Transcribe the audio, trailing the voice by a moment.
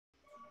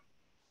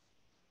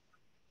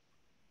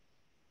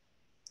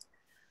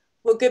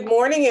Well, good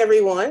morning,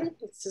 everyone.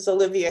 This is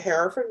Olivia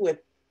Hereford with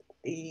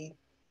the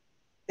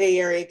Bay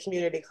Area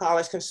Community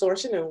College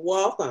Consortium, and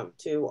welcome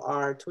to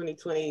our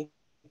 2020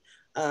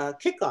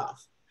 kickoff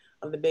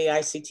of the Bay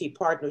ICT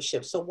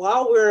Partnership. So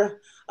while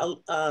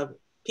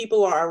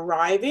people are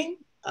arriving,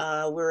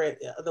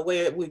 the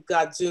way that we've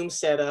got Zoom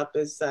set up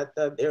is that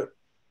their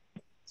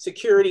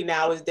security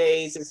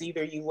nowadays is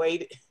either you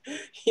wait,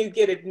 you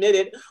get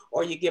admitted,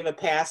 or you give a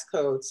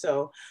passcode.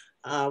 So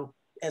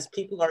as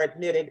people are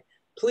admitted,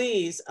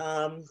 please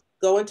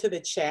go into the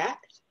chat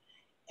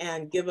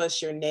and give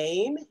us your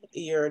name,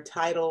 your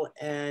title,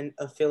 and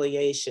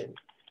affiliation.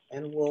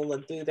 And we'll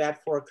do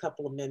that for a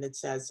couple of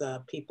minutes as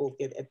people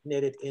get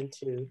admitted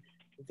into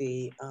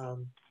the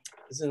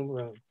Zoom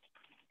room.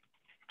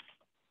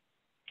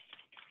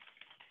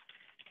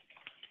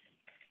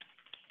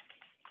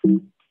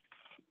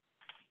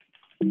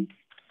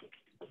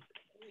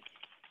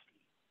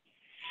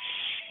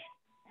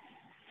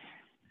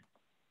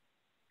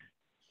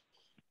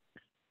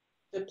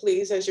 So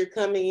please, as you're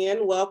coming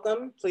in,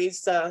 welcome.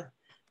 Please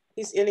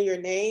enter your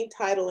name,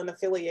 title, and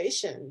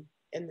affiliation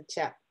in the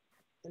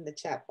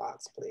chat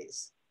box,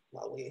 please,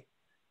 while we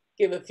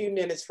give a few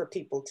minutes for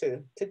people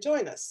to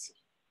join us.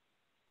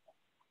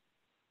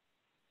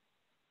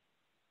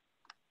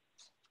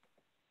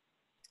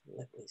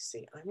 Let me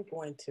see, I'm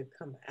going to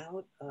come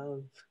out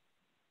of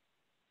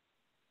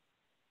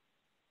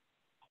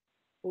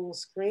full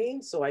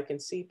screen so I can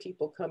see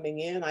people coming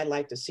in. I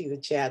like to see the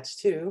chats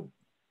too.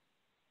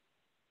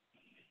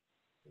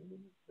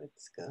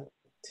 Let's go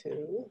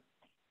to,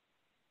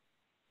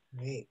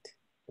 great,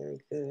 very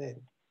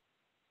good.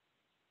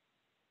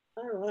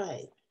 All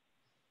right.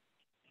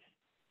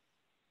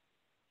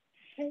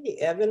 Hey,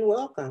 Evan,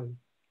 welcome.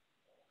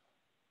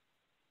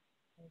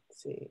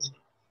 Let's see.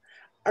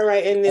 All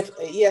right,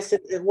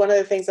 and one of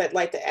the things I'd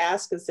like to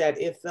ask is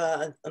that if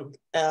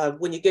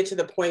when you get to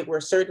the point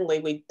where certainly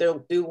we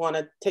do want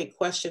to take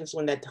questions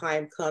when that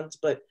time comes,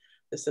 but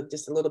this is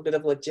just a little bit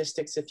of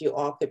logistics. If you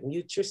all could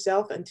mute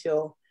yourself and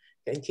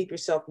keep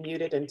yourself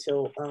muted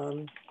until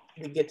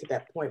we get to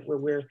that point where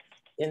we're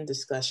in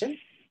discussion.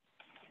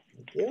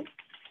 Thank you.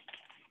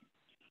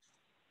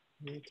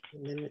 Need a few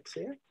minutes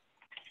here.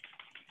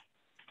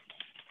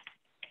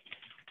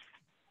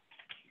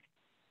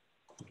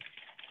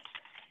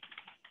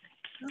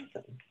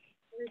 Awesome.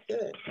 Very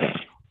good.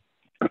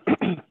 All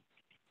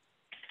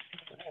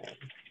right.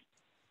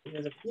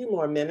 There's a few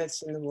more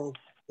minutes and then we'll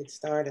get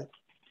started.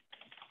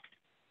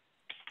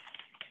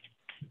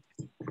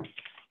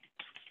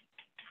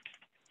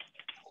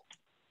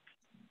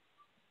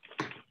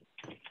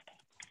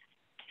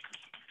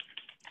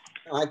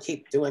 Oh, I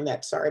keep doing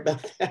that. Sorry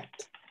about that.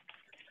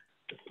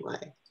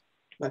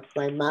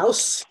 My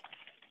mouse.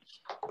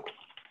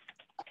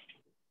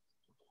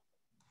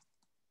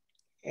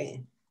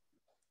 Okay.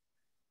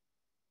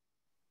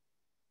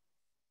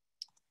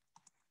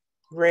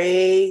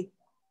 Ray,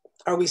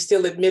 are we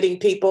still admitting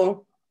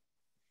people?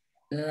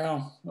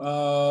 Yeah,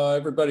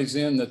 everybody's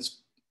in.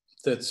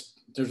 There's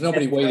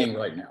nobody waiting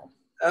right now.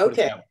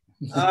 Okay.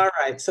 All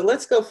right. So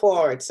let's go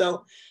forward.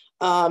 So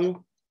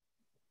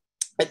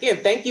again,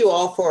 thank you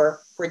all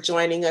for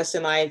joining us.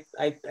 And I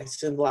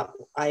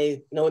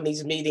know in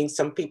these meetings,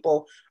 some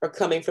people are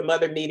coming from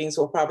other meetings.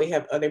 We'll probably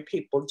have other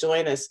people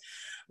join us.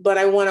 But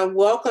I want to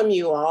welcome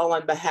you all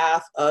on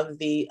behalf of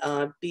the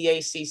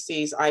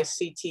BACC's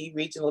ICT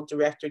Regional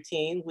Director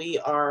team. We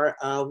are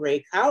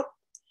Ray Kaut,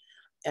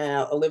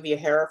 Olivia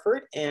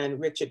Hereford,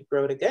 and Richard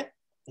Grodiget.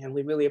 And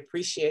we really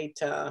appreciate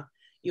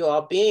you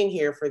all being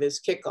here for this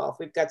kickoff.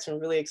 We've got some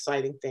really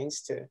exciting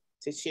things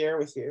to share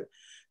with you.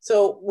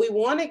 So we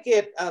want to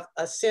get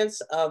a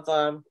sense of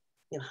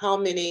how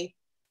many,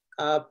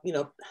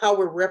 how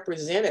we're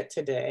represented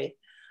today.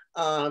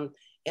 And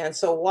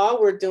so while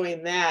we're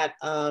doing that,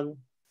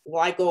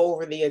 while I go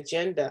over the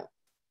agenda,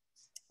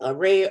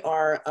 Ray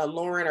or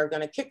Lauren are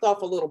going to kick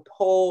off a little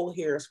poll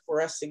here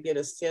for us to get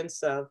a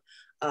sense of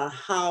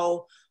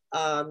how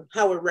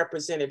we're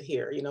represented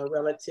here,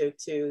 relative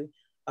to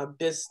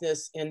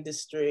business,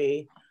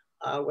 industry,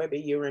 whether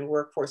you're in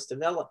workforce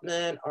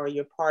development or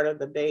you're part of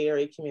the Bay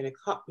Area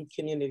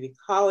Community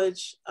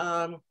College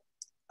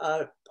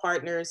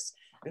partners.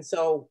 And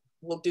so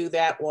we'll do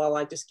that while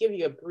I just give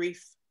you a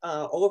brief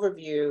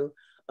overview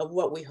of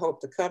what we hope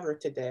to cover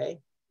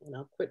today. And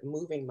I'll quit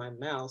moving my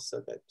mouse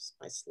so that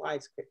my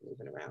slides quit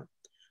moving around.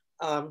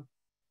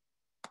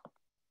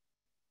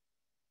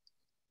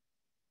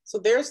 So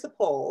there's the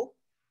poll.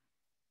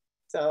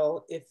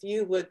 So if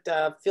you would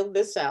fill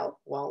this out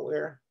while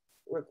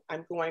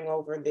I'm going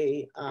over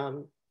the,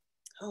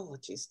 oh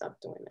geez,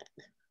 stop doing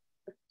that.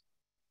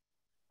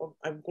 Well,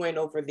 I'm going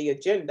over the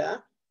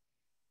agenda.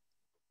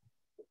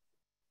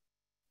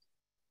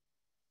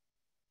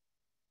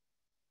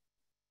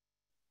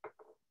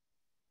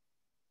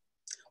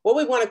 What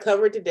we want to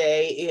cover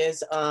today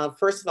is,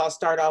 first of all,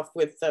 start off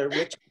with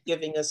Rich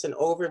giving us an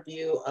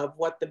overview of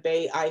what the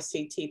Bay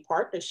ICT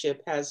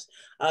Partnership has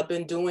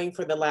been doing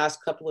for the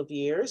last couple of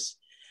years.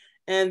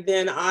 And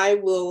then I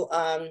will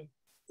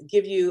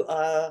give you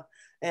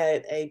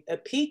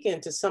a peek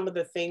into some of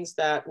the things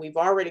that we've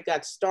already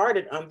got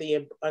started on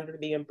under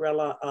the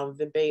umbrella of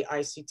the Bay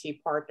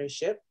ICT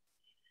partnership.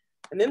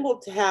 And then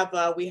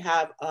we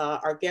have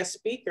our guest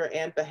speaker,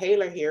 Ann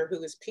Behaler here,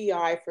 who is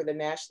PI for the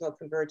National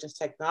Convergence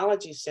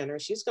Technology Center.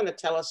 She's going to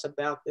tell us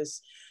about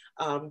this,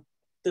 the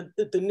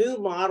new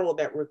model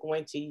that we're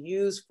going to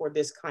use for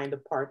this kind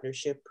of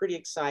partnership. Pretty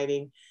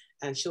exciting,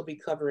 and she'll be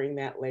covering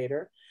that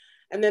later.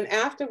 And then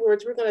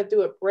afterwards, we're going to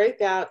do a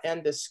breakout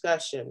and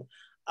discussion.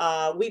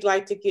 We'd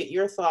like to get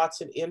your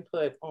thoughts and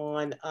input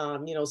on,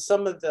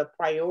 some of the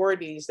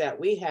priorities that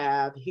we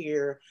have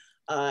here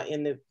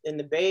in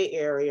the Bay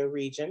Area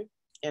region,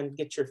 and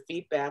get your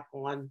feedback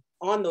on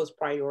those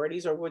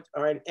priorities,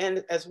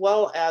 and as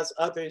well as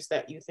others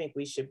that you think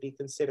we should be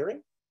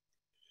considering.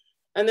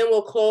 And then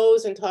we'll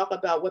close and talk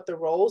about what the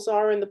roles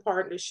are in the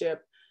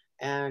partnership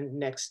and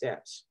next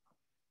steps.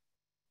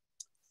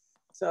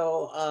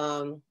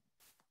 So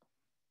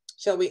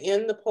shall we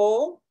end the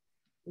poll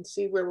and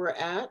see where we're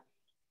at?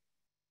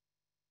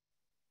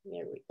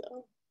 There we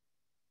go.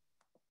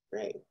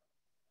 Great.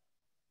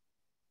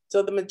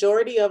 So the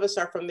majority of us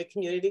are from the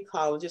community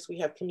colleges. We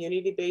have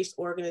community-based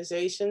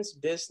organizations,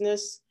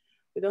 business.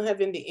 We don't have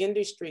any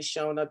industry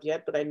shown up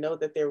yet, but I know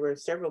that there were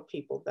several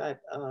people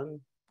that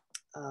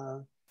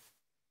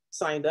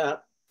signed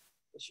up.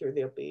 I'm sure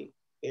they'll be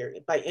there.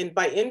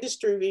 By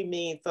industry, we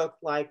mean folks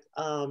like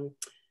AWS,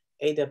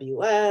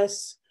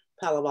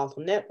 Palo Alto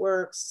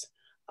Networks,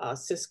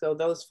 Cisco,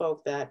 those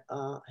folk that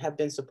have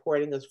been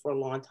supporting us for a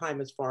long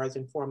time as far as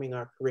informing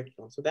our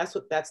curriculum. So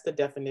that's the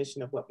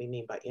definition of what we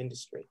mean by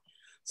industry.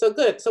 So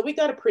good, so we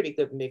got a pretty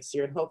good mix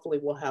here, and hopefully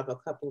we'll have a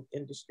couple of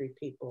industry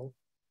people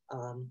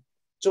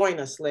join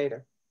us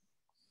later.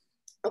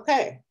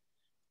 Okay,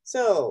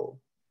 so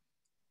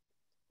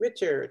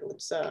Richard,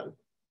 let's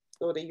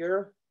go to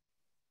your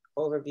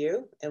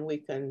overview, and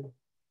you can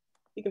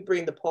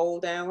bring the poll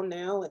down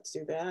now. Let's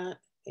do that.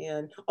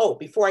 And oh,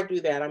 before I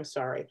do that, I'm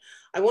sorry.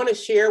 I want to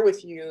share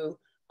with you,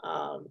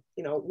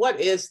 what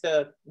is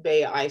the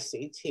Bay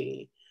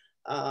ICT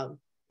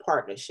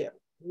partnership?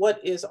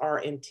 What is our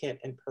intent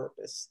and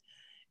purpose?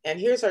 And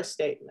here's our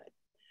statement.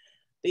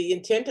 The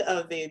intent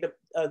of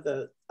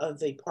the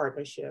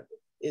partnership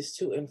is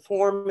to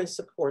inform and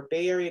support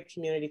Bay Area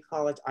Community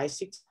College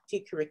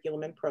ICT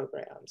curriculum and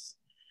programs,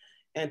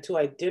 and to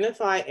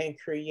identify and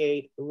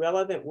create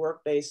relevant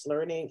work-based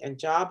learning and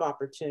job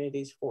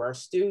opportunities for our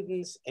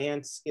students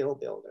and skill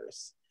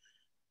builders.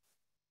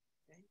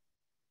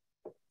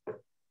 Okay.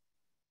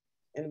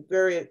 And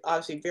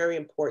obviously very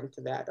important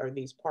to that are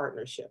these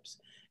partnerships.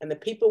 And the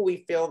people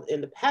we feel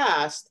in the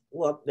past,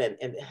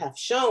 and have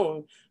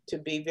shown to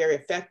be very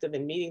effective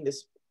in meeting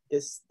this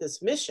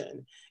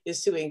mission,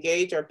 is to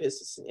engage our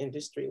business and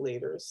industry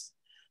leaders,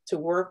 to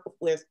work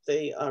with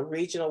the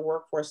regional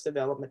workforce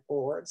development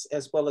boards,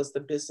 as well as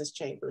the business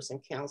chambers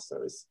and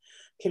counselors.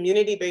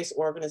 Community-based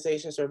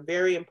organizations are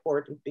very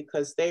important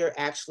because they are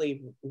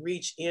actually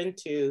reach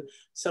into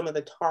some of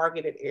the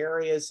targeted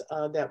areas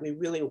that we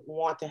really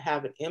want to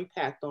have an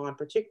impact on,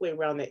 particularly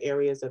around the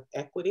areas of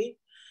equity.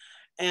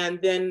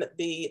 And then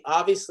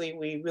obviously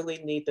we really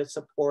need the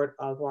support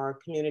of our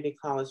community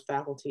college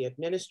faculty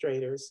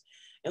administrators.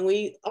 And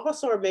we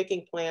also are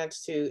making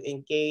plans to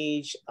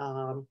engage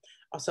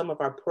some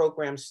of our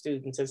program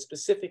students, and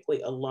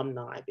specifically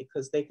alumni,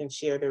 because they can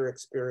share their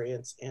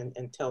experience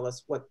and tell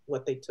us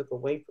what they took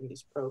away from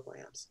these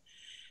programs.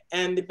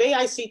 And the Bay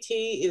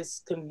ICT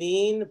is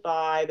convened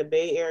by the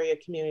Bay Area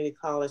Community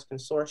College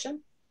Consortium.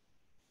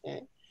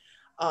 Okay?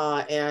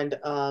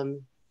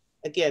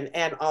 Again,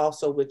 and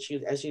also, which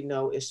as you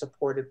know, is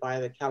supported by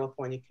the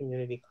California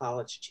Community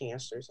College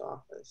Chancellor's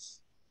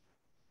Office.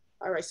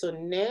 All right, so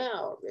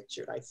now,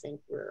 Richard, I think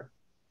we're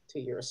to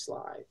your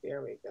slide.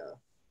 There we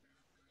go.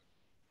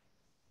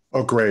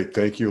 Oh, great.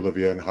 Thank you,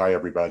 Olivia, and hi,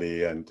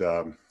 everybody. And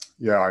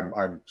yeah,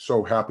 I'm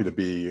so happy to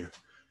be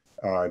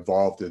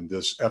involved in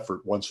this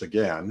effort once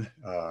again.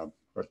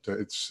 But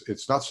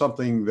it's not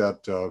something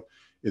that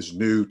is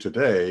new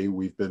today.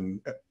 We've been,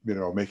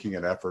 making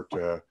an effort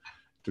to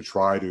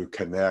try to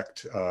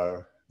connect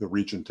the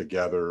region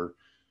together,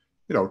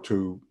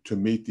 to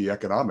meet the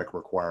economic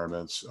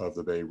requirements of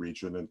the Bay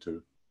region, and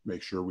to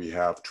make sure we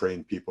have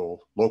trained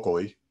people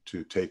locally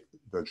to take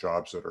the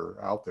jobs that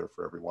are out there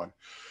for everyone.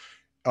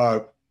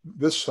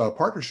 This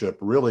partnership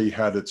really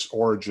had its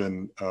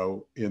origin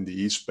in the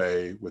East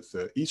Bay with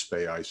the East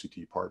Bay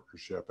ICT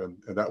partnership, and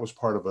that was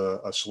part of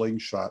a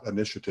slingshot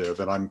initiative.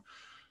 And I'm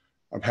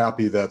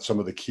happy that some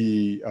of the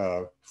key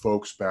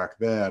folks back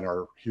then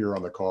are here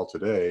on the call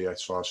today. I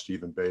saw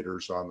Stephen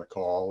Baders on the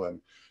call,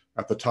 and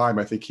at the time,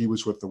 I think he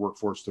was with the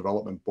Workforce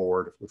Development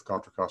Board with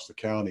Contra Costa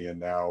County, and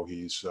now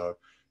he's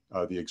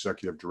the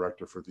Executive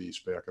Director for the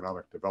East Bay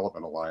Economic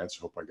Development Alliance.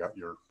 I hope I got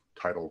your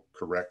title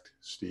correct,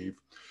 Steve.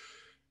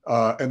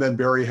 And then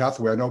Barry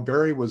Hathaway. I know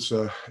Barry was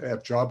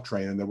at Job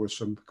Train, and there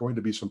was going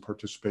to be some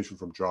participation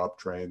from Job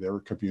Train. They're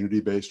a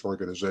community-based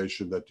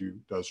organization that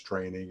does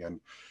training, and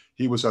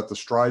he was at the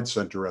Stride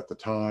Center at the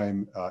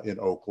time in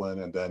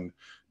Oakland, and then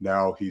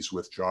now he's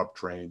with Job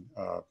Train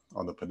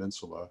on the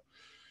peninsula.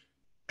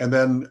 And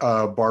then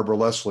Barbara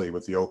Leslie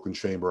with the Oakland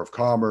Chamber of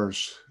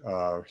Commerce,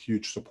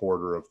 huge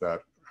supporter of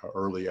that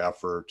early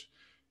effort.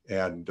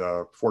 And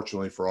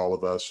fortunately for all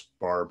of us,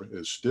 Barb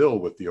is still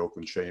with the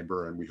Oakland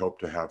Chamber, and we hope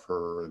to have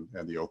her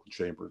and the Oakland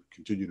Chamber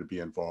continue to be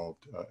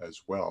involved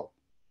as well.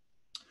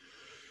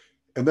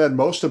 And then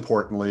most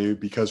importantly,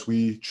 because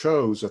we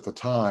chose at the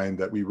time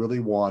that we really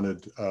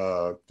wanted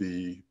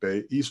the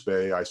East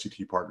Bay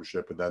ICT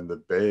Partnership and then the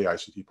Bay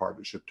ICT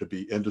Partnership to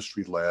be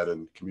industry-led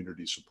and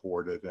community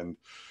supported. And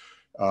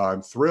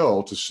I'm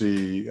thrilled to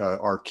see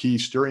our key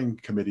steering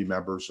committee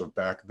members of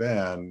back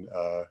then,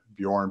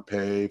 Bjorn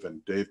Pave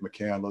and Dave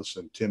McCandless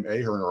and Tim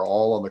Ahern are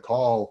all on the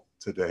call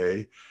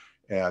today.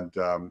 And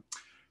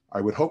I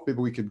would hope maybe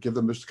we could give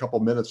them just a couple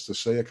minutes to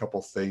say a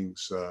couple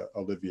things,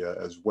 Olivia,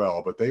 as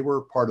well. But they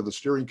were part of the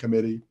steering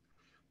committee.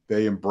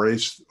 They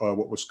embraced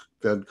what was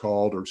then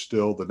called, or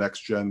still, the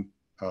next gen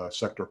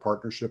sector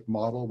partnership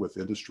model with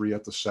industry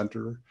at the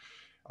center.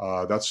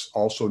 That's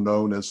also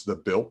known as the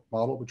BUILT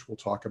model, which we'll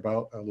talk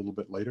about a little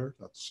bit later.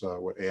 That's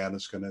what Ann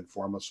is going to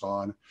inform us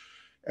on.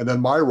 And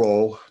then my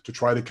role to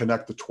try to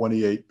connect the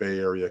 28 Bay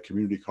Area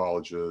community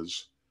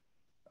colleges.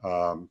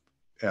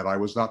 And I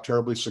was not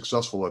terribly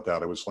successful at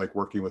that. It was like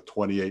working with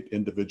 28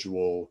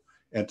 individual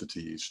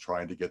entities,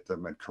 trying to get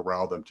them and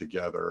corral them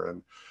together.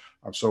 And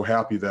I'm so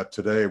happy that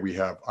today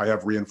I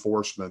have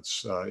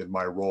reinforcements in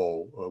my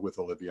role with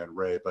Olivia and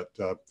Ray. But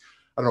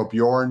I don't know,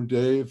 Bjorn,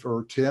 Dave,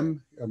 or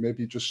Tim,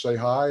 maybe just say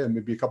hi and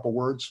maybe a couple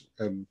words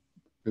and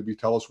maybe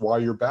tell us why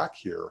you're back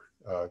here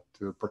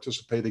to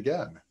participate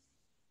again.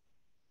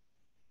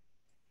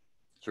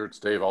 Sure, it's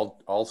Dave.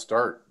 I'll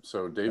start.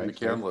 So Dave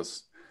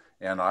McCandless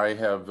and I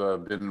have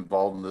been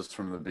involved in this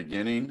from the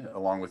beginning,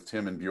 along with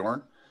Tim and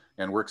Bjorn,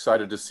 and we're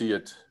excited to see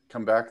it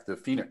come back, the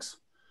Phoenix,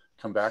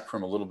 come back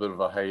from a little bit of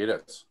a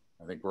hiatus.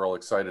 I think we're all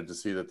excited to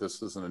see that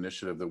this is an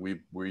initiative that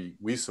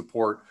we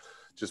support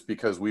just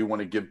because we want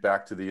to give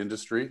back to the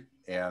industry.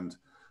 And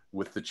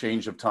with the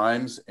change of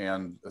times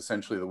and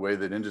essentially the way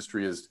that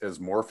industry is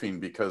morphing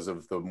because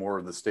of the more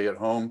of the stay at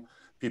home,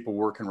 people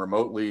working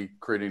remotely,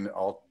 creating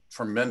all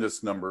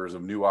tremendous numbers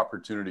of new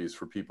opportunities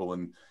for people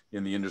in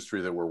the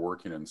industry that we're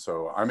working in.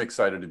 So I'm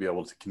excited to be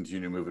able to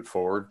continue to move it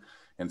forward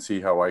and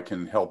see how I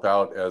can help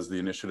out as the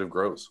initiative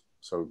grows.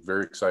 So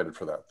very excited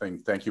for that.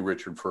 Thank you,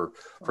 Richard, for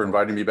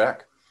inviting me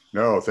back.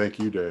 No, thank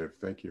you, Dave.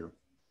 Thank you.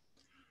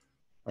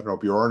 I don't know,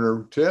 Bjorn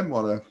or Tim,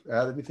 want to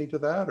add anything to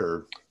that?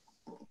 Or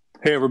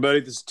hey,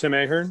 everybody, this is Tim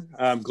Ahern.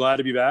 I'm glad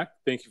to be back.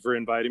 Thank you for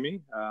inviting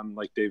me.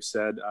 Like Dave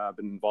said, I've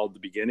been involved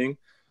at the beginning.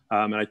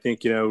 And I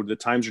think, the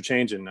times are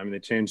changing. I mean, they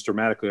changed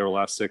dramatically over the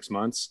last 6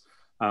 months.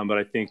 But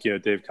I think,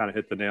 Dave kind of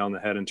hit the nail on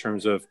the head in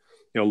terms of,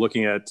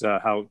 looking at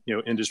how,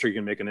 industry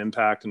can make an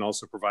impact and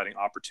also providing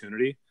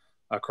opportunity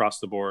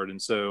across the board.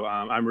 And so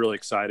I'm really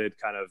excited,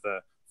 kind of the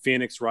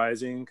Phoenix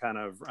rising, kind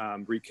of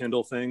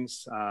rekindle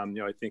things.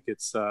 I think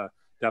it's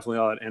definitely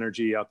all that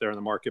energy out there in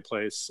the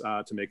marketplace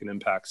to make an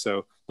impact.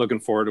 So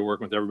looking forward to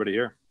working with everybody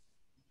here.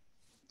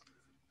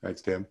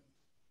 Thanks, Tim.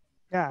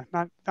 Yeah,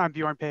 I'm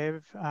Bjorn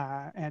Pave,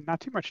 and not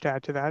too much to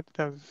add to that.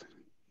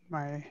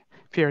 My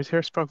peers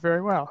here spoke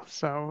very well.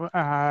 So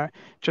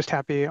just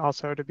happy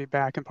also to be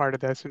back and part of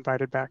this,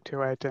 invited back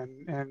to it,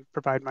 and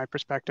provide my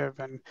perspective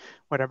and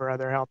whatever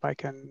other help I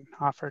can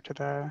offer to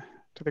the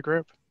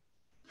group.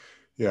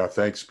 Yeah,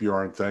 thanks,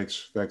 Bjorn.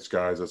 Thanks,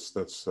 guys.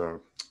 That's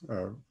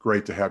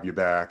great to have you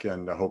back,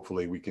 and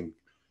hopefully we can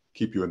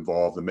keep you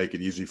involved and make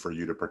it easy for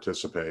you to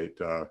participate.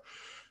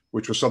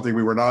 Which was something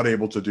we were not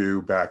able to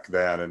do back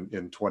then.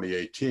 In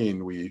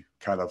 2018, we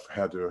kind of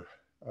had to,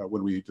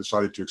 when we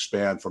decided to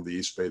expand from the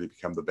East Bay to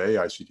become the Bay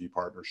ICT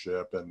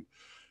Partnership. And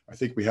I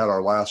think we had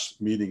our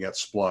last meeting at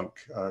Splunk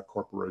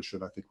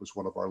Corporation, I think was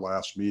one of our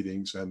last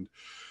meetings. And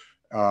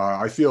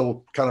I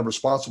feel kind of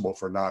responsible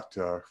for not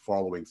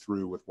following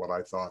through with what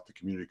I thought the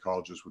community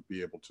colleges would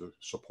be able to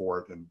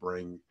support and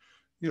bring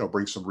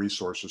some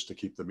resources to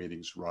keep the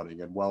meetings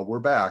running. And well, we're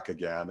back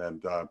again.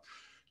 And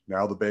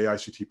now the Bay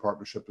ICT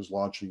Partnership is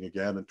launching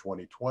again in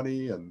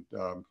 2020, and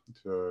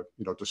to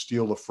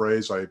steal the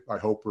phrase, I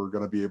hope we're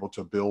going to be able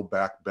to build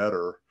back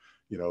better,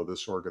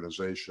 this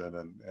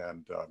organization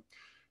and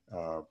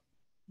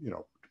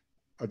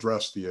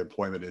address the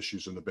employment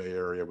issues in the Bay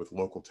Area with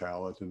local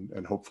talent,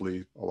 and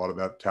hopefully a lot of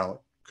that talent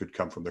could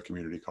come from the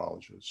community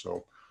colleges.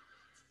 So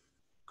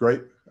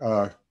great.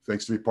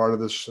 Thanks to be part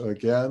of this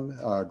again.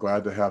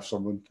 Glad to have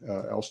someone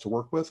else to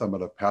work with. I'm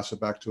going to pass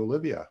it back to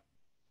Olivia.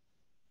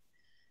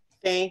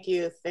 Thank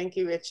you,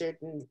 Richard,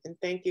 and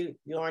thank you,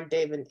 Bjorn,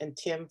 Dave, and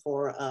Tim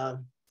for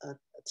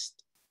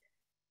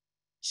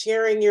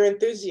sharing your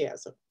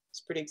enthusiasm. It's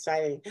pretty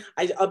exciting.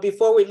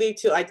 Before we leave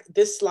to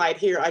this slide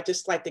here, I'd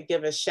just like to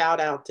give a shout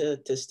out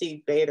to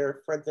Steve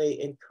Bader for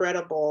the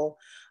incredible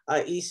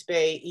East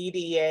Bay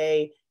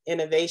EDA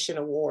Innovation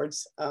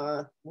Awards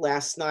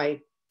last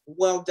night.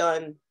 Well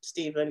done,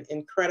 Stephen.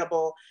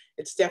 Incredible.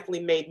 It's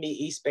definitely made me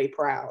East Bay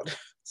proud.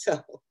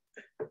 So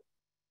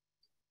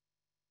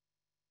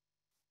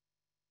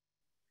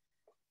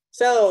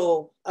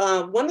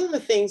one of the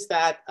things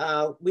that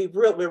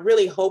we're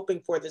really hoping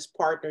for this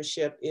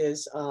partnership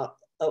is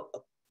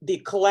the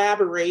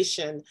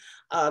collaboration,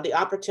 the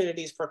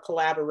opportunities for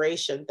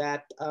collaboration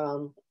that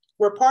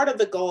were part of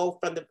the goal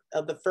from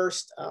the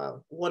first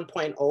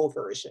 1.0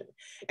 version.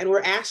 And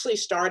we're actually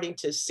starting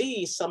to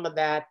see some of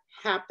that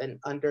happen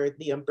under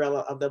the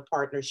umbrella of the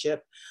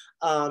partnership.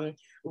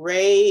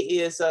 Ray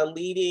is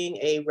leading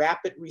a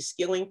rapid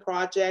reskilling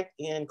project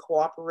in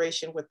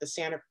cooperation with the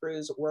Santa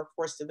Cruz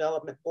Workforce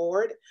Development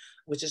Board,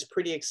 which is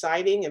pretty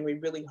exciting. And we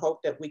really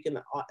hope that we can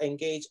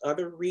engage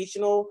other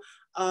regional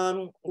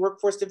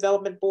workforce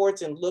development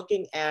boards in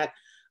looking at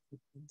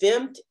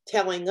them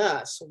telling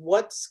us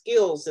what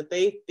skills that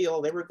they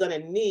feel they were going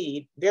to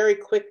need very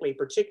quickly,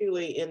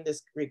 particularly in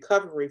this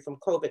recovery from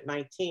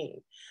COVID-19.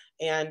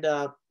 And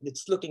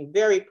it's looking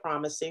very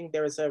promising.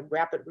 There's a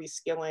rapid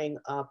reskilling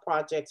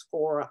projects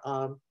for,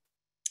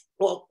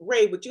 well,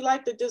 Ray, would you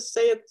like to just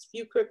say a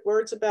few quick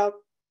words about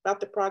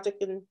the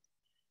project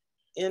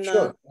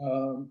Sure.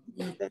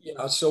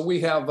 Yeah, so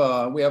we have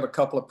a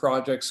couple of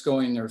projects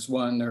going.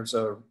 There's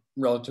a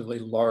relatively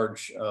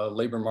large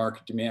labor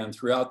market demand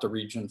throughout the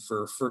region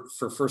for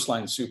first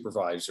line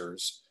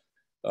supervisors.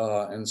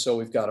 And so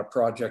we've got a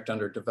project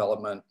under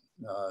development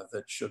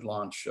that should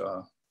launch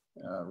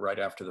right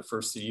after the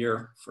first of the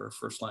year for a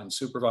first line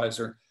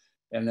supervisor.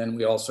 And then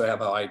we also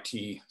have an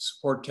IT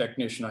support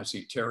technician. I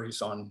see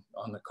Terry's on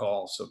the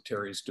call. So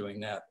Terry's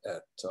doing that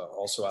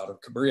also out of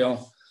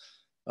Cabrillo.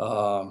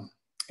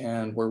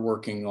 And we're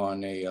working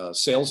on a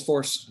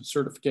Salesforce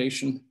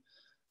certification.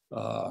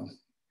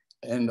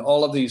 And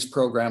all of these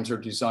programs are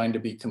designed to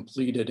be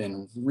completed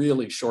in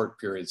really short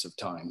periods of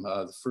time.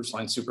 The first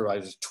line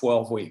supervisor is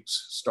 12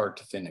 weeks, start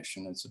to finish,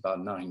 and it's about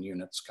 9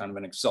 units, kind of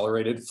an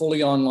accelerated,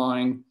 fully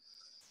online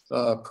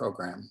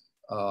program.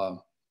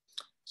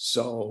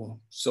 So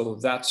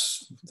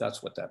that's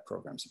what that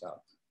program's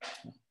about.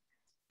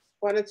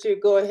 Why don't you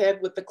go ahead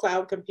with the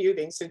cloud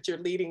computing since you're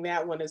leading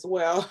that one as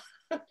well?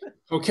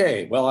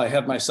 Okay, well, I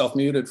had myself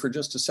muted for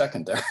just a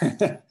second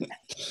there.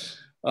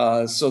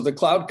 So the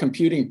cloud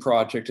computing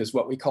project is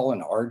what we call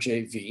an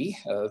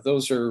RJV.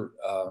 Those are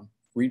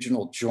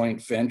regional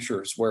joint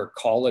ventures where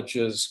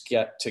colleges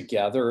get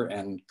together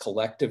and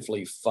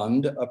collectively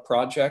fund a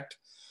project.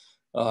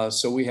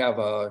 So we have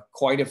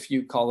quite a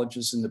few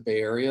colleges in the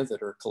Bay Area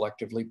that are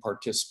collectively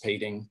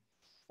participating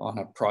on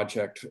a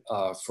project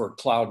for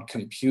cloud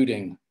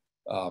computing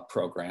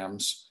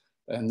programs.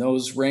 And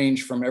those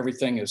range from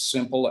everything as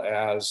simple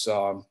as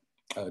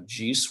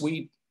G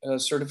Suite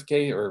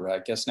certificate, or I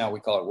guess now we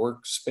call it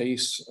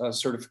workspace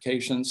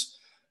certifications,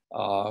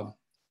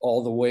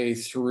 all the way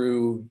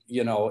through,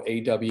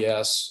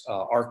 AWS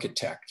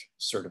architect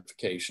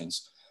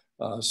certifications.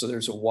 So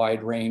there's a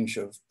wide range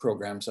of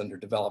programs under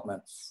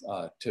development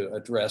to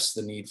address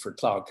the need for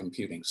cloud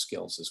computing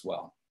skills as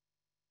well.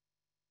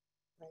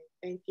 Right,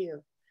 thank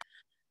you.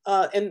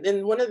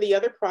 And one of the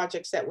other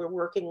projects that we're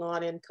working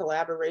on in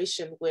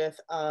collaboration with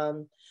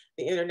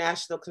the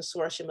International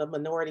Consortium of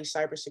Minority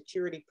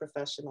Cybersecurity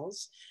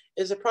Professionals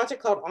is a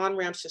project called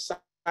On-Ramps to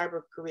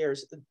Cyber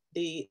Careers.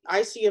 The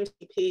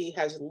ICMCP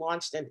has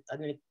launched an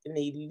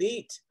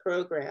elite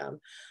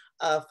program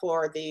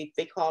for they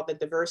call the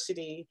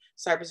Diversity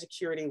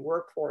Cybersecurity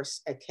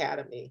Workforce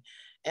Academy.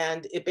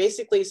 And it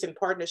basically is in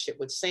partnership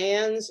with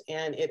SANS,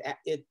 and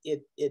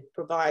it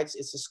provides,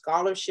 it's a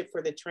scholarship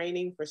for the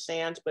training for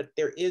SANS, but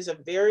there is a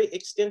very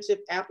extensive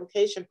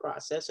application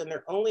process, and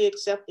they're only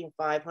accepting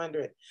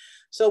 500.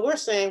 So we're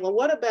saying, well,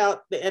 what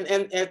about,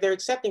 and they're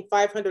accepting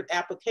 500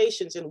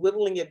 applications and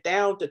whittling it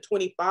down to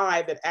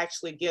 25 that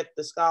actually get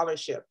the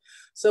scholarship.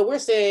 So we're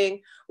saying,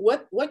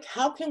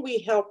 how can we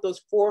help those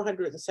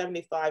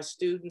 475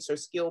 students or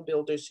skill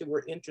builders who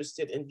were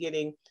interested in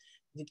getting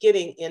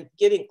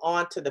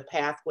onto the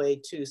pathway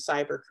to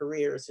cyber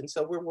careers? And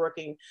so we're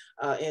working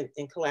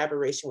in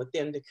collaboration with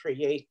them to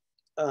create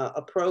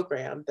a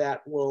program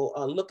that will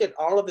look at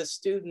all of the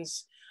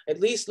students, at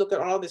least look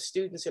at all the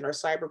students in our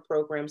cyber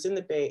programs in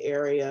the Bay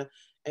Area,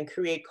 and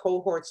create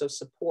cohorts of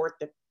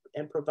support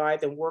and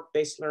provide them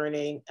work-based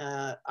learning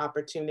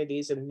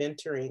opportunities and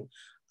mentoring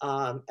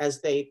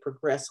as they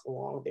progress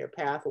along their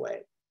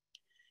pathway.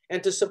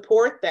 And to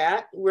support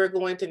that, we're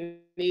going to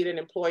need an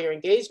employer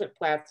engagement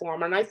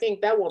platform. And I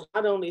think that will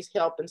not only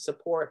help and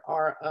support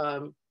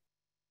our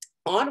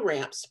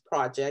On-Ramps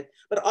project,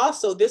 but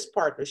also this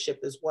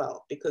partnership as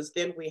well, because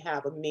then we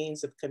have a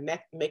means of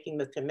making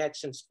the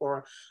connections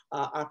for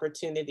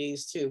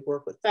opportunities to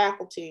work with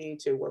faculty,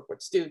 to work with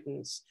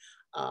students,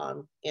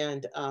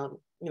 and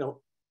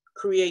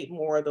create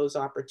more of those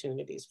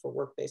opportunities for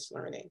work-based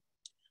learning.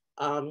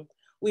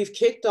 We've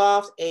kicked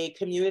off a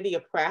community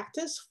of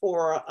practice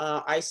for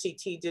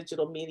ICT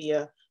digital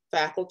media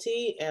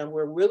faculty, and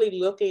we're really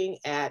looking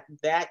at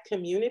that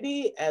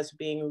community as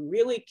being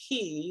really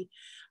key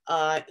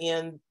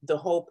in the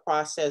whole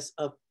process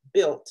of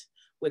BUILT,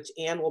 which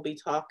Ann will be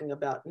talking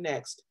about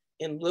next,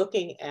 in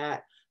looking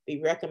at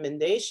the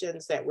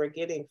recommendations that we're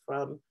getting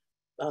from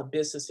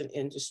business and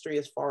industry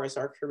as far as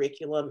our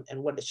curriculum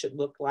and what it should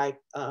look like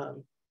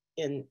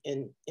in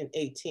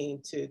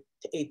 18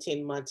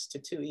 months to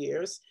 2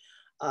 years.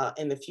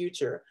 In the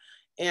future.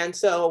 And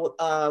so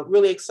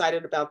really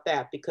excited about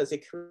that because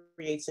it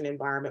creates an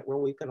environment where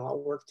we can all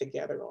work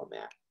together on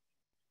that.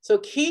 So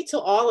key to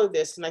all of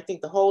this, and I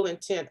think the whole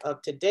intent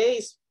of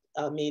today's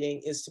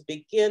meeting is to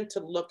begin to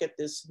look at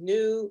this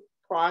new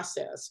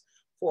process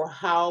for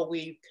how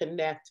we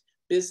connect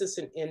business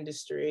and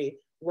industry,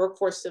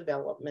 workforce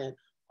development,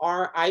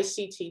 our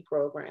ICT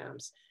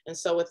programs. And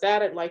so with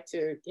that, I'd like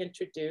to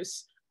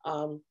introduce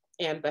Ann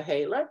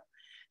Bahala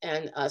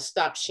and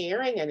stop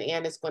sharing. And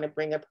Ann is going to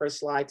bring up her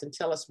slides and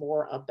tell us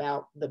more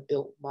about the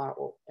built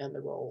model and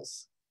the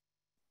roles.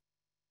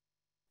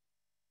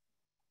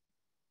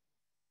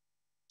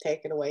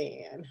 Take it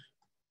away, Ann.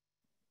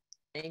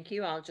 Thank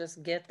you. I'll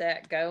just get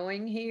that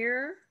going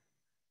here.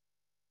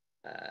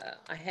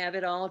 I have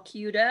it all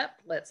queued up.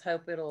 Let's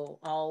hope it'll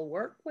all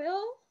work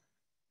well.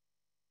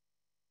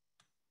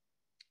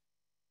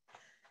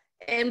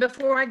 And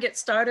before I get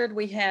started,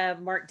 we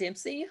have Mark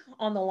Dempsey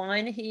on the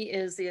line. He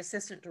is the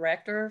Assistant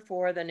Director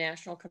for the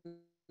National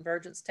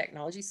Convergence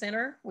Technology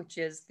Center, which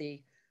is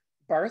the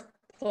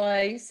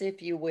birthplace,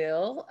 if you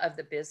will, of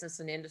the Business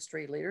and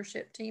Industry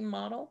Leadership Team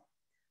model.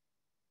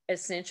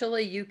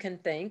 Essentially, you can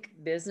think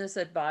Business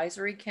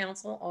Advisory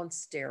Council on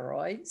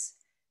steroids,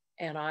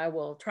 and I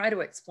will try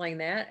to explain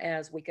that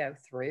as we go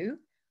through.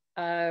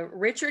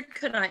 Richard,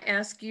 could I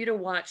ask you to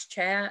watch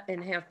chat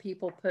and have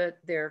people put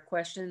their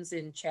questions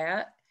in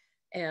chat?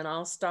 And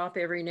I'll stop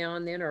every now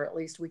and then, or at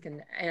least we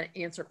can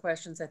answer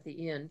questions at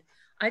the end.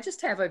 I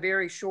just have a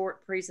very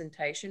short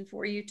presentation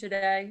for you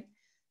today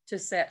to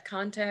set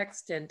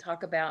context and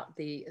talk about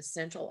the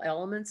essential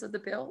elements of the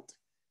BILT.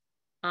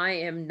 I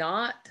am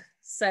not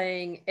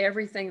saying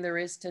everything there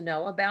is to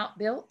know about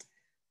BILT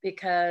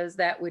because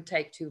that would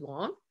take too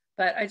long,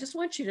 but I just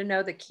want you to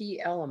know the key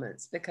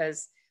elements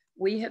because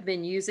we have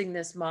been using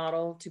this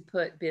model to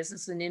put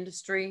business and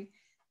industry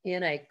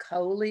in a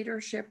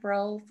co-leadership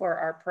role for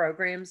our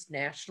programs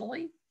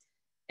nationally,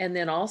 and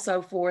then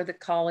also for the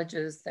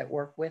colleges that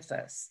work with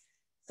us.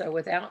 So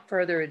without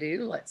further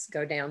ado, let's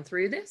go down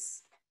through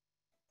this.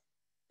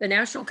 The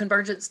National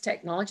Convergence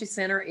Technology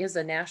Center is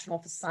a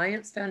National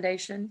Science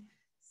Foundation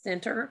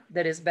center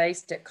that is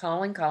based at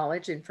Collin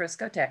College in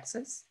Frisco,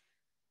 Texas.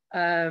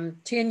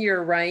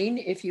 10-year reign,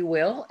 if you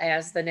will,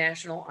 as the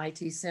National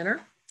IT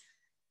Center.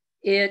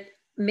 It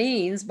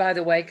means, by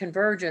the way,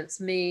 convergence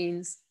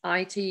means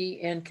IT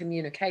and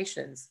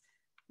communications.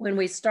 When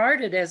we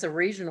started as a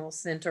regional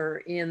center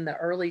in the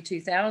early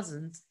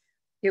 2000s,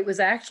 it was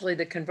actually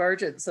the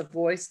convergence of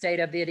voice,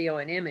 data, video,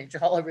 and image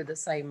all over the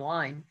same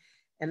line.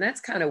 And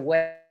that's kind of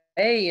way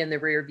in the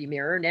rearview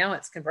mirror. Now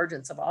it's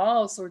convergence of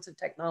all sorts of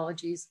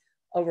technologies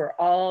over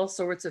all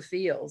sorts of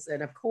fields.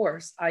 And of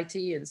course, IT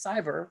and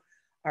cyber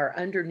are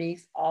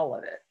underneath all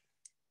of it.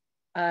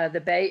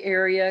 The Bay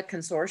Area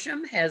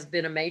Consortium has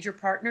been a major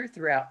partner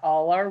throughout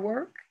all our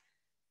work.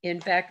 In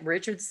fact,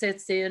 Richard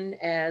sits in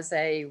as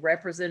a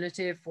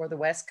representative for the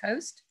West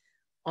Coast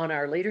on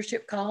our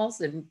leadership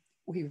calls, and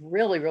we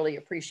really, really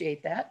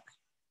appreciate that.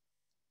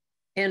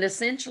 And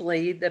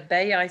essentially, the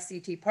Bay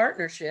ICT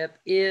partnership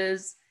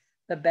is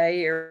the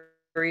Bay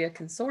Area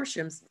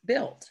Consortium's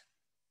BILT.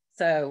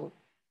 So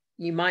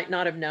you might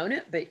not have known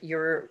it, but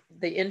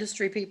the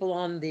industry people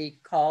on the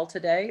call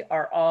today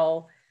are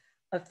all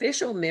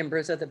official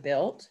members of the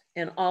BILT,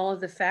 and all of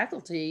the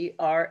faculty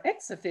are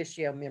ex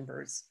officio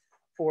members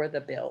for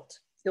the BILT.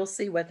 You'll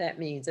see what that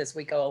means as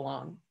we go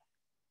along.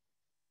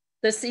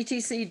 The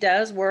CTC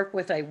does work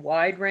with a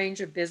wide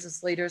range of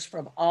business leaders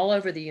from all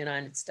over the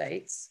United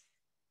States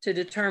to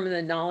determine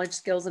the knowledge,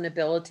 skills, and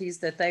abilities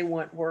that they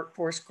want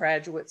workforce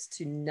graduates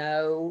to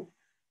know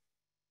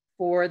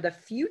for the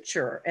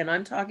future. And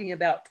I'm talking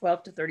about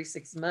 12 to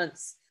 36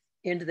 months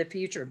into the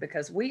future,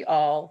 because we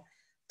all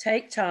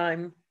take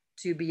time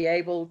to be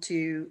able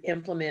to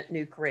implement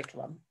new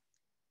curriculum.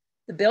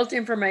 The BILT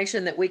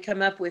information that we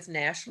come up with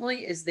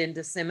nationally is then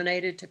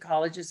disseminated to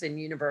colleges and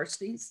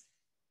universities,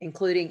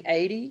 including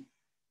 80,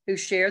 who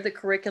share the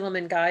curriculum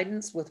and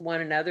guidance with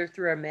one another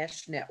through a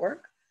mesh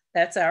network.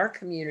 That's our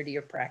community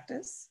of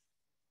practice.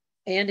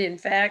 And in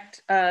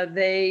fact,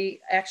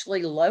 they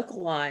actually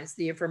localize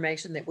the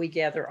information that we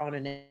gather on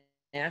a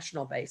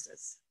national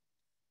basis.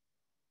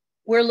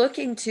 We're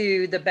looking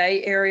to the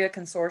Bay Area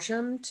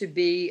Consortium to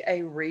be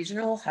a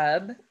regional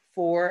hub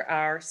for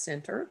our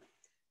center.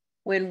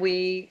 When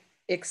we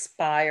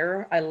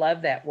expire, I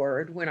love that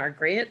word, when our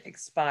grant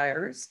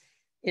expires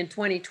in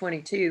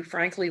 2022,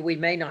 frankly, we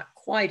may not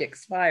quite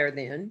expire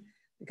then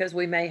because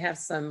we may have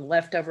some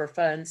leftover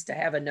funds to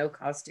have a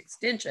no-cost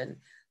extension,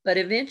 but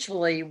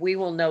eventually we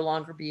will no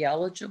longer be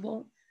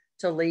eligible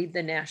to lead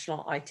the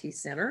National IT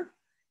Center,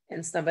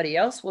 and somebody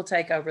else will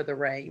take over the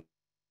reins.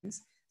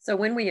 So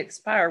when we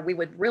expire, we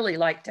would really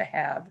like to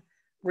have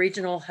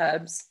regional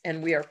hubs,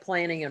 and we are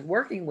planning and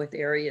working with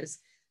areas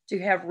to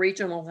have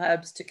regional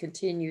hubs to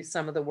continue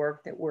some of the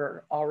work that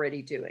we're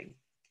already doing.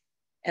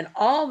 And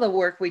all the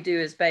work we do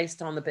is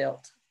based on the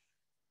BILT.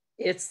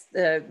 It's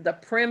the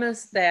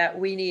premise that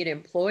we need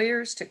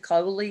employers to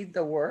co-lead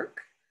the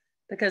work,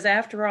 because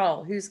after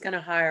all, who's going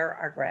to hire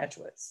our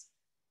graduates?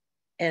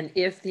 And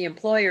if the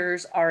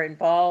employers are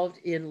involved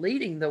in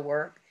leading the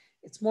work,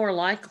 it's more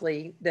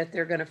likely that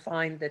they're going to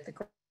find that the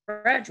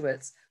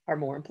graduates are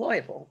more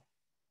employable.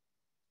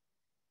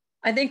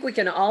 I think we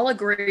can all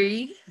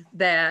agree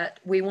that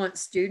we want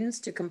students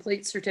to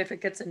complete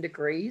certificates and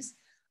degrees.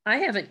 I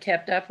haven't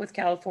kept up with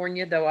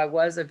California, though I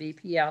was a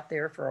VP out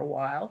there for a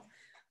while.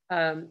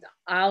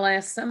 I'll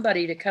ask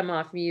somebody to come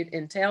off mute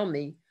and tell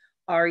me,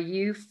 are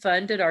you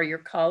funded, are your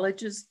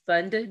colleges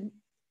funded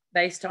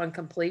based on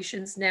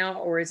completions now,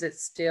 or is it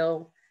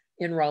still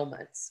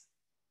enrollments?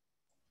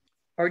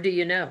 Or do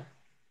you know?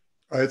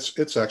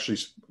 It's actually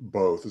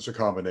both. It's a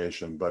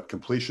combination, but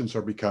completions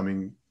are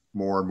becoming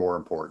more and more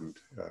important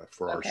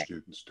for our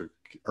students to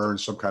earn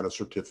some kind of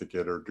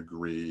certificate or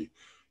degree.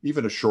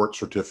 Even a short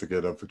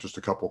certificate of just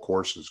a couple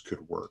courses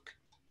could work.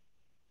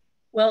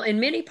 Well, in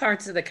many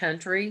parts of the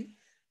country,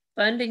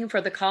 funding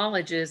for the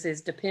colleges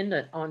is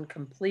dependent on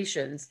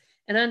completions.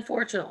 And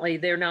unfortunately,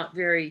 they're not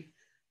very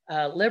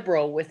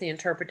liberal with the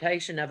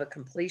interpretation of a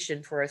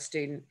completion for a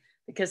student,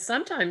 because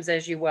sometimes,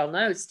 as you well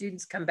know,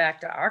 students come back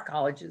to our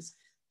colleges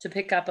to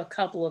pick up a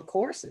couple of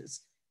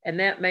courses, and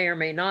that may or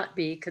may not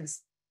be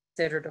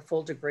considered a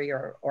full degree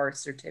or a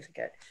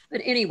certificate.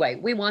 But anyway,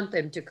 we want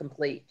them to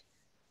complete.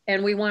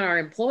 And we want our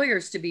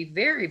employers to be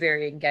very,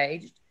 very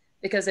engaged,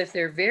 because if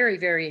they're very,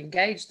 very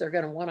engaged, they're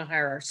going to want to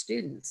hire our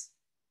students.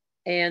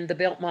 And the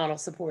BUILT model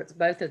supports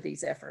both of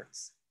these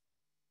efforts.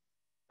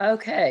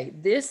 Okay,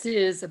 this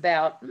is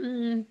about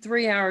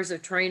 3 hours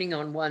of training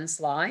on one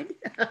slide,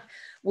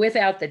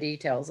 without the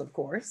details, of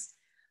course.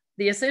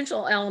 The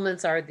essential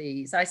elements are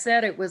these. I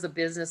said it was a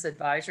business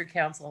advisory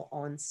council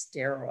on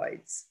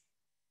steroids.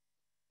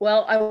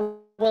 Well, I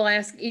will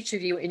ask each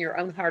of you in your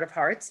own heart of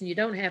hearts, and you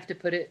don't have to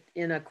put it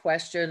in a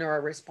question or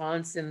a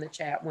response in the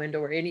chat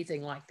window or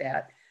anything like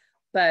that.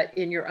 But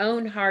in your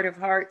own heart of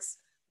hearts,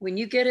 when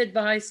you get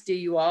advice, do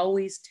you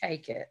always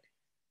take it?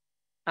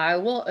 I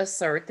will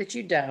assert that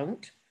you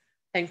don't,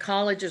 and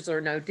colleges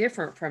are no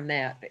different from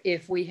that.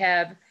 If we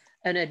have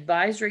an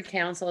advisory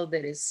council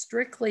that is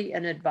strictly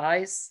an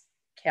advice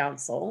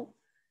council,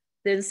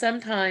 then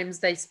sometimes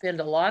they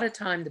spend a lot of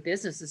time, the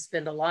businesses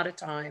spend a lot of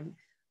time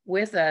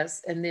with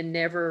us and then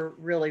never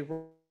really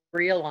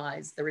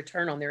realize the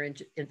return on their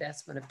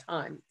investment of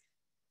time.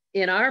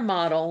 In our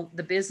model,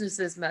 the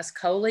businesses must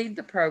co-lead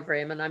the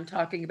program, and I'm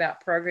talking about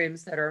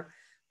programs that are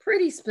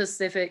pretty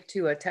specific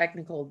to a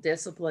technical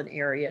discipline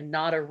area,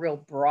 not a real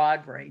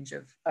broad range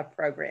of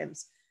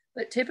programs.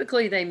 But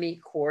typically they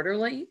meet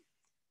quarterly.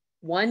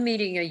 One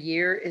meeting a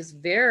year is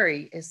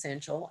very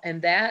essential,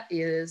 and that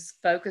is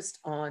focused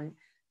on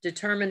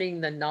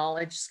determining the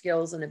knowledge,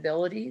 skills, and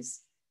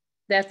abilities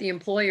that the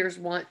employers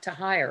want to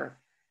hire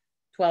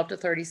 12 to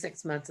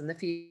 36 months in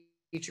the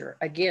future.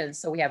 Again,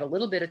 so we have a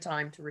little bit of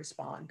time to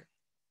respond.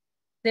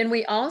 Then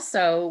we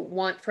also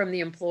want from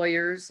the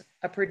employers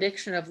a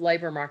prediction of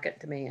labor market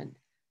demand.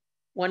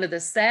 One of the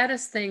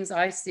saddest things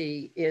I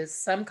see is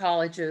some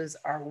colleges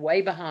are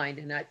way behind,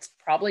 and that's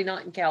probably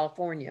not in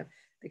California,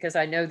 because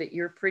I know that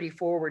you're pretty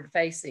forward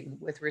facing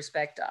with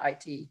respect to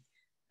IT.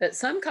 But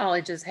some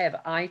colleges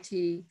have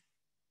IT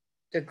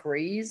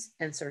degrees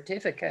and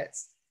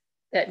certificates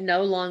that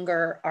no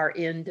longer are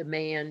in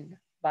demand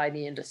by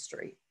the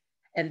industry.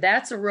 And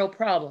that's a real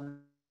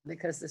problem,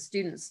 because the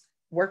students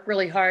work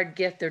really hard,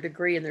 get their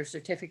degree and their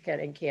certificate,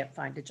 and can't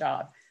find a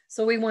job.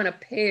 So we want to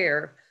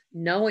pair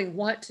knowing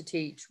what to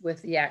teach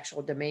with the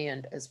actual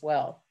demand as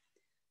well.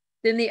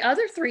 Then the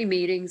other 3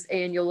 meetings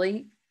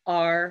annually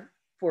are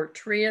for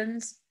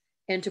trends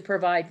and to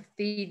provide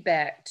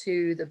feedback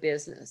to the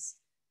business.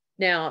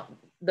 Now,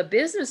 the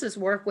businesses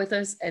work with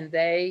us and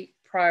they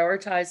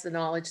prioritize the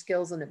knowledge,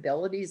 skills, and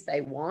abilities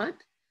they want.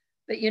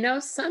 But you know,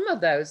 some of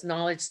those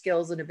knowledge,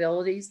 skills, and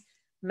abilities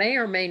may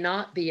or may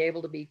not be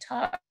able to be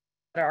taught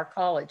at our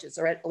colleges,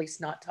 or at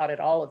least not taught at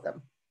all of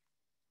them.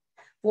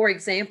 For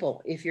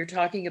example, if you're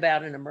talking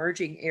about an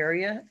emerging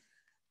area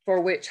for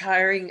which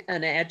hiring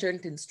an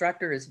adjunct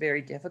instructor is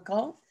very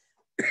difficult,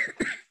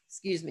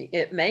 excuse me,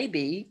 it may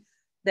be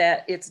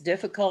that it's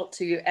difficult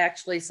to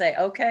actually say,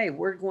 okay,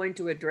 we're going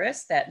to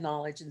address that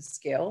knowledge and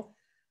skill,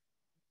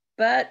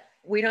 but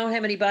we don't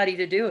have anybody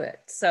to do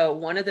it. So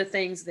one of the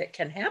things that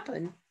can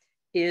happen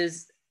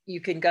is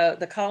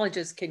the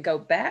colleges can go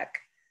back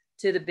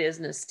to the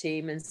business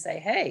team and say,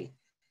 hey,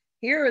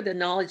 here are the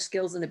knowledge,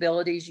 skills, and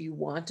abilities you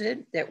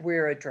wanted that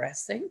we're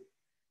addressing,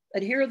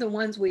 but here are the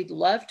ones we'd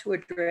love to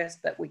address,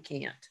 but we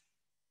can't.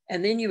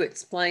 And then you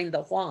explain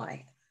the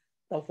why.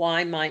 The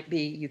why might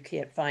be you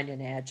can't find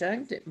an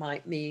adjunct. It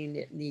might mean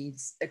it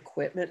needs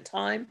equipment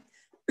time.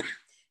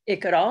 It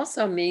could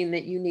also mean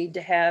that you need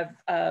to have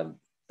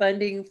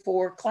funding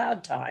for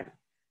cloud time.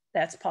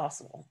 That's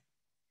possible.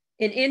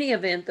 In any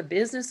event, the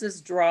businesses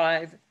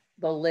drive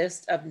the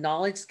list of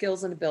knowledge,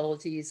 skills, and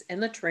abilities,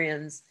 and the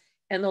trends,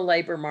 and the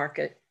labor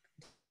market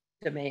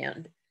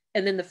demand.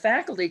 And then the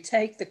faculty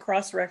take the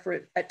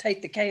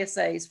take the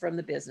KSAs from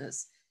the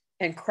business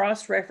and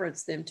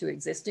cross-reference them to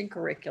existing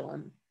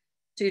curriculum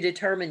to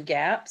determine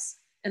gaps.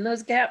 And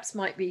those gaps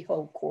might be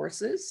whole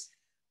courses,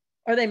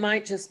 or they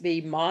might just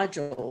be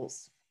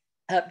modules.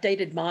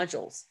 updated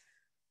modules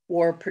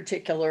or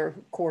particular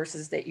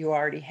courses that you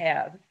already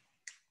have.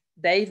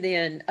 They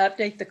then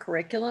update the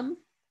curriculum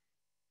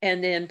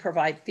and then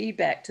provide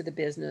feedback to the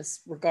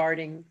business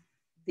regarding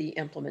the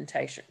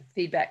implementation,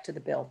 feedback to the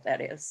build, that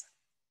is.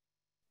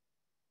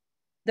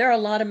 There are a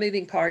lot of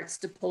moving parts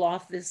to pull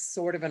off this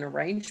sort of an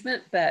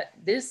arrangement, but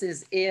this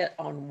is it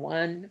on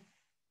one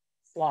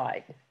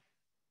slide.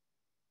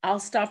 I'll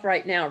stop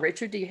right now.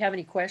 Richard, do you have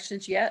any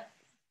questions yet?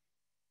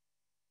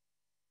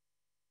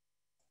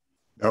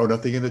 No,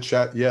 nothing in the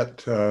chat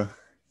yet.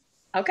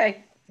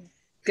 Okay,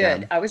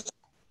 good.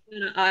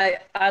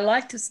 I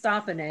like to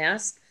stop and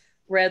ask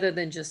rather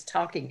than just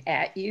talking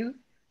at you,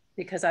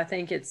 because I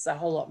think it's a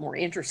whole lot more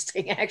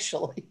interesting,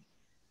 actually.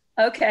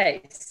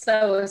 Okay,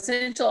 so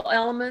essential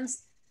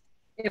elements.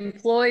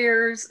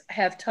 Employers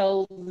have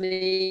told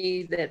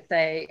me that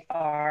they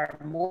are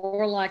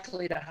more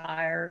likely to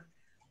hire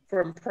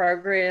from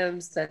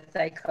programs that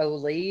they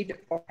co-lead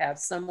or have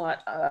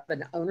somewhat of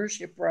an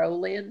ownership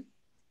role in.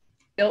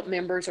 Built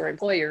members or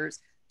employers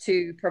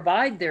to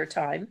provide their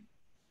time.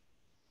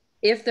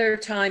 If their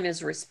time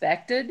is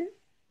respected,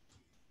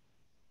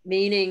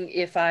 meaning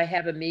if I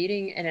have a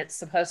meeting and it's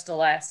supposed to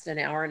last an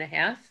hour and a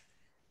half,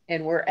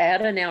 and we're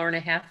at an hour and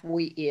a half,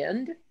 we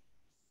end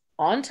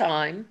on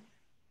time.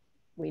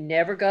 We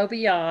never go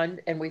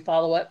beyond, and we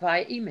follow up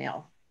by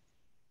email.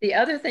 The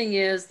other thing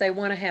is they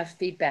want to have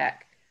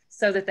feedback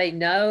so that they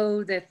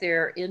know that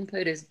their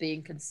input is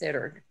being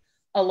considered.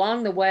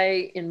 Along the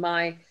way, in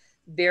my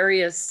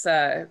various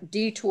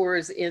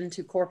detours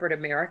into corporate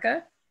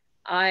America,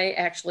 I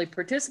actually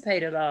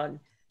participated on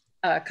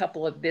a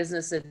couple of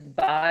business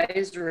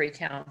advisory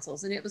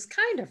councils, and it was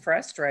kind of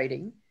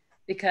frustrating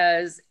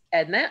because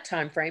in that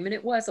time frame, and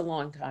it was a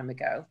long time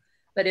ago,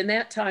 but in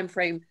that time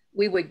frame,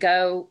 we would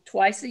go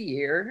twice a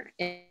year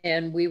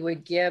and we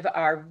would give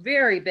our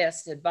very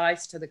best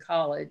advice to the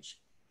college.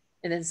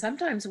 And then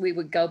sometimes we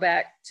would go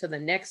back to the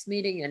next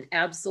meeting and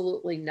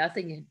absolutely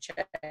nothing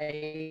had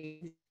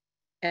changed.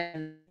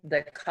 And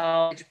the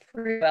college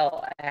pretty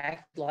well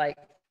act like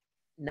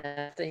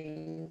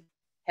nothing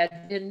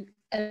had been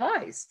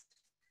advised.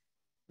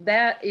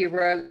 That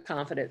erodes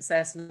confidence.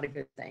 That's not a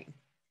good thing.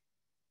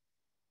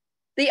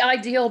 The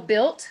ideal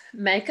built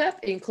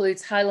makeup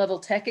includes high-level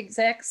tech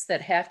execs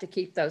that have to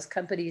keep those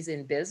companies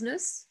in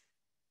business,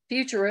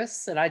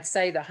 futurists, and I'd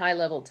say the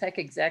high-level tech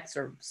execs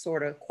are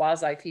sort of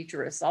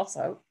quasi-futurists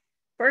also.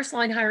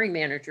 First-line hiring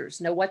managers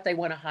know what they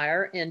want to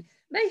hire and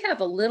may have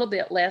a little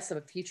bit less of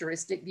a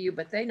futuristic view,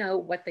 but they know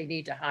what they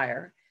need to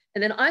hire.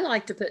 And then I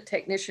like to put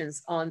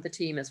technicians on the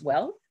team as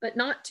well, but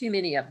not too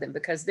many of them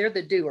because they're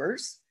the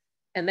doers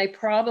and they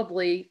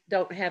probably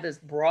don't have as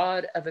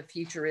broad of a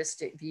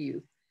futuristic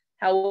view.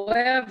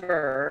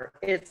 However,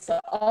 it's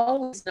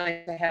always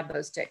nice to have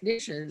those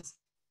technicians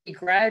be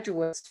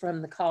graduates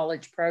from the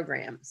college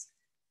programs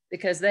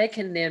because they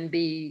can then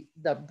be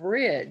the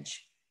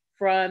bridge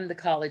from the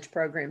college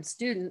program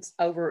students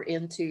over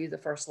into the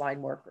first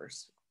line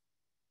workers.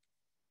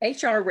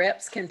 HR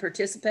reps can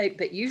participate,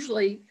 but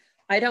usually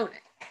I don't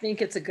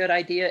think it's a good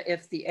idea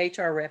if the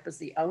HR rep is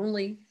the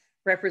only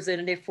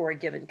representative for a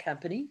given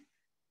company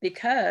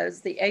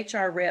because the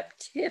HR rep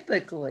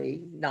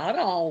typically, not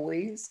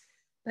always,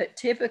 but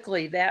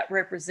typically that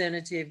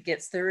representative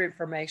gets their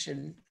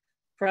information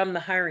from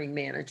the hiring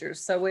managers.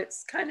 So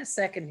it's kind of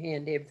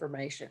secondhand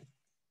information.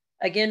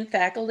 Again,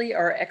 faculty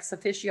are ex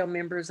officio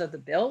members of the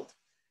BILT.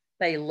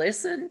 They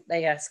listen,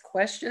 they ask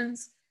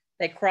questions,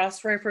 they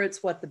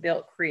cross-reference what the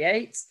BILT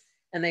creates,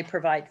 and they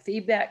provide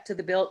feedback to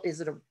the BILT.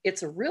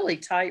 It's a really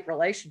tight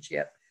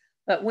relationship.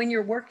 But when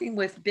you're working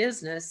with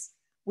business,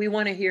 we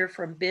want to hear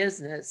from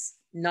business,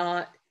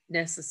 not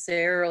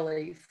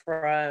necessarily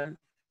from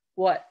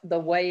the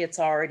way it's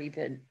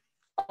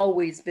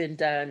always been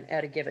done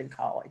at a given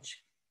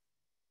college.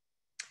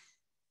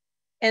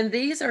 And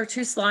these are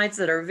two slides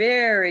that are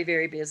very,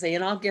 very busy.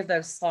 And I'll give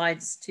those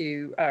slides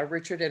to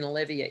Richard and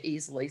Olivia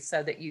easily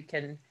so that you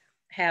can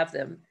have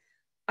them.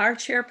 Our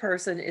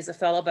chairperson is a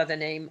fellow by the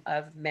name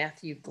of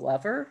Matthew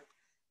Glover.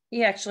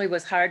 He actually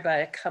was hired by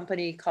a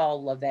company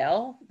called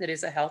Lavelle, that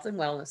is a health and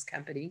wellness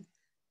company,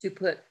 to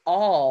put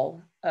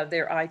all of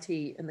their IT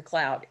in the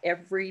cloud,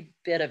 every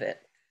bit of it.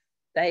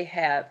 They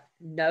have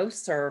no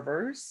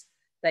servers.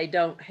 They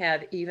don't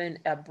have even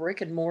a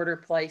brick and mortar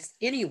place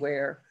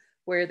anywhere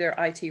where their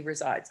IT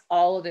resides.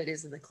 All of it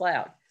is in the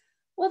cloud.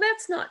 Well,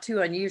 that's not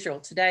too unusual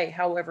today.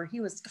 However,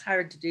 he was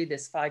hired to do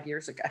this 5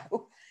 years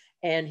ago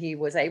and he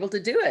was able to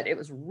do it. It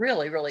was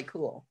really, really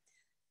cool.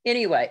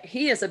 Anyway,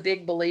 he is a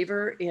big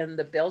believer in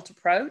the built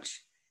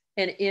approach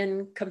and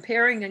in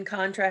comparing and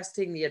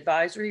contrasting the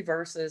advisory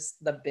versus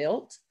the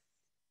built.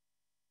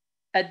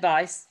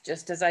 Advice,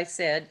 just as I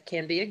said,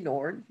 can be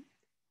ignored.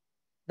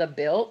 The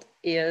built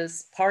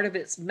is part of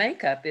its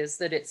makeup is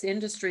that it's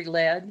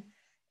industry-led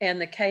and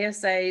the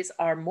KSAs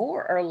are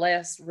more or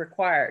less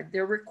required.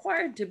 They're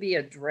required to be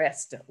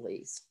addressed at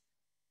least.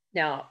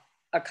 Now,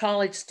 a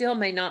college still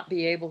may not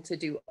be able to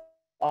do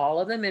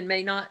all of them and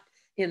may not,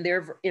 in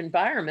their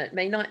environment,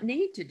 may not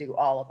need to do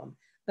all of them.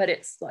 but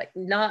it's like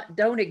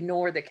don't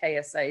ignore the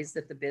KSAs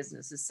that the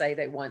businesses say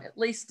they want, at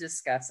least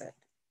discuss it.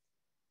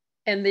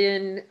 And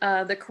then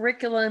the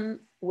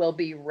curriculum will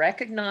be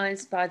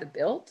recognized by the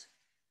BILT.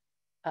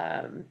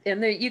 And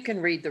you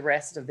can read the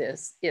rest of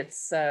this.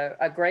 It's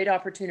a great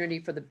opportunity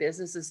for the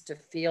businesses to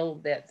feel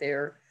that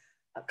their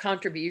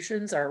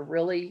contributions are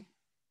really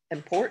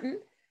important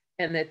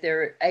and that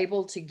they're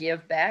able to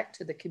give back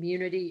to the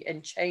community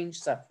and change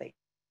something.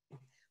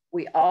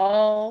 We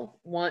all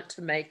want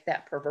to make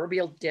that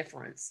proverbial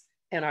difference,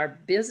 and our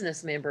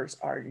business members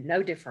are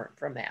no different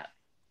from that.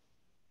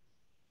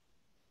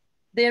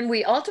 Then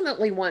we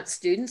ultimately want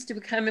students to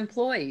become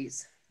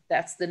employees.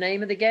 That's the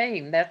name of the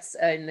game. That's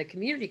in the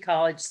community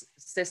college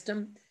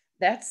system.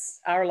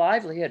 That's our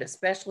livelihood,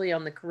 especially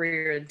on the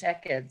career and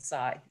tech ed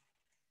side.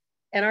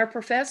 And our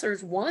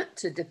professors want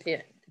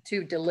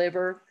to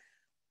deliver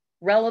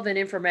relevant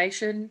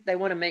information. They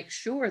want to make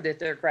sure that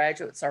their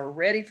graduates are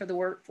ready for the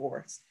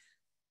workforce.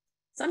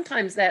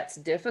 Sometimes that's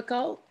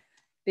difficult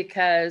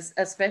because,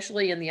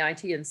 especially in the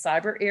IT and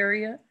cyber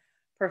area,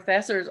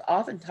 professors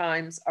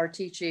oftentimes are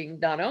teaching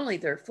not only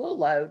their full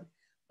load,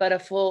 but a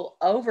full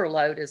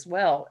overload as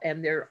well.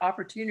 And their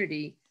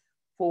opportunity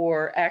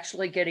for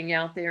actually getting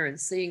out there and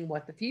seeing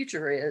what the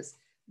future is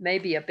may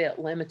be a bit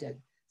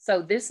limited.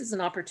 So this is an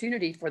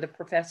opportunity for the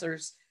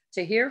professors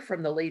to hear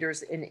from the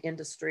leaders in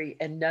industry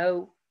and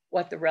know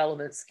what the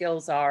relevant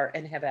skills are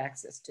and have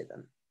access to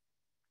them.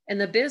 And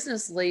the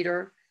business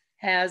leader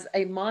has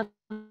a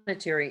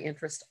monetary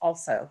interest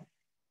also.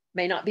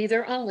 May not be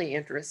their only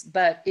interest,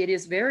 but it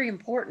is very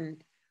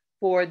important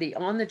for the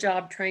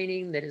on-the-job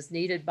training that is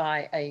needed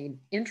by an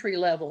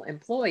entry-level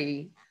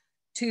employee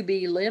to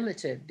be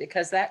limited,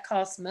 because that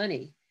costs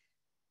money.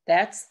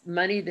 That's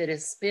money that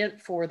is spent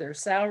for their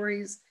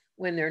salaries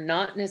when they're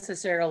not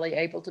necessarily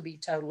able to be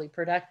totally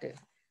productive.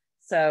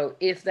 So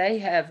if they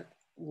have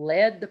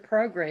led the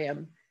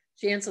program,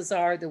 chances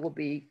are there will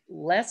be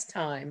less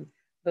time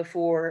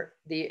before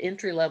the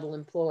entry-level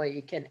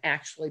employee can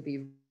actually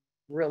be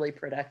really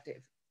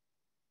productive.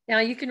 Now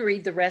you can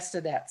read the rest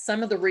of that.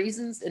 Some of the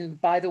reasons, and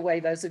by the way,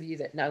 those of you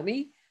that know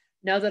me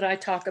know that I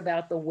talk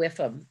about the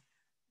WIFM,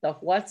 the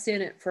what's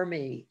in it for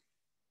me.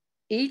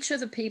 Each of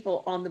the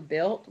people on the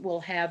BILT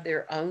will have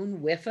their own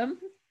WIFM.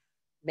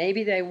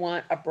 Maybe they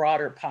want a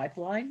broader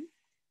pipeline.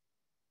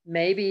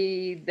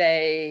 Maybe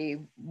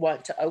they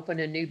want to open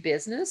a new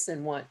business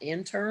and want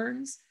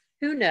interns.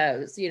 Who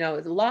knows? You know,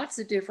 lots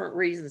of different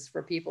reasons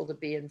for people to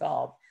be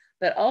involved.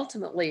 But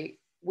ultimately,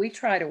 we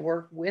try to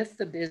work with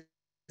the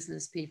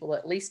business people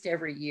at least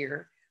every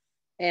year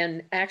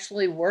and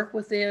actually work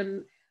with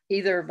them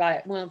either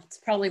by, well, it's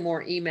probably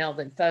more email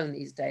than phone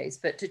these days,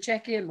 but to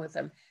check in with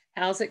them.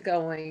 How's it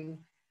going?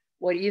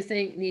 What do you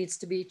think needs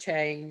to be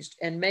changed?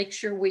 And make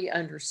sure we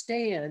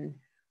understand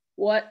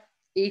what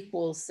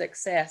equals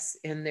success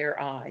in their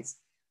eyes.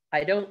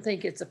 I don't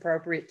think it's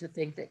appropriate to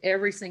think that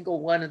every single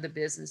one of the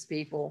business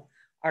people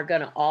are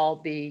going to all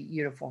be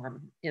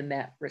uniform in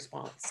that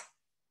response.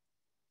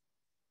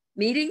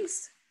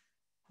 Meetings,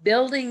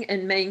 building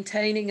and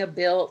maintaining a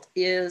BILT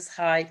is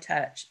high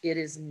touch. It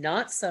is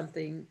not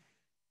something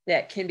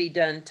that can be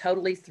done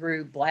totally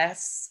through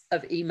blasts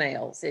of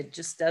emails. It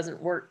just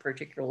doesn't work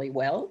particularly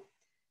well.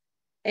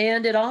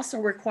 And it also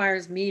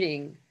requires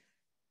meeting.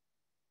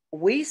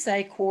 We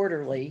say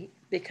quarterly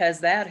because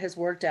that has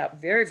worked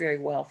out very, very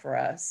well for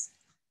us.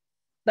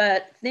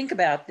 But think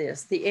about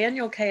this, the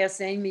annual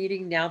KSA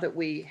meeting, now that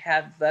we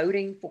have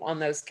voting on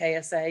those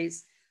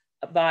KSAs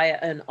via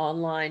an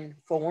online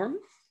form,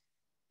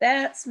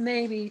 that's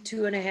maybe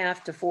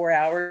 2.5 to 4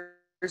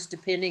 hours,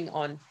 depending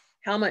on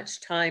how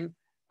much time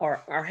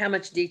or how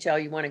much detail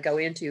you want to go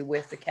into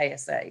with the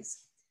KSAs.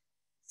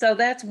 So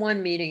that's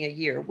one meeting a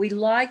year. We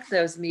like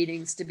those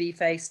meetings to be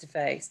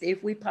face-to-face.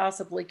 If we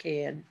possibly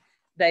can,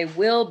 they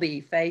will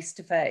be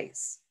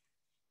face-to-face.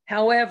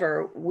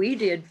 However, we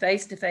did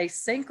face-to-face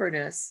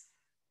synchronous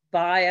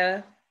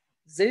via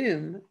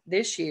Zoom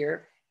this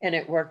year, and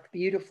it worked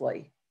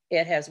beautifully.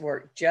 It has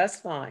worked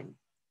just fine.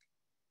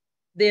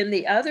 Then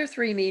the other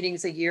 3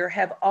 meetings a year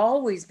have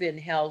always been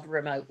held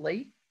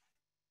remotely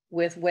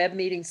with web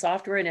meeting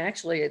software, and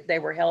actually they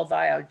were held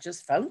via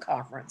just phone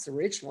conference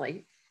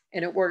originally,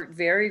 and it worked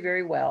very,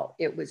 very well.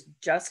 It was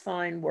just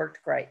fine,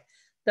 worked great.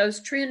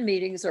 Those trend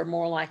meetings are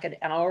more like an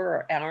hour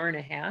or hour and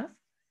a half.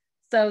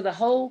 So the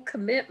whole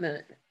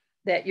commitment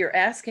that you're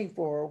asking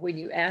for when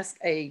you ask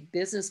a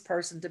business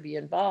person to be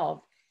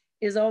involved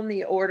is on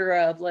the order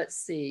of, let's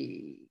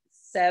see,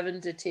 7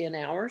 to 10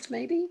 hours,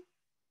 maybe,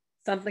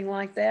 something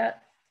like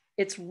that.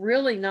 It's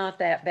really not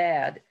that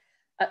bad.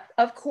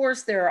 Of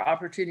course, there are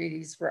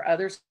opportunities for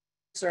other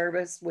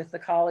service with the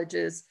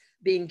colleges,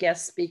 being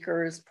guest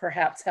speakers,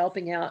 perhaps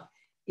helping out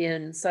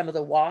in some of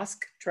the WASC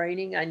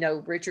training. I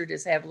know Richard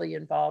is heavily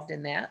involved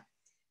in that.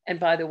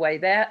 And by the way,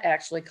 that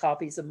actually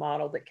copies a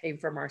model that came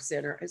from our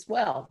center as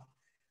well,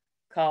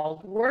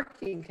 called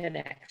Working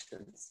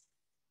Connections.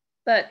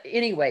 But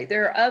anyway,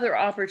 there are other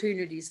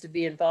opportunities to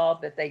be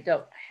involved, but they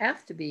don't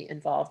have to be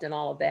involved in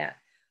all of that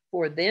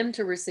for them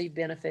to receive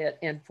benefit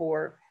and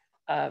for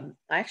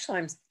actually,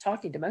 I'm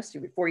talking to most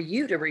of you, for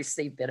you to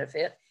receive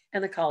benefit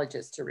and the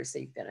colleges to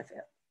receive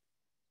benefit.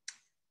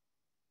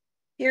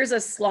 Here's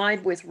a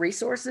slide with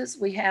resources.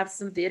 We have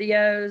some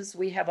videos.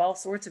 We have all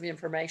sorts of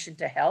information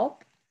to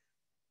help.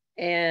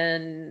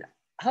 And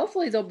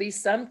hopefully there'll be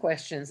some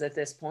questions at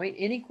this point.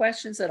 Any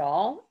questions at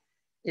all?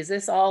 Is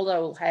this all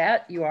old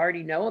hat? You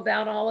already know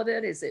about all of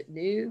it? Is it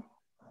new?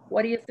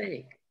 What do you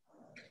think?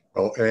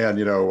 Well, and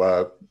you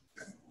know,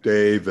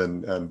 Dave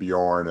and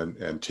Bjorn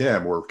and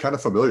Tim were kind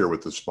of familiar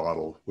with this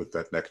model with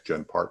that next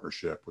gen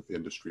partnership with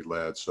industry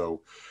led.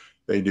 So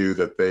they knew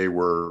that they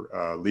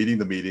were leading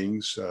the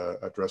meetings,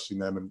 addressing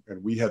them.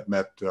 And we had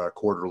met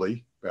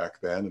quarterly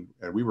back then.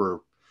 And we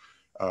were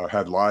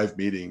had live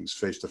meetings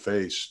face to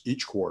face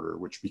each quarter,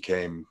 which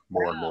became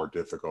more and more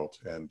difficult.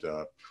 And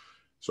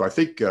so I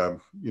think, you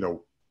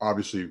know,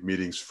 obviously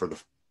meetings for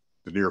the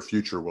near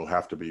future will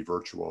have to be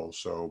virtual.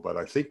 So, but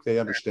I think they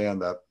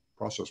understand that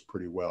process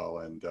pretty well.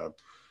 And,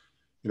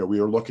 you know, we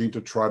are looking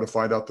to try to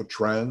find out the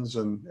trends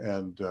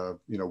and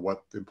you know,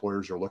 what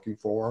employers are looking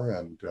for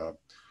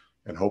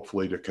and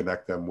hopefully to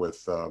connect them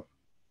with,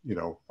 you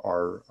know,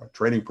 our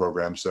training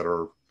programs that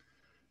are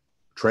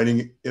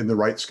training in the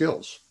right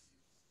skills.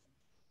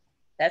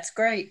 That's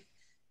great.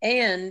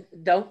 And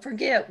don't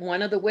forget,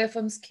 one of the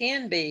WIFMs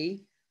can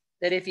be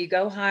that if you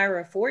go hire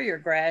a four-year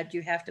grad,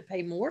 you have to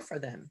pay more for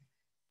them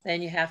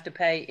than you have to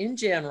pay in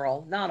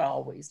general, not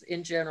always,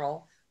 in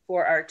general,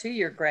 for our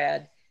two-year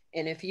grad.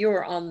 And if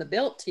you're on the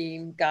BUILT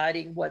team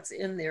guiding what's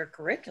in their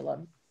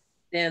curriculum,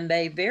 then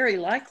they very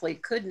likely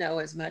could know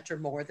as much or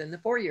more than the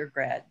four-year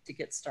grad to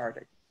get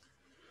started.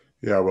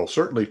 Yeah, well,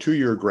 certainly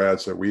two-year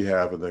grads that we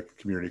have in the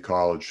community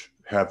college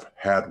have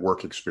had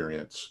work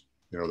experience.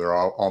 You know, they're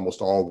almost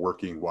all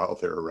working while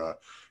they're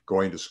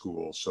going to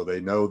school. So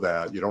they know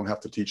that you don't have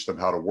to teach them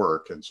how to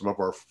work. And some of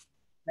our,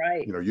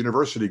 you know,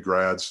 university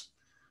grads,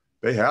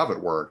 they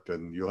haven't worked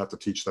and you'll have to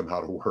teach them how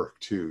to work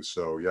too.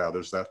 So yeah,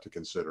 there's that to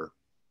consider.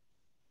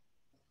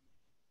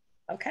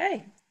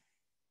 Okay.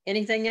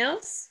 Anything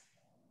else?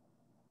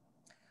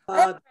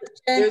 There's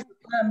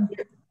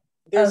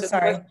a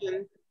sorry.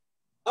 question.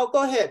 Oh,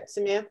 go ahead,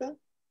 Samantha.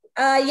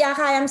 Yeah,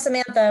 hi, I'm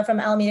Samantha from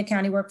Alameda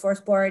County Workforce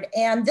Board.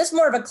 And this is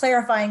more of a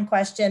clarifying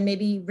question,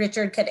 maybe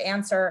Richard could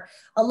answer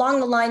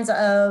along the lines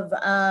of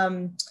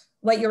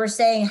what you were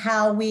saying,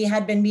 how we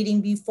had been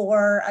meeting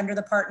before under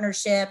the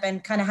partnership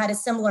and kind of had a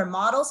similar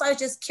model. So I was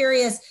just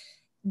curious,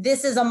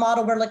 this is a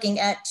model we're looking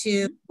at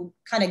to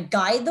kind of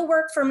guide the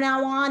work from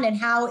now on, and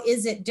how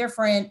is it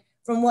different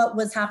from what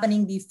was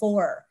happening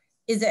before?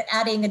 Is it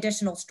adding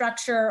additional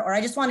structure? Or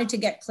I just wanted to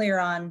get clear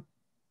on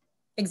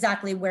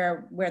exactly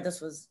where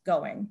this was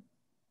going.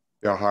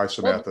 Yeah, hi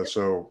Samantha.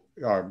 So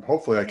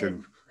hopefully I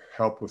can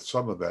help with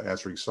some of that,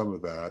 answering some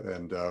of that.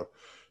 And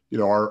you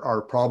know,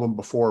 our problem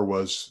before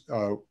was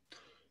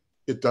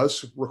it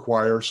does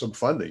require some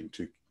funding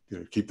to, you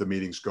know, keep the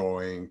meetings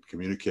going,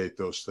 communicate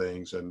those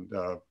things. And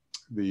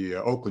the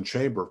Oakland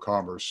Chamber of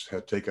Commerce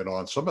had taken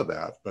on some of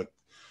that, but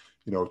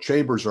you know,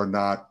 chambers are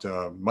not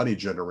money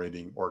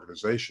generating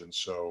organizations.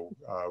 So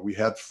we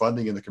had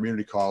funding in the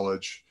community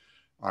college.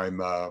 I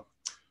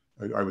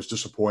was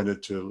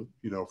disappointed to,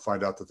 you know,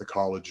 find out that the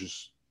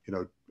colleges, you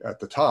know, at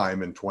the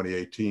time in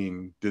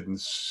 2018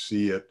 didn't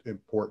see it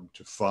important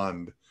to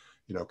fund,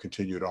 you know,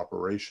 continued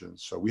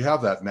operations. So we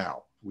have that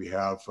now. We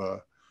have,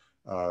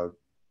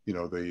 you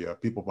know, the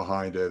people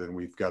behind it, and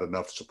we've got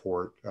enough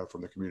support from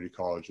the community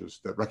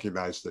colleges that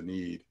recognize the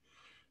need.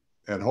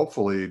 And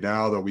hopefully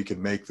now that we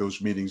can make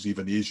those meetings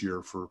even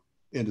easier for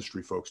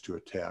industry folks to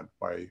attend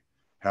by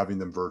having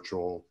them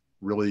virtual,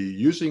 really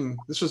using,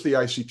 this is the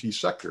ICT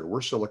sector,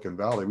 we're Silicon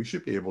Valley, we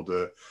should be able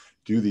to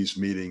do these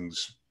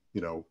meetings,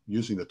 you know,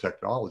 using the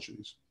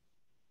technologies.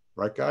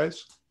 Right,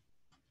 guys?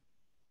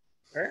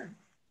 Sure.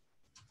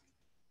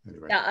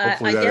 Anyway, yeah,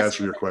 hopefully that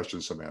answered your question,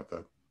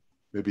 Samantha.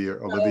 Maybe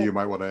Olivia, you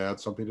might want to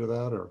add something to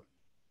that, or?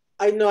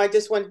 I know, I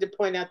just wanted to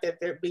point out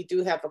that we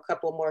do have a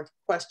couple more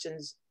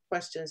questions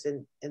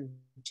in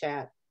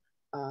chat,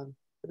 but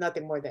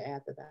nothing more to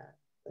add to that.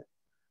 But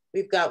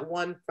we've got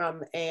one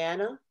from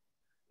Anna.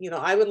 You know,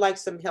 I would like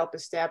some help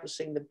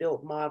establishing the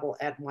BUILT model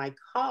at my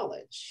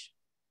college.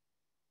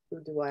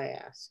 Who do I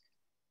ask?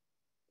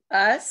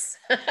 Us?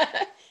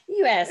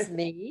 You asked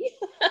me.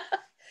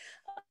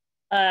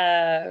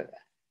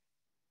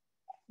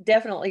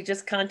 Definitely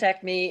just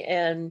contact me,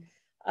 and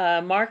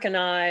Mark and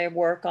I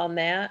work on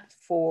that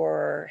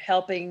for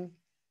helping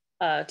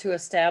to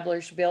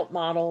establish BUILT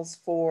models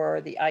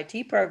for the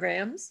IT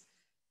programs.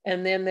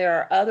 And then there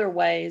are other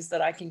ways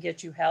that I can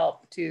get you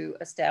help to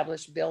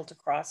establish BUILT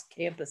across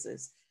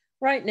campuses.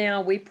 Right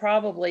now, we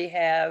probably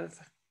have,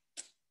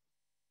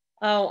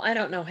 I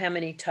don't know how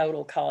many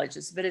total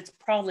colleges, but it's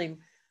probably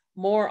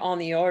more on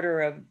the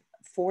order of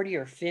 40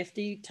 or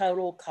 50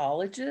 total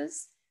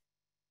colleges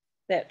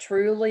that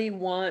truly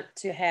want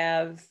to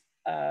have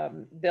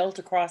BUILT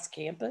across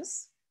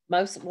campus.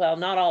 Most, well,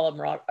 not all of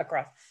them are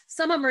across.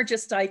 Some of them are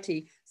just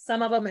IT.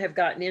 Some of them have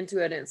gotten into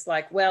it, and it's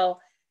like,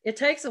 well, it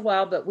takes a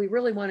while, but we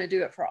really want to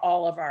do it for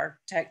all of our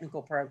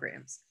technical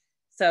programs.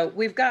 So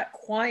we've got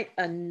quite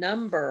a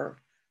number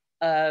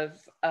of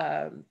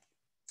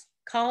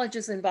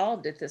colleges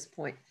involved at this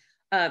point.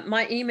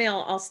 My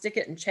email, I'll stick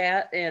it in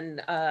chat,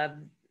 and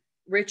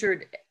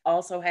Richard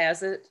also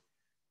has it.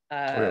 Oh,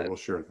 yeah, we'll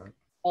share that.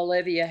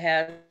 Olivia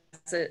has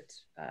it.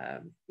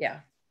 Yeah,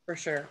 for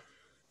sure.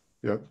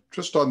 Yeah,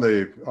 just on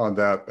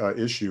that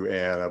issue,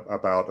 Anne,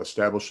 about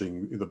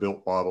establishing the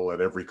built model at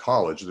every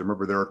college.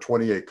 Remember, there are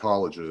 28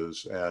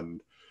 colleges,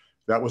 and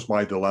that was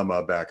my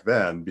dilemma back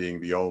then, being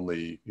the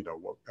only,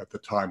 at the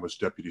time was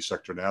deputy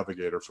sector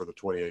navigator for the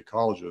 28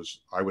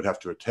 colleges. I would have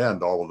to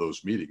attend all of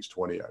those meetings.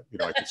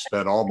 I could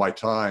spend all my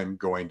time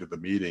going to the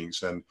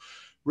meetings and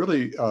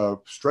really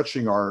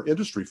stretching our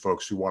industry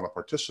folks who want to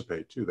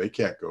participate too. They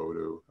can't go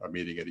to a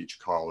meeting at each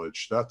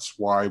college. That's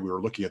why we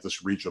were looking at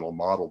this regional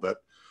model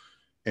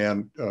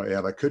and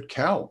I could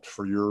count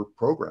for your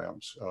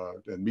programs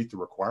and meet the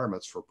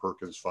requirements for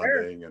Perkins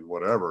funding and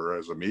whatever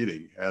as a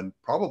meeting, and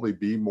probably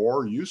be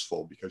more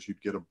useful because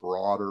you'd get a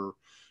broader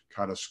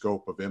kind of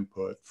scope of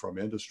input from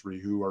industry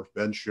who are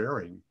then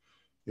sharing,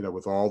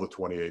 with all the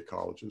 28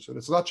 colleges. And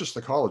it's not just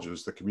the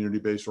colleges, the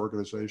community-based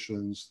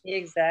organizations,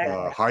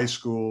 exactly, high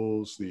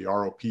schools, the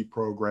ROP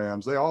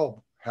programs, they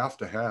all have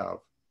to have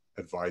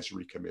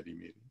advisory committee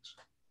meetings.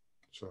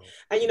 So,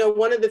 and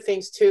one of the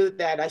things too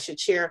that I should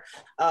share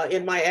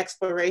in my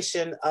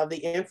exploration of the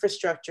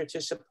infrastructure to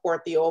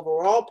support the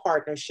overall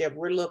partnership,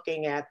 we're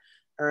looking at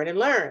Earn and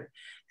Learn.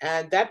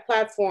 And that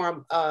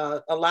platform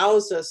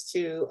allows us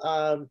to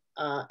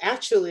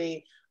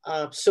actually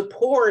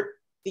support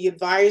the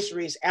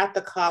advisories at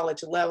the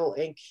college level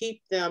and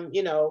keep them,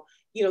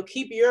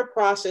 keep your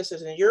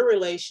processes and your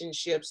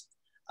relationships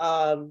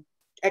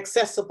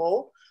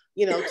accessible,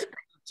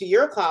 to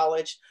your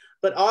college,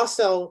 but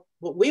also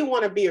we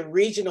want to be a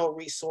regional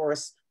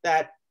resource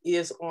that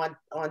is on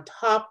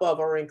top of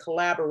or in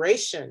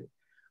collaboration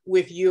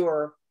with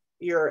your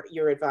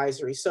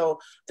advisory. So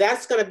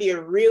that's going to be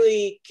a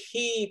really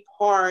key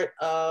part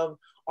of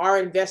our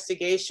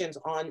investigations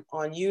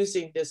on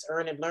using this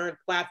Earn and Learn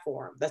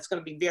platform. That's going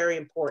to be very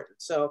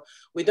important. So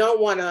we don't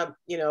want to,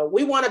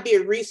 we want to be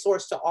a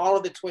resource to all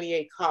of the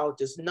 28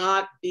 colleges,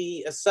 not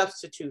be a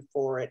substitute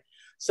for it,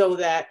 so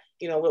that,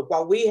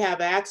 while we have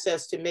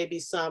access to maybe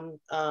some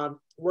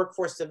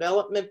workforce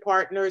development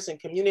partners and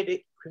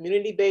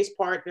community-based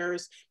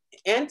partners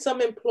and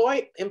some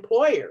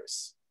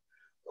employers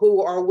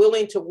who are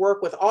willing to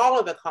work with all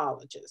of the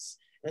colleges.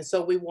 And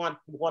so we want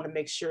to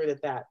make sure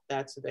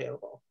that's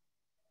available.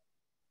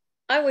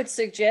 I would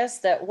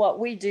suggest that what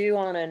we do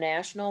on a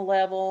national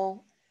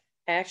level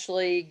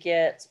actually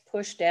gets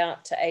pushed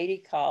out to 80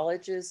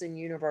 colleges and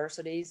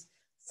universities.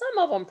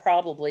 Some of them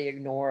probably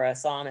ignore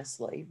us,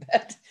 honestly,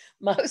 but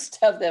most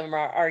of them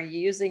are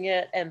using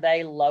it, and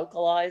they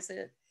localize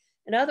it.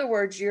 In other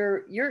words,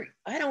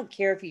 I don't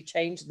care if you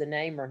change the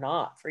name or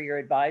not for your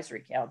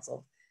advisory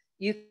council.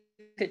 You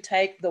could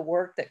take the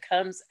work that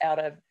comes out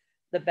of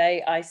the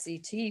Bay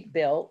ICT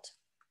built,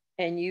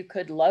 and you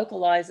could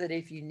localize it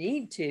if you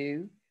need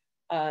to.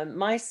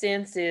 My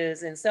sense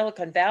is in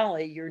Silicon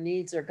Valley, your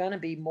needs are going to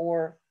be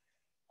more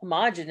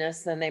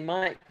homogenous than they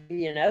might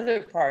be in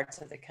other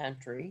parts of the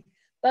country.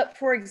 But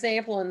for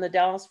example, in the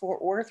Dallas-Fort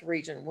Worth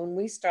region, when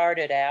we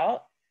started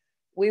out,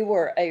 we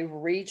were a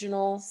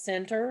regional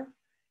center,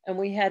 and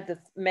we had the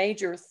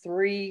major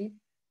 3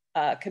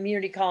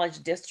 community college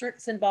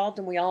districts involved,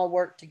 and we all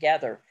worked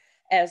together.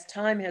 As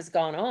time has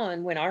gone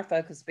on, when our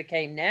focus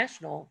became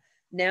national,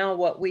 now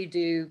what we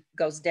do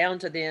goes down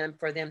to them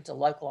for them to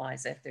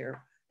localize at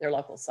their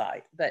local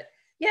site. But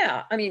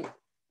yeah, I mean,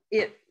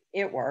 it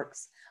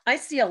works. I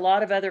see a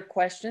lot of other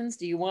questions.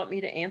 Do you want me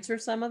to answer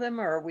some of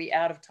them, or are we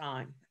out of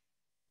time?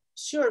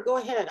 Sure, go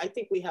ahead. I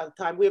think we have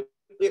time.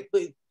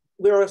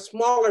 We're a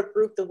smaller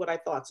group than what I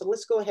thought. So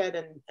let's go ahead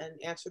and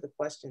answer the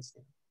questions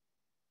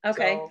then.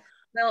 Okay. So,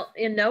 well,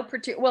 in no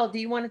particular, well, do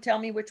you want to tell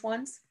me which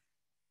ones?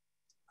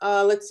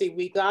 Let's see,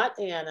 we got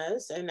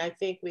Anna's, and I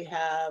think we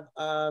have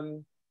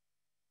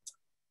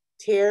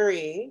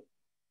Terry.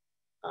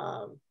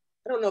 I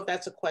don't know if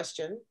that's a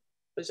question,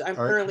 but I'm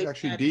currently—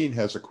 Actually, Dean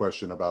has a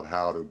question about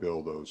how to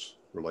build those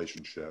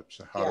relationships.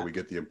 How do we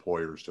get the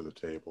employers to the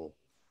table?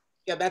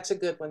 Yeah, that's a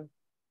good one.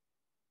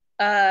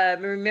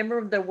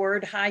 Remember the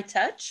word high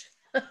touch?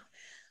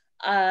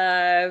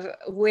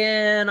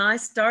 When I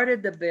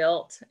started the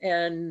built,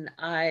 and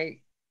I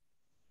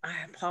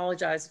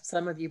apologize if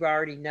some of you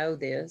already know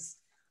this,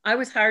 I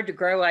was hired to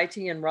grow IT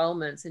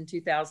enrollments in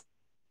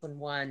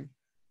 2001.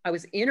 I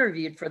was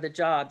interviewed for the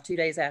job 2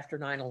 days after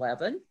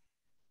 9/11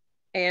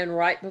 and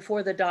right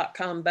before the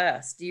dot-com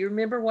bust. Do you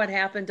remember what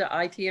happened to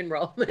IT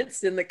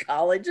enrollments in the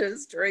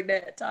colleges during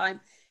that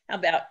time? How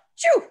about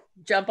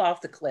jump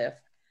off the cliff?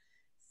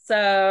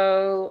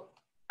 So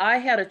I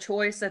had a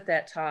choice at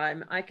that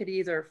time. I could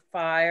either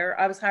fire,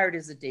 I was hired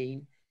as a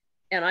dean,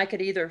 and I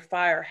could either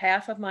fire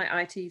half of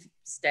my IT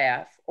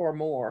staff or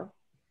more.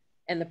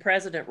 And the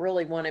president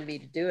really wanted me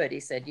to do it. He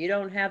said, you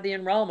don't have the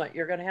enrollment,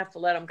 you're going to have to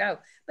let them go.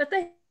 But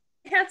they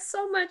had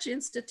so much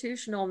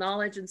institutional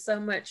knowledge and so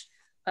much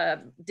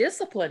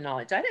discipline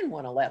knowledge. I didn't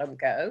want to let them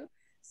go.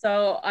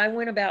 So I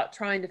went about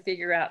trying to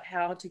figure out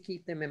how to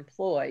keep them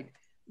employed.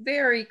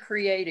 very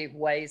creative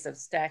ways of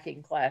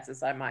stacking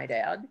classes, I might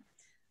add.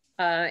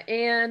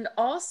 And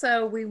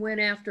also we went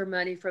after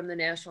money from the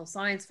National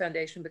Science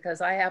Foundation because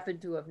I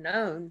happened to have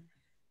known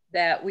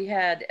that we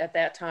had at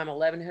that time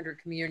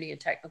 1,100 community and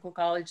technical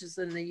colleges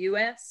in the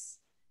US.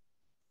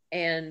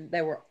 And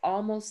they were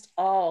almost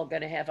all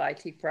going to have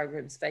IT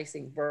programs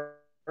facing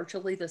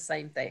virtually the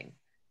same thing.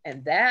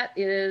 And that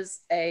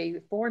is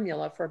a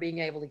formula for being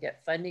able to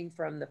get funding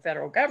from the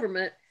federal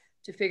government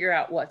to figure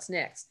out what's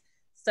next.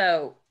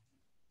 So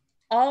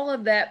all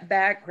of that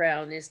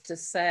background is to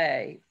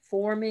say,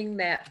 forming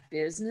that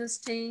business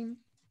team,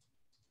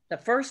 the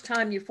first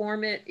time you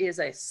form it is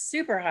a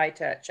super high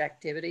touch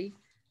activity.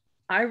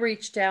 I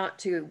reached out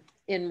to,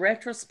 in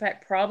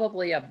retrospect,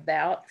 probably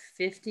about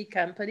 50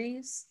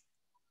 companies.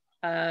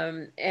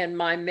 And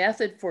my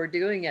method for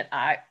doing it,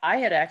 I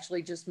had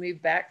actually just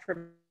moved back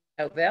from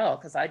Novell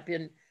because I'd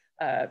been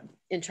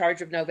in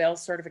charge of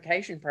Novell's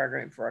certification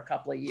program for a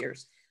couple of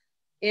years.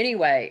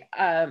 Anyway,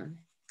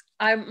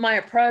 my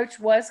approach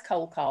was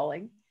cold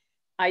calling.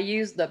 I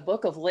used the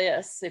book of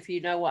lists, if you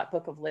know what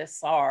book of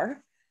lists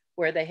are,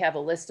 where they have a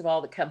list of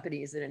all the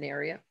companies in an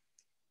area.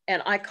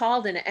 And I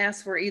called and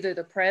asked for either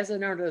the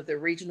president or the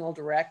regional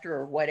director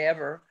or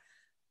whatever.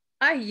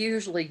 I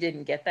usually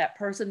didn't get that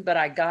person, but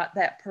I got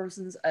that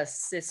person's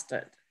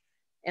assistant.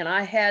 And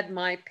I had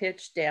my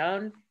pitch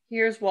down.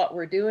 Here's what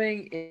we're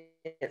doing.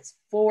 It's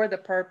for the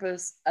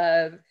purpose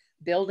of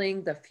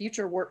building the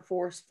future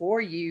workforce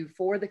for you,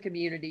 for the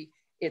community.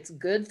 It's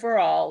good for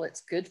all.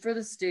 It's good for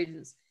the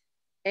students.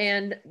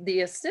 And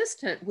the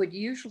assistant would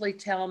usually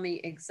tell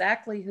me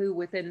exactly who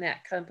within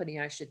that company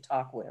I should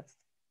talk with.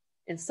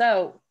 And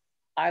so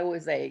I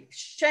was a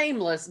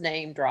shameless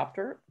name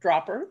dropper.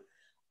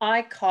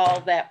 I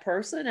called that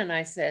person and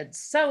I said,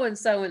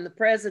 so-and-so in the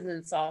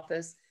president's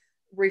office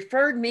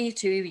referred me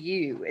to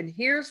you. And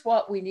here's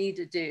what we need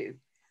to do.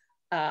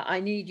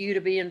 I need you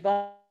to be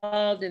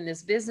involved in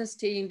this business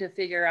team to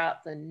figure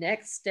out the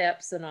next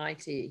steps in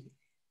IT.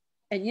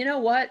 And you know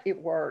what? It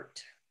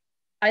worked.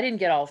 I didn't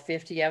get all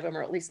 50 of them,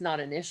 or at least not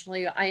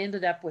initially. I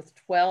ended up with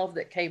 12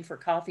 that came for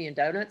coffee and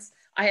donuts.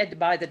 I had to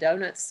buy the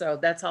donuts, so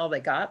that's all they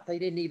got. They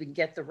didn't even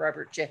get the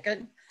rubber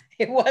chicken.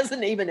 It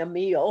wasn't even a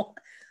meal,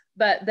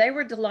 but they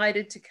were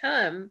delighted to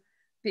come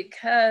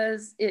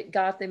because it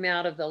got them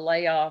out of the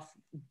layoff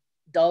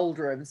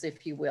doldrums,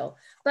 if you will.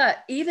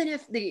 But even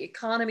if the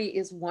economy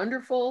is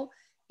wonderful,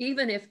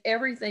 even if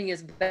everything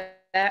is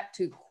back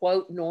to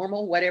quote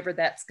normal, whatever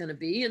that's going to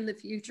be in the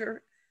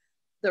future,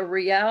 the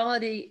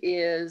reality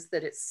is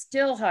that it's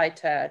still high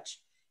touch.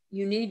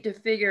 You need to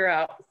figure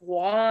out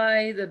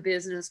why the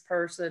business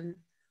person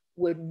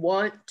would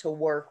want to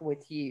work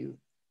with you.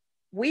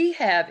 We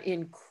have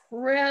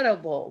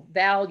incredible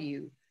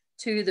value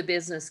to the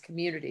business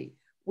community.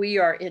 We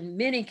are in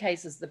many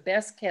cases the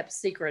best kept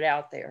secret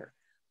out there,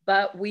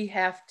 but we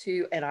have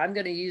to, and I'm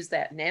going to use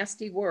that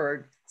nasty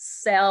word,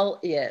 sell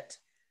it.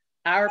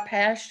 Our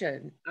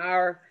passion,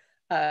 our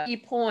key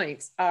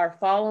points, our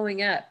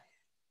following up.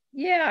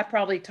 Yeah, I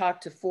probably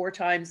talked to 4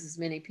 times as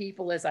many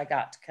people as I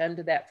got to come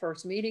to that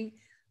first meeting,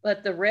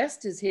 but the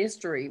rest is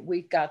history.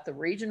 We've got the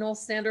regional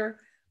center,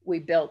 we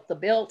built the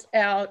built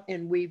out,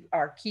 and we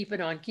are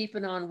keeping on.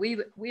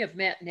 We have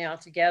met now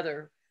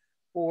together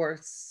for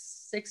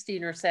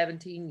 16 or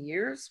 17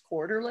 years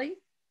quarterly,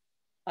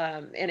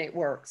 and it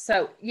works.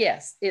 So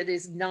yes, it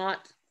is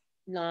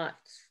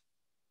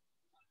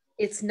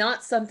it's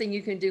not something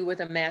you can do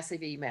with a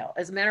massive email.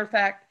 As a matter of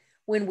fact,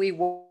 when we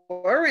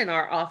were in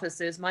our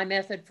offices, my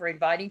method for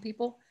inviting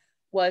people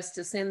was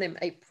to send them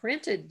a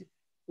printed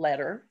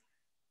letter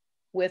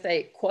with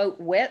a quote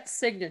wet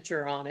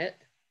signature on it,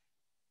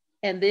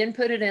 and then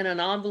put it in an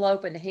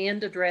envelope and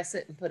hand address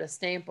it and put a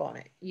stamp on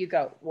it. You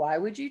go, why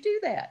would you do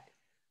that?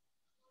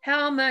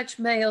 How much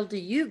mail do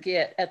you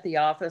get at the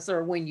office,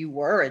 or when you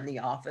were in the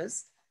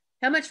office?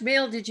 How much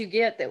mail did you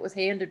get that was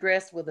hand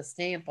addressed with a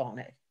stamp on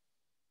it?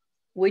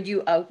 Would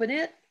you open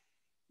it?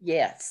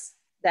 Yes,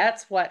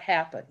 that's what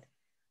happened.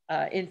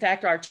 In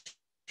fact, our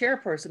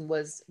chairperson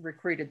was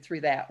recruited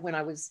through that when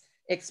I was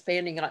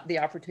expanding the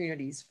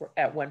opportunities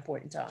at one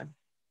point in time.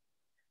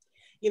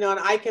 You know, and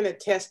I can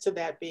attest to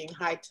that being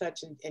high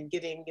touch and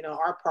getting, you know,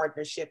 our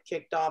partnership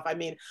kicked off. I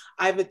mean,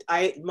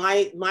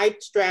 my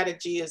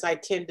strategy is I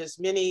attend as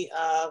many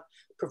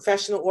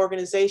professional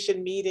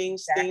organization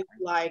meetings, things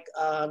like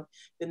the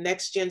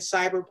Next Gen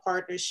Cyber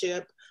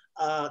Partnership,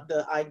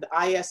 the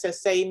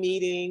ISSA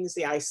meetings,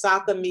 the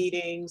ISACA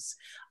meetings,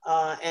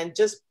 and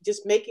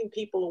just making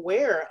people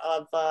aware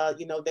of,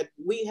 you know, that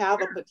we have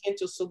a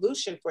potential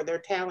solution for their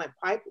talent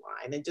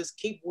pipeline, and just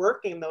keep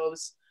working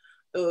those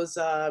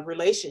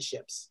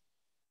relationships.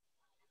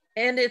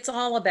 And it's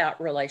all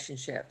about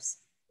relationships.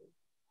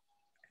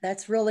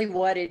 That's really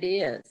what it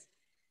is.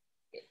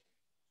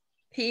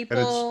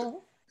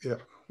 People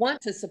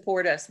want to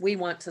support us. We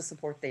want to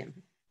support them.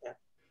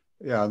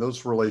 Yeah,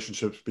 those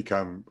relationships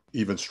become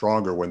even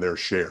stronger when they're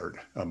shared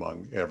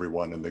among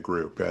everyone in the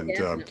group. And,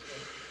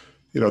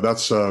 you know,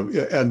 that's,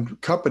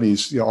 and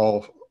companies, you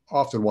know,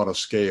 often want to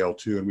scale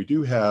too. And we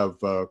do have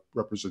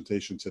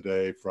representation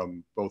today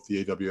from both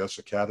the AWS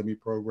Academy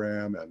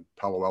program and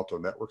Palo Alto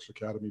Networks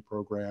Academy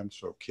program.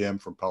 So Kim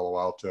from Palo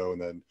Alto,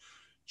 and then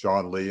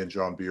John Lee and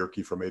John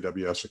Bierke from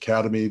AWS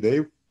Academy. They,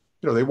 you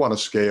know, they want to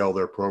scale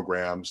their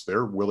programs.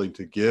 They're willing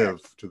to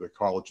give to the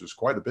colleges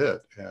quite a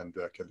bit, and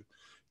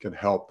can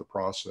help the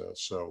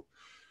process. So,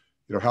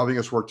 you know, having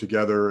us work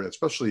together,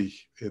 especially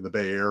in the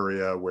Bay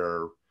Area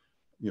where,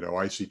 you know,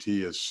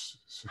 ICT is,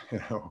 you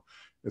know,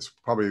 it's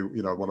probably,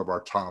 you know, one of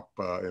our top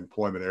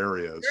employment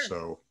areas. Sure.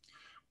 So,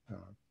 you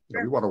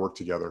know, we want to work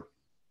together.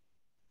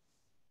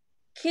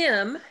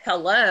 Kim,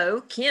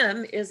 hello.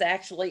 Kim is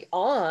actually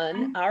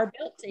on our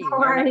build team.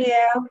 How are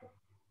you?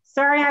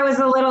 Sorry, I was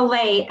a little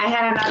late. I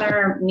had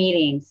another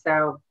meeting.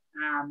 So,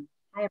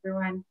 hi,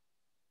 everyone.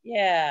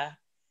 Yeah.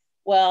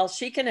 Well,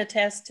 she can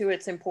attest to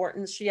its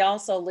importance. She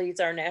also leads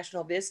our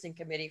National Visiting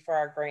Committee for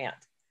our grant.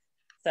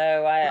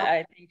 So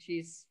I think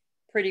she's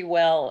pretty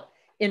well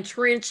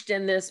entrenched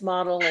in this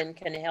model and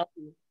can help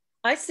you.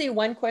 I see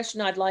one question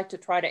I'd like to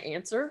try to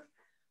answer.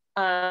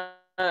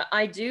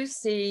 I do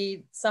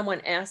see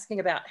someone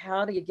asking about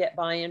how do you get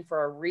buy-in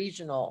for a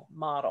regional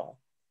model?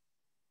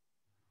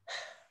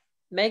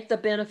 Make the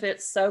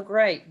benefits so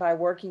great by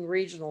working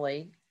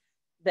regionally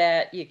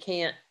that you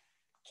can't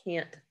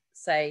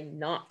say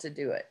not to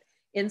do it.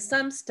 In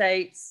some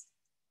states,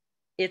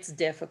 it's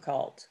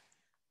difficult,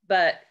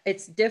 but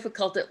it's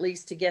difficult at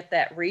least to get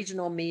that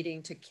regional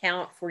meeting to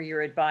count for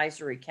your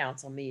advisory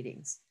council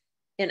meetings.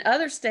 In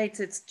other states,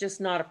 it's just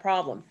not a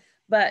problem.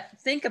 But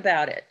think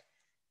about it.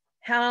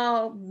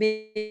 How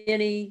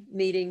many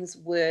meetings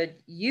would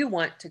you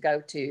want to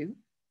go to,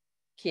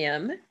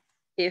 Kim,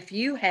 if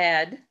you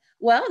had,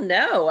 well,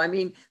 no, I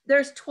mean,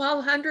 there's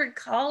 1,200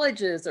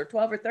 colleges or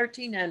 12 or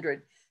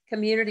 1,300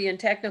 community and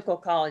technical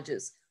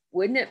colleges.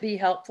 Wouldn't it be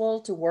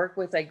helpful to work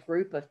with a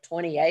group of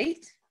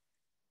 28?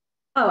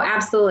 Oh,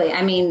 absolutely.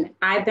 I mean,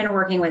 I've been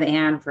working with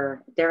Anne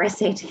for, dare I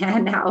say,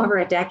 10, now over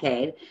a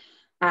decade.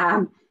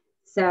 And,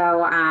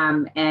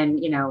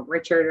 you know,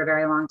 Richard, a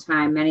very long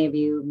time, many of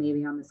you may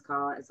be on this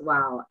call as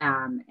well.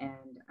 I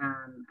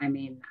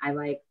mean,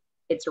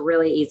 it's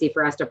really easy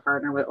for us to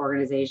partner with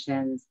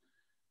organizations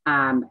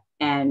and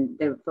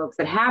the folks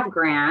that have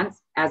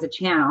grants as a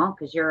channel,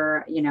 because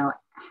you're, you know,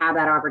 have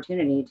that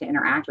opportunity to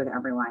interact with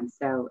everyone.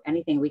 So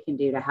anything we can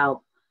do to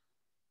help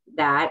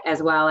that,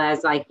 as well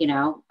as, like, you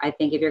know, I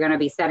think if you're going to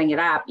be setting it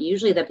up,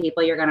 usually the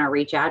people you're going to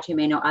reach out to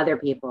may know other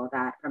people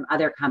that from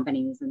other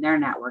companies in their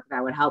network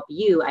that would help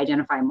you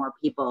identify more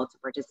people to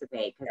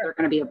participate, because they're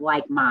going to be of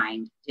like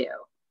mind too.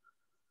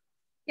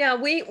 Yeah,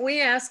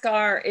 we ask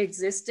our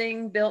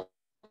existing built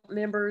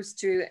members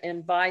to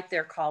invite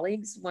their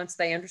colleagues once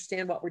they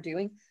understand what we're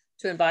doing,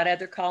 to invite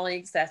other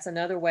colleagues. That's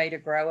another way to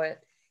grow it.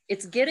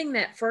 It's getting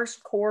that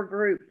first core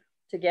group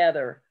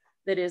together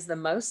that is the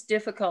most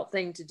difficult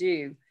thing to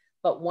do.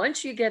 But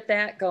once you get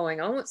that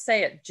going, I won't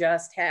say it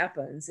just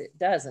happens, it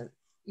doesn't.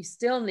 You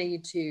still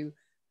need to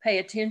pay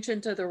attention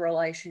to the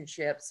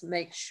relationships,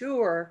 make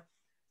sure,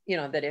 you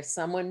know, that if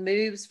someone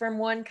moves from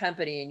one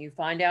company and you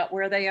find out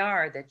where they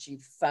are, that you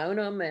phone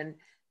them and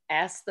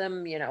ask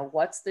them, you know,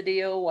 what's the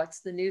deal?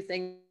 What's the new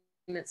thing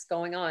that's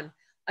going on?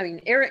 I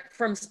mean, Eric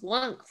from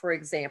Splunk, for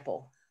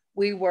example,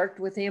 we worked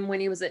with him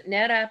when he was at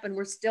NetApp, and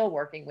we're still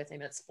working with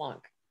him at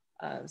Splunk.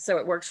 So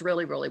it works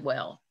really, really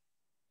well.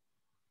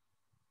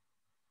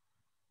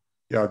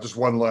 Yeah, just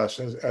one last,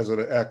 as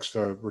an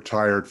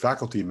ex-retired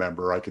faculty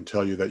member, I can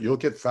tell you that you'll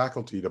get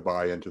faculty to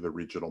buy into the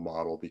regional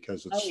model,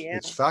 because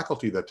it's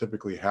faculty that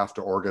typically have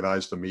to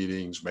organize the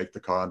meetings, make the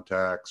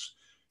contacts,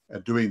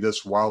 and doing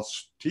this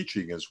whilst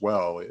teaching as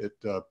well.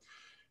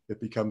 It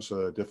becomes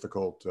a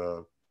difficult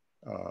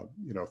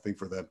you know, thing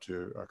for them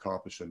to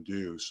accomplish and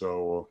do.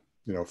 So,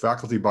 you know,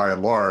 faculty by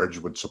and large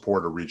would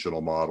support a regional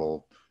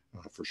model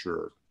for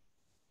sure.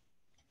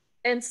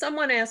 And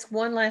someone asked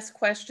one last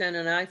question,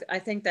 and I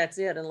think that's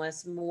it,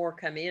 unless more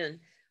come in.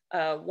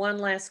 One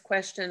last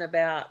question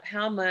about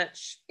how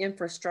much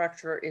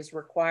infrastructure is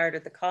required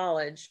at the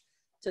college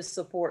to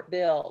support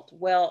build.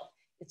 Well,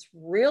 it's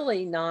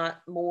really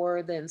not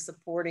more than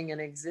supporting an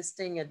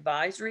existing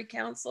advisory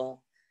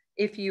council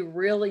if you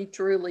really,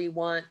 truly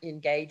want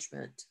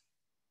engagement.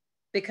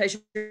 Because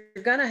you're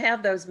going to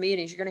have those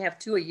meetings, you're going to have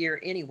 2 a year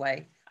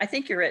anyway. I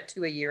think you're at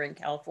 2 a year in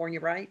California,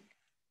 right?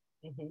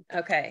 Mm-hmm.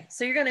 Okay,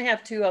 so you're going to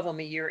have 2 of them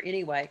a year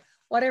anyway.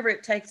 Whatever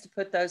it takes to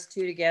put those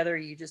 2 together,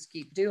 you just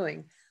keep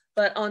doing.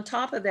 But on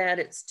top of that,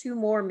 it's 2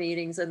 more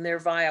meetings, and they're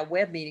via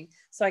web meeting.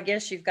 So I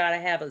guess you've got to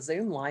have a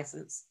Zoom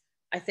license.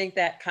 I think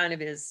that kind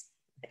of is,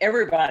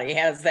 everybody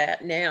has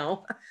that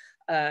now,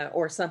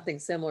 or something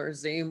similar,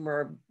 Zoom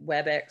or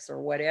WebEx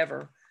or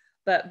whatever.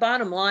 But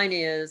bottom line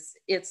is,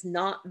 it's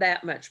not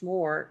that much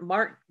more.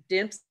 Mark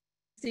Dempsey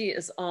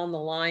is on the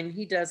line.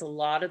 He does a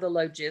lot of the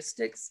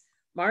logistics.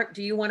 Mark,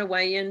 do you want to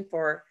weigh in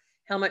for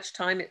how much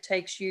time it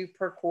takes you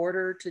per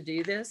quarter to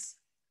do this?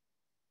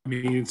 I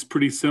mean, it's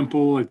pretty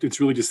simple. It's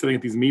really just setting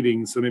up these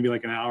meetings. So maybe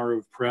like an hour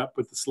of prep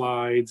with the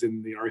slides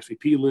and the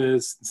RSVP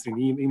list and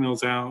sending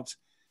emails out.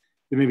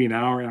 Then maybe an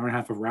hour and a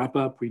half of wrap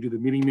up. We do the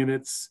meeting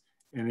minutes,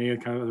 and any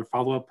kind of other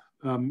follow-up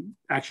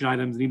action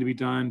items need to be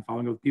done,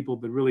 following up with people,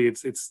 but really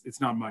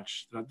it's not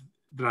much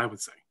that I would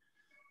say.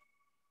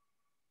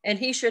 And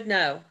he should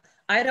know,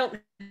 I don't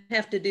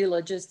have to do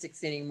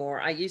logistics anymore.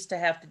 I used to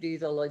have to do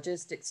the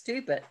logistics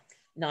too, but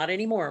not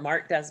anymore.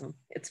 Mark does them.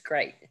 It's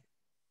great.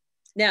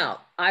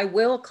 Now, I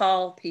will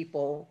call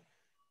people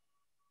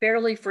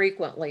fairly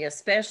frequently,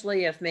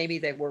 especially if maybe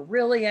they were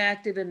really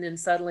active and then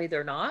suddenly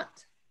they're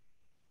not.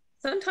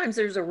 Sometimes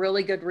there's a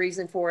really good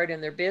reason for it in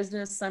their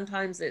business.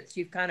 Sometimes it's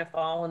you've kind of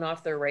fallen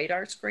off their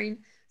radar screen.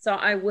 So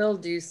I will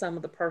do some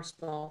of the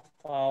personal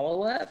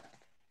follow-up.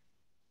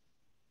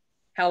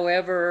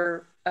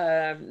 However,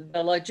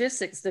 the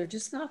logistics, they're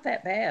just not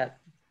that bad.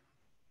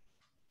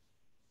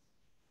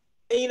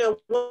 And, you know,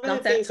 one of Not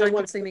the that things I time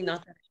consuming,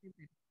 not that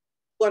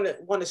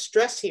want to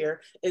stress here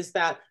is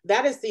that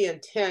that is the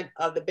intent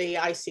of the Bay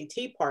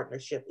ICT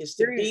partnership, is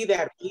to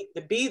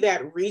be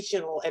that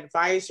regional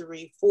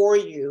advisory for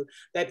you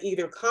that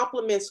either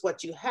complements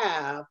what you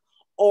have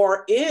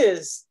or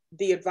is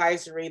the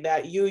advisory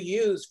that you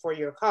use for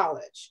your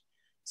college.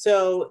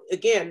 So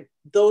again,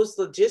 those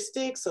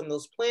logistics and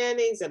those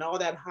plannings and all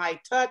that high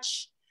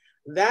touch,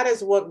 that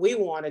is what we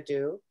want to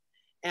do.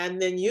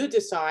 And then you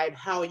decide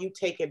how you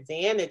take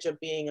advantage of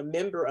being a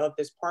member of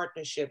this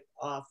partnership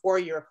for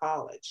your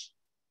college.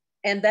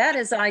 And that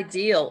is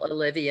ideal,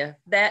 Olivia.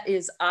 That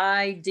is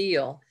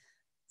ideal.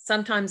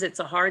 Sometimes it's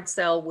a hard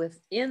sell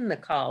within the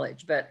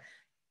college, but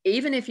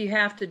even if you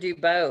have to do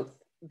both,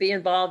 be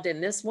involved in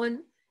this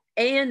one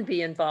and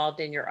be involved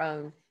in your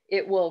own,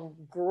 it will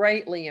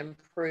greatly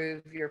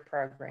improve your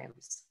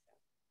programs.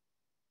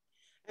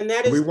 And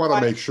that is, we want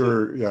to make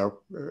sure,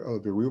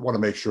 we want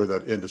to make sure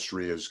that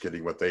industry is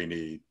getting what they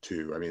need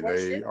too. I mean,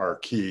 they are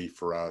key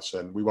for us,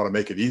 and we want to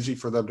make it easy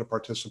for them to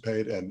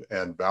participate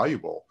and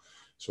valuable,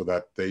 so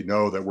that they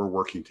know that we're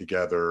working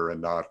together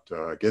and not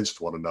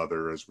against one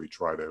another as we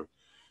try to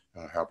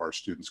have our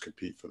students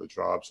compete for the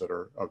jobs that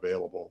are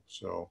available.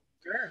 So,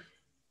 sure.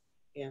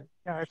 Yeah,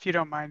 if you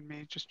don't mind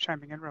me just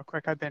chiming in real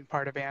quick, I've been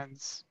part of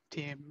Anne's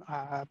team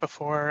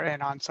before,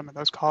 and on some of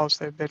those calls,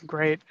 they've been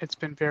great. It's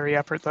been very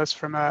effortless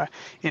from a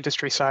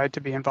industry side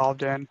to be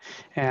involved in.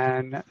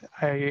 And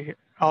I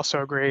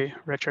also agree,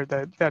 Richard,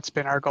 that that's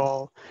been our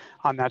goal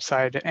on that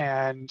side,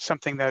 and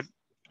something that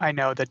I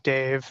know that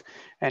Dave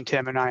and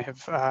Tim and I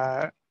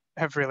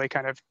have really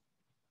kind of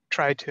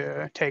tried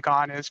to take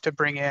on is to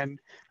bring in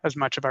as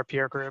much of our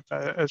peer group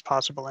as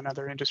possible and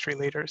other industry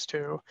leaders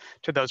to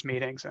those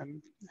meetings,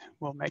 and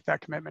we'll make that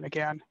commitment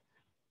again.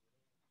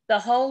 The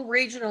whole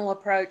regional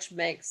approach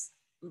makes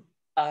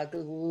a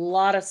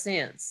lot of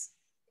sense.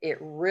 It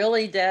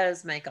really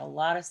does make a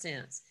lot of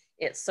sense.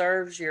 It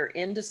serves your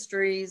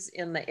industries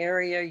in the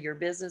area, your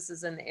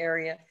businesses in the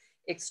area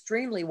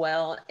extremely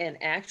well, and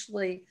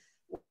actually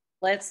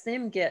lets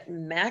them get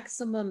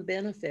maximum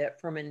benefit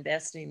from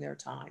investing their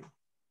time.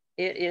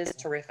 It is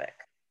terrific.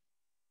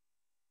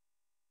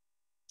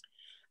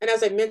 and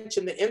as I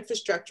mentioned, the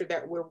infrastructure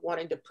that we're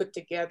wanting to put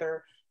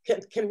together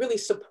can really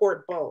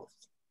support both.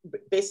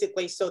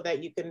 Basically, so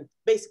that you can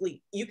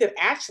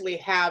actually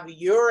have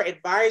your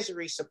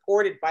advisory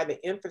supported by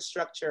the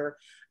infrastructure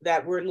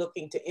that we're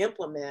looking to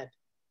implement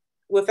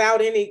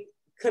without any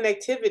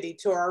connectivity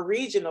to our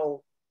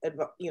regional,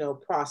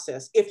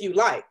 process, if you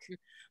like.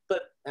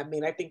 But I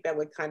mean, I think that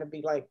would kind of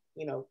be like,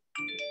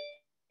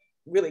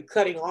 really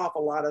cutting off a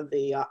lot of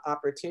the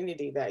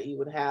opportunity that you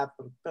would have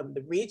from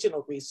the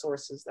regional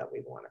resources that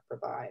we want to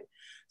provide.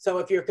 So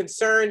if you're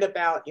concerned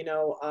about,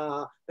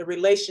 the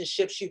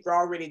relationships you've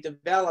already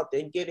developed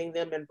and getting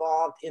them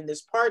involved in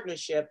this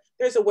partnership,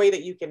 there's a way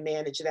that you can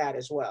manage that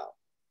as well.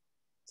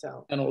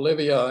 So. And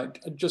Olivia,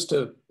 just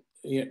to,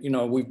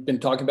 we've been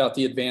talking about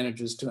the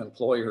advantages to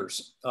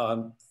employers.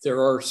 There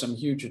are some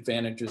huge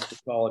advantages to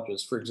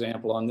colleges. For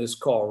example, on this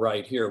call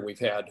right here,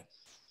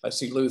 I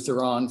see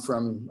Luther on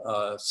from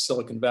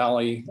Silicon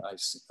Valley.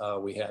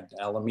 We had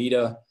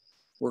Alameda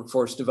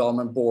Workforce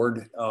Development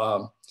Board.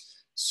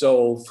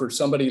 So for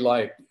somebody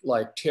like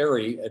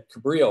Terry at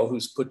Cabrillo,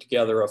 who's put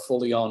together a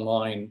fully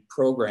online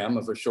program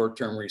of a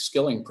short-term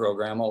reskilling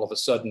program, all of a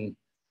sudden,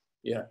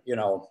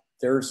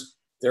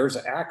 there's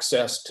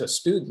access to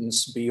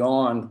students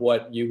beyond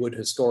what you would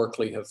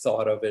historically have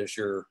thought of as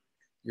your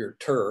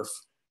turf.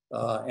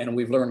 And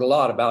we've learned a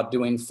lot about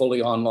doing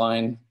fully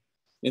online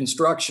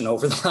instruction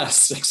over the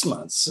last 6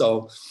 months.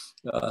 So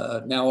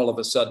now all of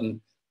a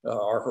sudden,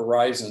 our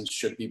horizons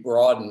should be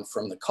broadened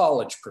from the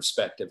college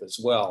perspective as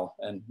well,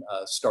 and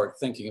start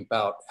thinking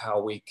about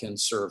how we can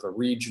serve a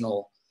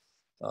regional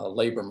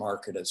labor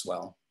market as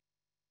well.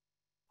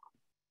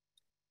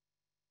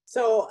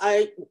 So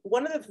I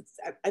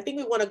think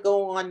we want to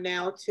go on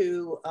now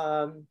to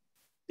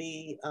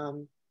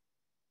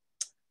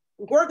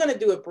we're going to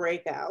do a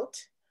breakout.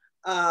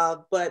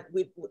 But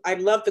I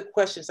love the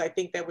questions. I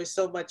think that was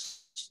so much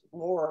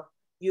more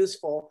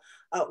useful.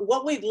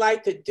 What we'd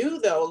like to do,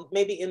 though,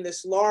 maybe in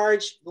this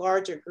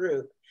larger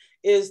group,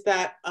 is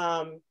that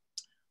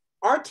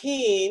our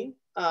team,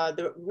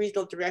 the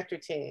regional director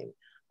team,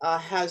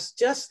 has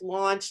just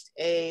launched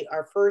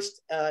our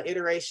first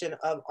iteration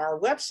of our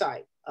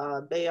website,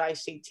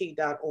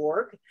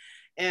 bayict.org.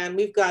 And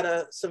we've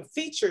got some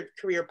featured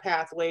career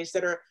pathways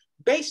that are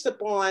based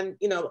upon,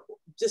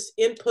 just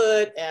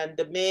input and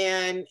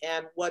demand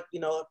and what,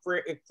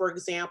 for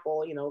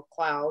example,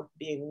 cloud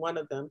being one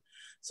of them.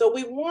 So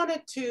we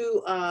wanted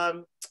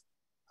to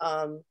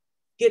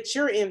get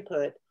your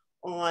input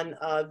on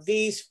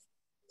these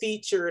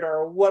featured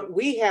or what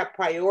we have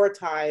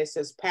prioritized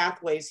as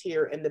pathways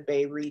here in the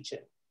Bay region.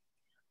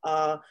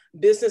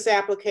 Business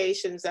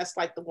applications, that's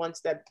like the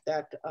ones that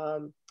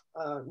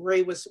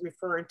Ray was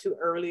referring to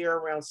earlier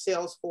around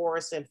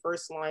Salesforce and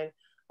first line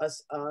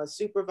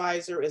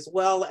supervisor, as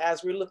well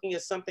as we're looking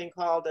at something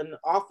called an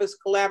office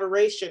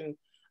collaboration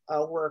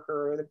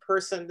worker, the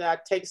person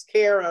that takes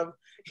care of,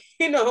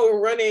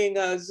 running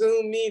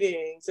Zoom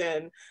meetings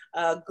and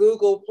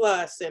Google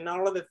Plus and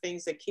all of the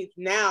things that keep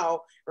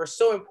now are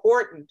so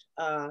important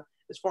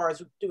as far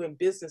as doing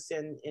business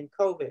in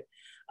COVID.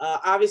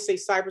 Obviously,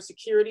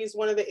 cybersecurity is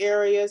one of the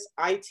areas,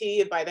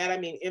 IT, and by that I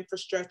mean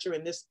infrastructure,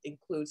 and this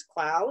includes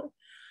cloud,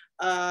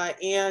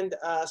 and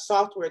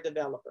software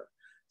developer.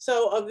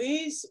 So of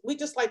these, we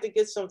just like to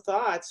get some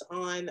thoughts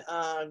on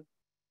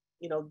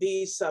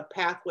these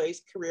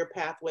pathways, career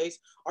pathways.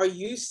 Are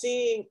you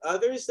seeing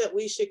others that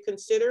we should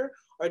consider?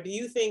 Or do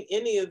you think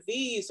any of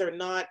these are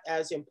not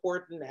as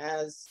important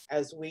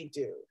as we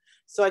do?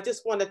 So I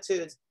just wanted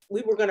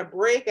we were gonna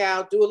break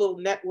out, do a little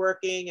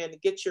networking and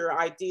get your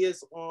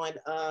ideas on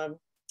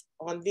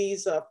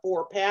these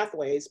 4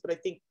 pathways, but I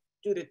think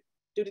due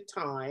to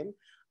time,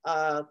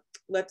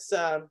 let's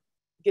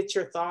get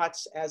your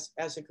thoughts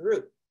as a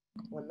group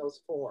on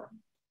those 4.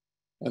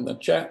 And the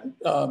chat,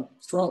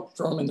 throw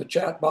them in the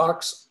chat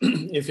box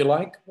if you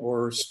like,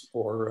 or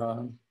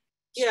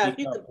yeah, if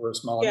you could,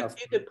 enough.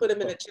 you could put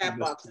them in the chat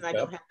box, and I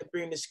don't have to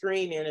bring the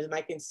screen in, and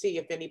I can see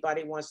if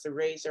anybody wants to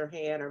raise their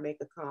hand or make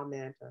a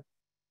comment.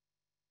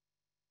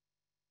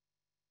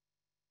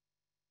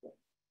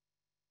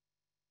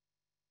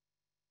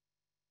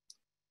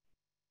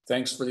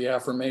 Thanks for the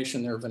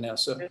affirmation there,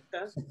 Vanessa.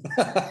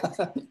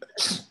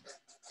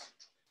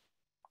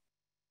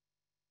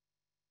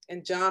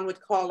 And John would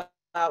call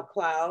out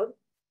cloud.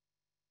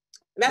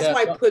 And that's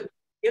why I put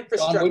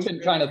infrastructure. John, we've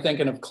been kind of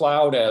thinking of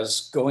cloud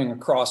as going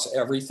across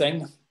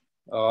everything,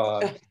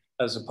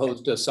 as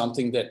opposed to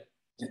something that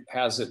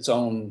has its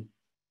own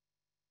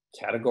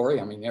category.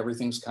 I mean,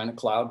 everything's kind of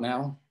cloud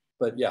now,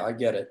 but yeah, I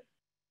get it.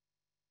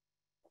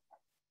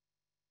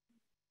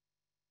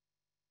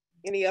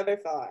 Any other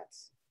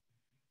thoughts?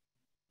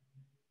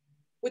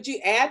 Would you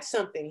add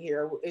something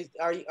here?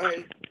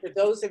 For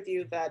those of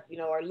you that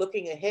are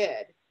looking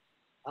ahead,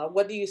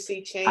 what do you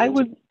see change?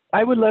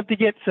 I would love to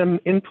get some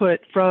input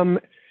from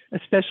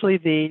especially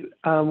the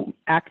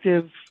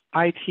active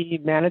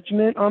IT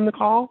management on the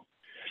call.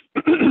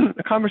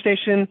 A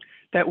conversation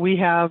that we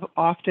have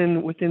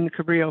often within the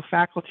Cabrillo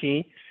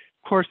faculty.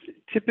 Of course,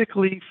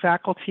 typically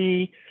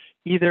faculty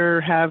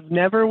either have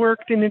never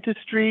worked in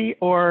industry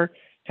or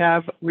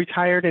have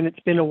retired and it's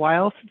been a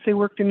while since they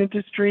worked in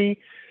industry.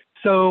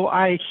 So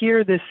I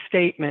hear this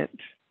statement,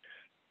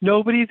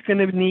 nobody's going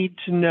to need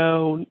to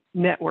know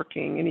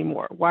networking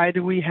anymore. Why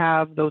do we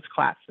have those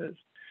classes?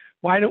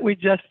 Why don't we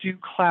just do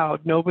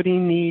cloud? Nobody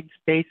needs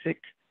basic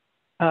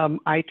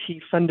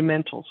IT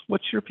fundamentals.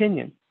 What's your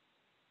opinion?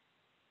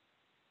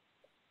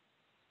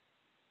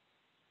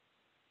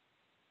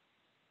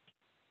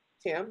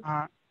 Tim?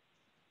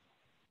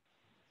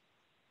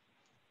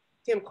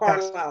 Tim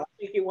Carlisle, I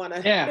think you want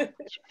to.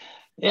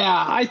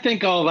 Yeah, I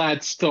think all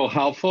that's still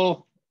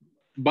helpful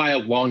by a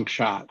long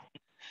shot.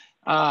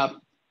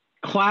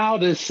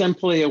 Cloud is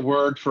simply a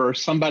word for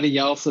somebody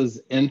else's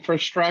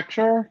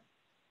infrastructure.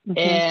 Mm-hmm.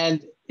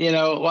 And, I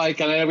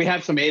know we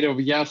have some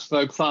AWS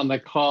folks on the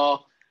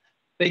call.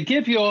 They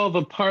give you all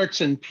the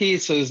parts and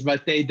pieces,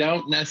 but they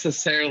don't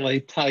necessarily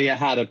tell you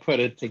how to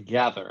put it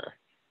together.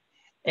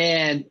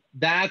 And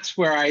that's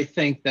where I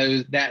think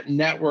that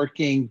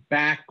networking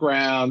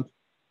background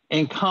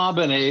in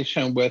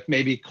combination with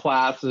maybe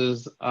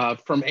classes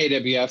from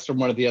AWS or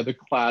one of the other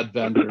cloud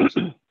vendors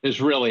is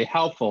really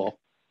helpful.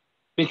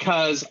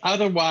 Because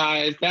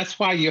otherwise, that's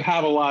why you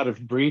have a lot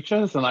of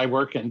breaches, and I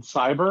work in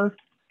cyber.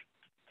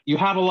 You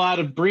have a lot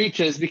of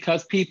breaches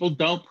because people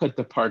don't put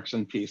the parts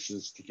and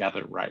pieces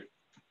together right.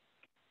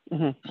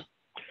 Mm-hmm.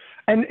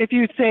 And if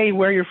you say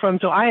where you're from,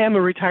 so I am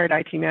a retired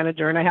IT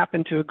manager, and I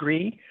happen to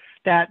agree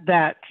that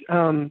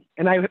and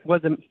I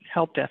was a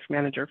help desk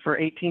manager for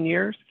 18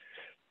 years.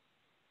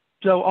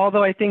 So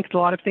although I think a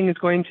lot of things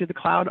going to the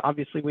cloud,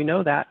 obviously we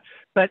know that,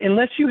 but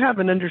unless you have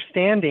an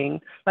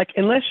understanding, like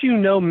unless you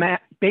know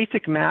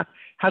basic math,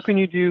 how can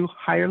you do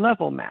higher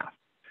level math,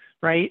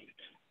 right?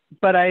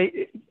 But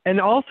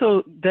and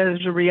also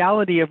there's a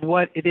reality of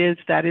what it is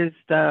that is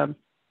the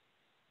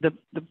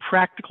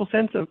practical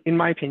sense of, in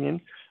my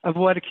opinion, of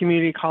what a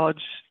community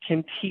college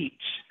can teach.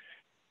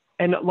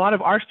 And a lot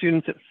of our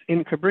students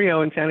in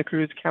Cabrillo in Santa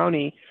Cruz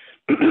County,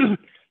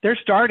 they're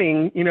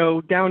starting,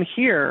 down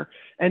here.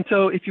 And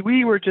so if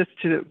we were just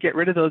to get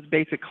rid of those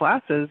basic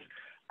classes,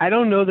 I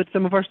don't know that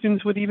some of our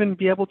students would even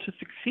be able to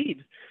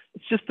succeed.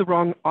 It's just the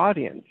wrong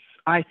audience,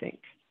 I think.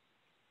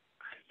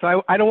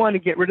 So I don't want to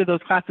get rid of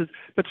those classes,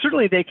 but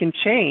certainly they can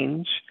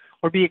change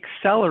or be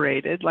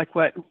accelerated, like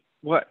what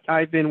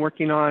I've been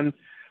working on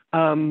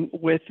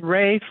with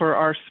Ray for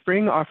our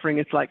spring offering.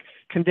 It's like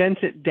condense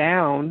it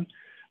down,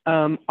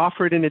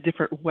 offer it in a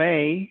different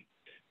way,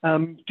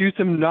 do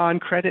some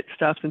non-credit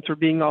stuff, since we're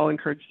being all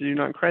encouraged to do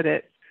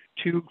non-credit,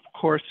 2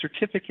 course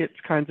certificates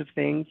kinds of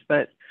things.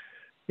 But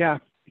yeah.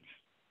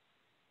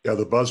 Yeah,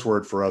 the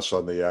buzzword for us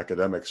on the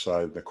academic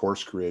side, the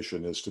course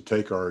creation, is to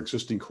take our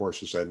existing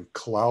courses and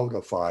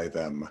cloudify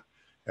them,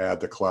 add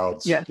the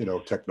cloud's, Yes.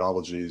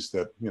 technologies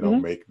that,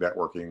 make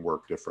networking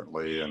work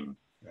differently and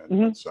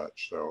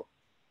such. So,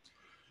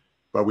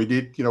 but we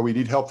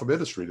need help from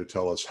industry to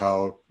tell us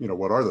how,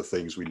 what are the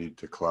things we need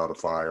to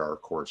cloudify our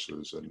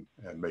courses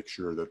and make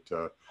sure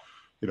that,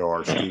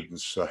 our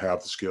students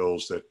have the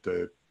skills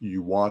that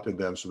you want in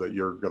them so that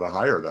you're going to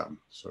hire them.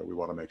 So we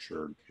want to make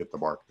sure and hit the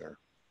mark there.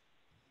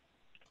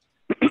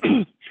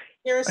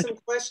 Here are some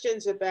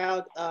questions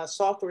about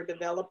software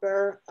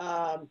developer.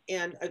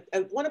 And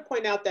I want to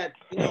point out that,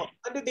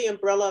 under the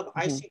umbrella of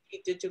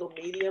ICT digital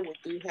media, we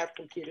do have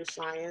computer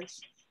science,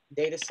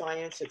 data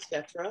science,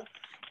 etc.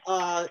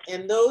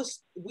 And those,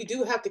 we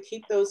do have to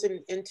keep those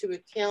into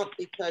account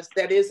because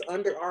that is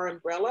under our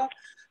umbrella.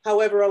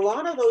 However, a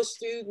lot of those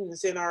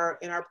students in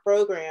our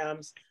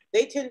programs,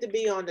 they tend to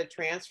be on the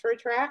transfer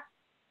track.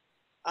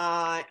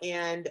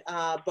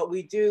 But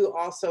we do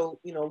also,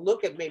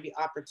 look at maybe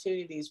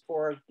opportunities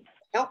for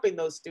helping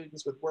those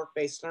students with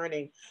work-based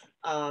learning.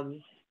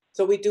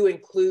 So we do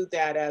include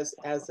that as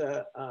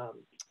a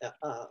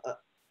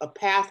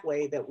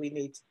pathway that we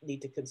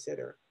need to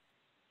consider.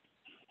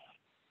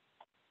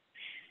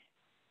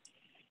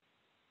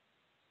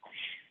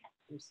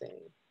 I'm saying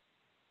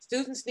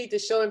students need to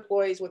show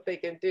employees what they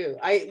can do.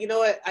 I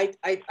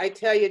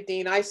tell you,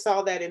 Dean, I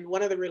saw that in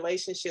one of the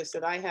relationships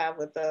that I have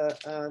with a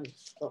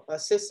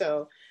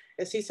CISO,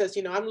 as he says,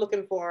 I'm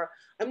looking for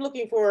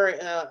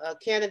a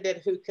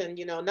candidate who can,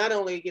 not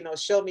only,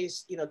 show me,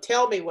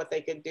 tell me what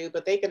they can do,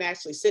 but they can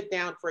actually sit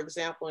down, for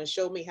example, and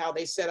show me how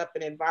they set up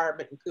an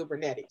environment in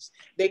Kubernetes.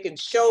 They can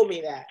show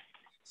me that.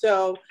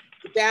 So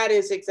that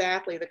is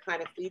exactly the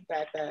kind of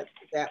feedback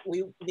that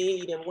we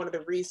need, and one of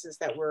the reasons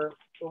that we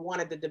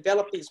wanted to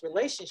develop these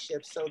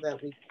relationships so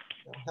that we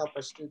help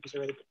our students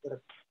are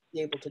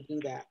able to do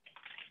that.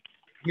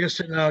 Yes,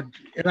 and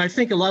I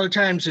think a lot of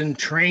times in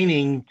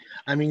training,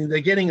 I mean,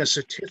 they're getting a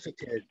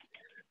certificate,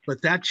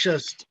 but that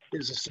just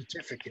is a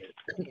certificate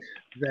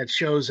that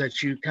shows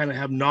that you kind of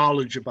have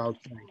knowledge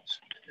about things.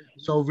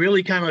 So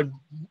really kind of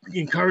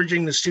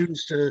encouraging the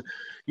students to,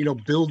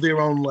 build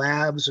their own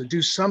labs or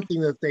do something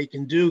that they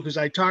can do. Because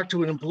I talked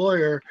to an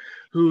employer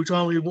who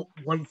told me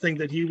one thing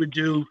that he would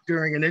do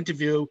during an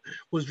interview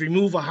was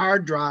remove a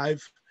hard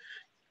drive,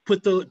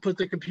 put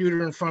the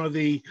computer in front of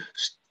the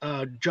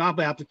job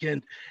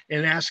applicant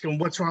and ask them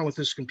what's wrong with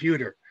this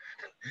computer.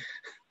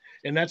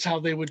 And that's how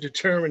they would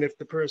determine if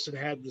the person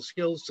had the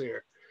skills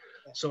there.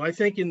 So I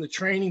think in the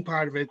training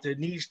part of it, there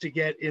needs to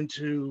get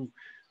into,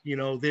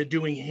 they're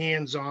doing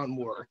hands-on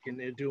work and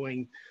they're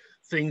doing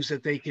things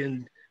that they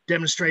can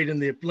demonstrate in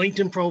their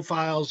LinkedIn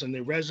profiles and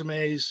their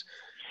resumes,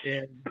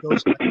 and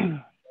those will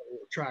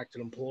attract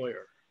an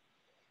employer.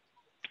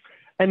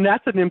 And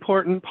that's an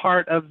important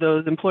part of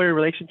those employer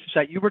relationships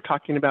that you were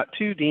talking about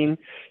too, Dean,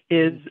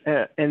 is,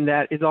 and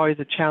that is always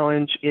a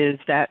challenge, is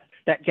that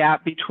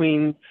gap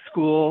between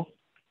school,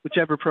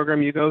 whichever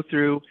program you go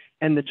through,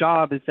 and the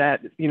job, is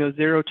that,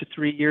 0 to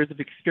 3 years of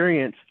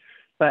experience.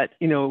 But,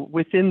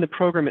 within the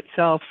program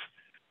itself,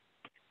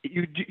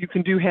 you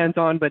can do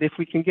hands-on, but if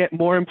we can get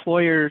more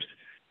employers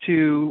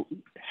to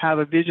have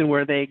a vision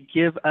where they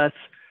give us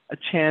a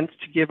chance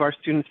to give our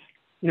students,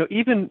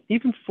 even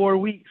 4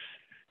 weeks,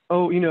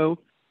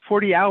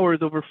 40 hours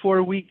over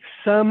 4 weeks,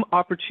 some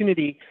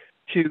opportunity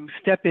to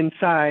step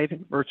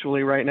inside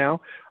virtually right now,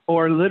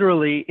 or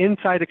literally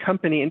inside a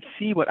company and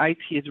see what IT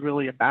is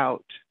really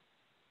about.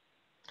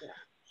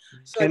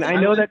 So and I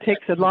know that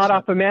takes a lot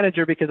off a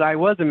manager because I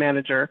was a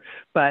manager,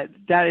 but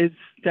those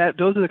are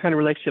the kind of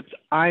relationships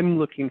I'm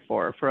looking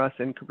for us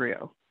in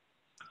Cabrillo.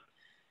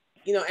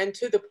 And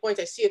to the point,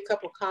 I see a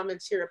couple of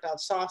comments here about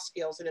soft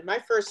skills. And in my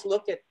first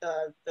look at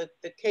the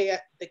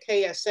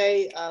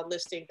KSA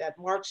listing that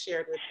Mark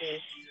shared with me,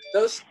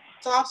 those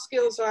soft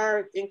skills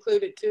are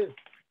included too.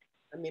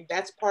 I mean,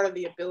 that's part of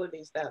the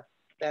abilities that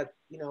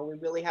we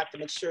really have to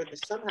make sure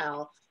that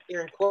somehow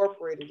they're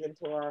incorporated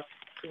into our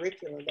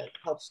curriculum that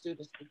helps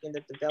students begin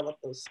to develop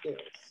those skills.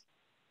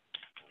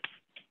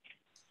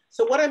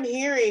 So what I'm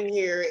hearing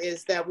here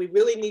is that we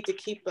really need to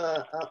keep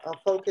a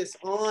focus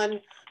on,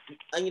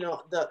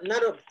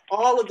 not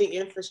all of the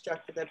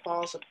infrastructure that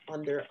falls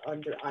under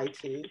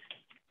IT,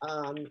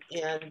 and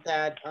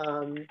that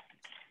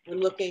we're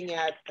looking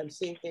at, I'm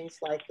seeing things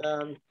like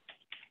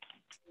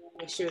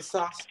make sure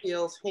soft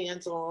skills,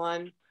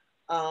 hands-on,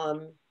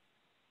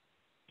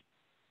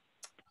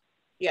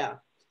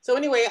 So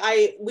anyway,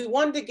 we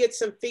wanted to get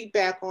some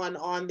feedback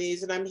on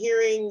these, and I'm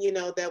hearing, you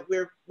know, that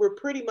we're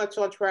pretty much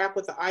on track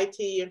with the IT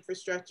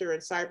infrastructure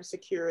and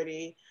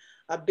cybersecurity,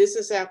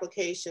 business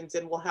applications,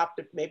 and we'll have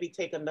to maybe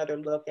take another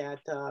look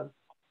at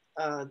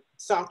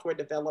software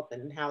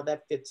development and how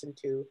that fits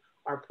into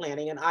our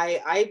planning. And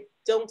I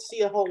don't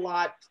see a whole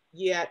lot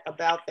yet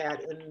about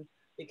that in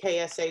the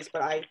KSAs,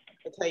 but I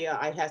tell you,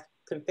 I have to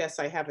confess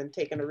I haven't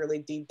taken a really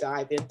deep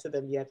dive into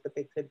them yet, but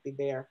they could be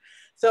there.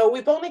 So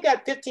we've only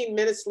got 15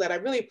 minutes left. I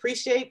really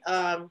appreciate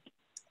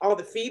all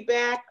the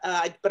feedback,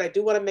 but I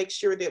do want to make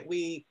sure that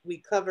we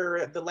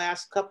cover the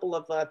last couple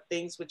of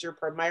things, which are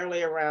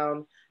primarily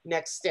around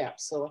next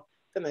steps. So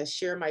I'm going to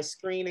share my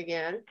screen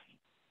again.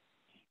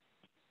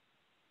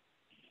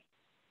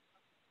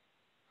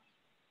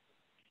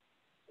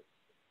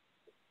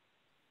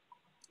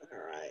 All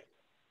right.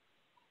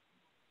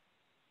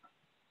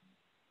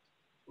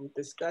 We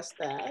discussed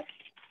that.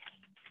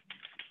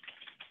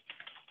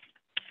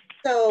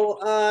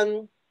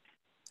 So,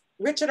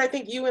 Richard, I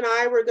think you and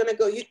I were going to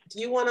go. Do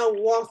you want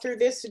to walk through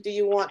this, or do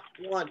you want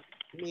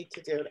me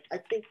to do it? I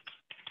think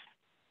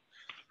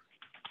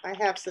I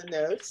have some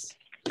notes.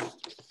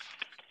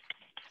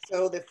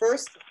 So the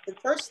first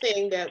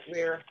thing that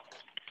we're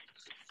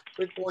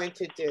going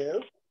to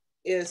do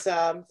is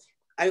I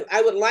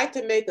would like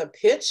to make a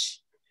pitch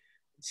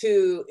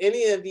to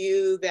any of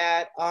you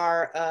that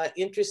are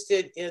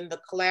interested in the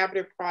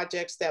collaborative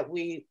projects that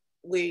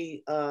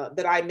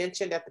that I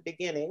mentioned at the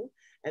beginning,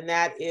 and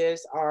that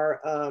is our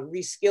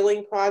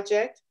reskilling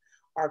project,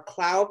 our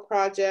cloud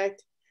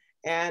project,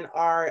 and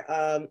our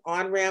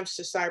on-ramps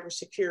to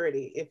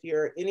cybersecurity. If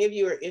any of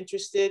you are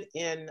interested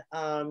in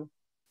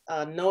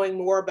knowing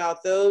more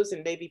about those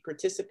and maybe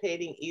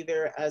participating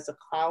either as a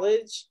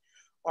college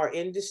or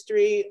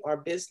industry or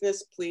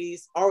business,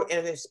 please,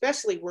 and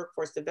especially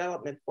workforce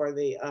development for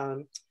the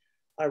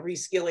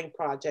reskilling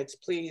projects,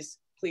 please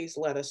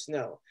let us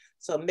know.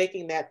 So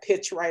making that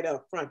pitch right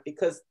up front,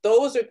 because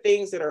those are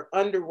things that are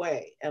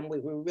underway, and we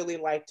really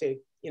like to,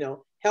 you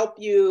know, help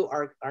you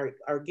or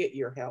get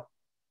your help.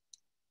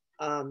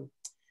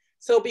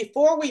 So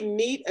before we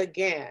meet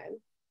again,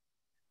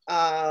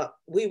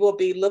 we will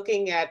be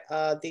looking at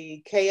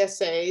the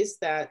KSAs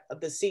that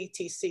the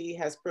CTC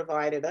has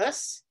provided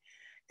us.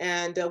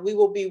 And we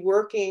will be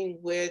working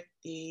with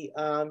the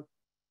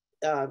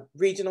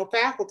regional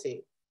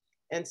faculty.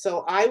 And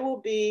so I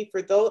will be,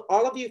 for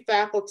all of you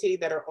faculty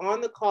that are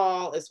on the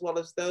call, as well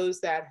as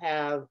those that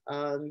have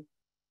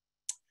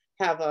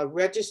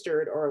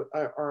registered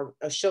or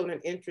shown an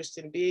interest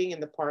in being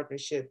in the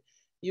partnership,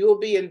 you will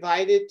be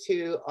invited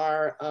to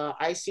our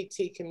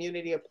ICT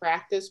community of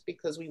practice,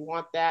 because we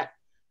want that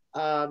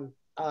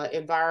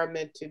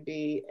environment to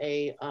be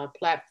a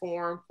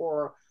platform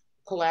for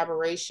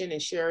collaboration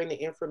and sharing the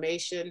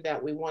information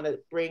that we want to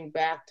bring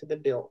back to the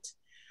built.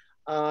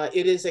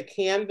 It is a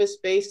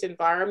Canvas-based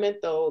environment,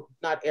 though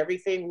not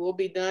everything will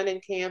be done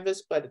in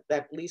Canvas, but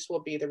that at least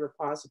will be the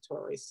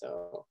repository.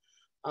 So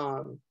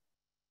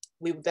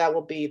that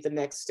will be the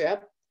next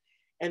step.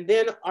 And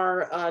then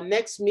our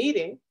next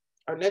meeting,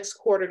 our next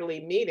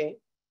quarterly meeting,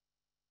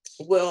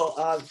 will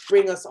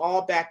bring us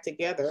all back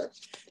together.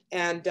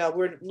 And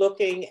we're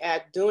looking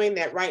at doing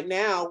that right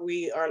now.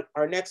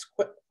 Our next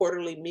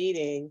quarterly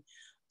meeting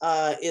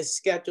is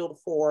scheduled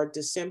for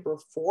December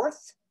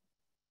 4th.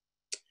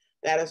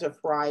 That is a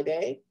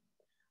Friday,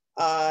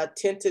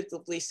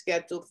 tentatively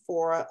scheduled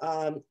for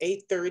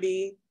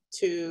 8:30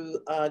 to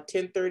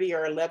 10:30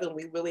 or 11.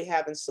 We really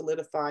haven't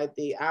solidified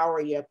the hour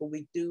yet, but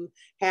we do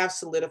have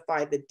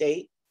solidified the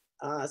date.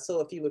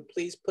 So if you would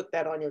please put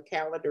that on your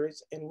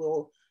calendars, and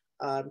we'll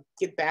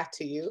get back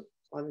to you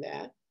on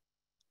that.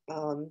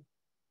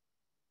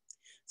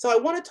 So I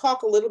want to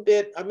talk a little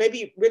bit,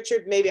 maybe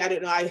Richard, maybe, I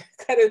don't know,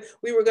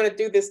 we were going to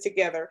do this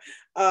together,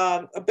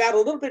 about a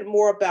little bit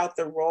more about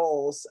the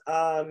roles.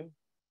 And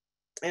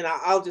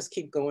I'll just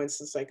keep going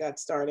since I got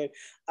started.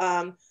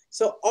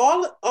 So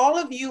all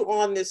of you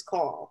on this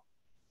call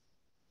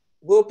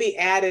will be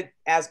added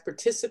as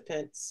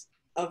participants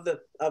of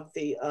the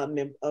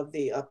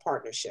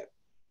partnership.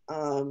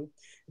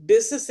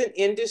 Business and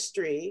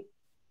industry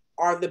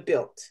are the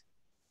built.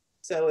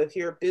 So if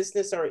you're a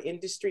business or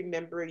industry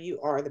member, you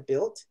are the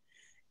built.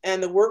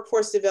 And the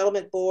workforce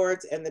development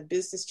boards and the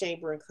business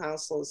chamber and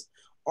councils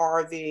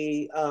are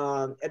the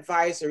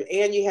advisor.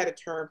 And you had a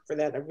term for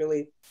that. I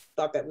really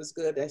thought that was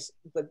good.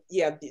 But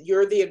yeah,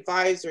 you're the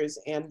advisors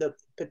and the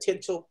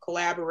potential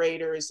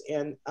collaborators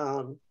and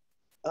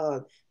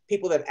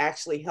people that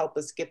actually help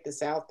us get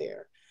this out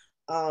there.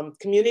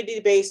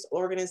 Community-based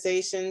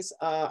organizations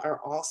are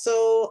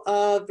also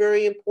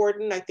very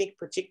important, I think,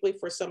 particularly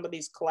for some of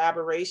these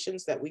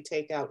collaborations that we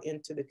take out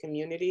into the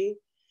community.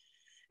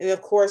 And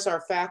of course, our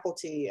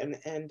faculty and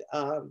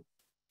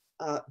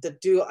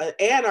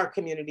our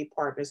community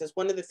partners. That's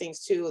one of the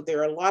things too. There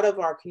are a lot of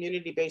our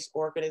community-based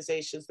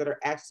organizations that are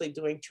actually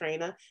doing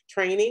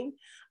training.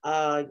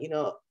 You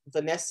know,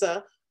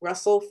 Vanessa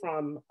Russell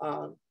from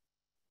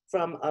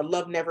from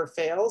Love Never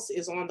Fails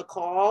is on the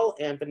call,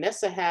 and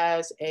Vanessa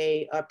has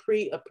a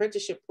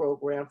pre-apprenticeship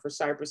program for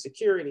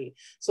cybersecurity.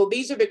 So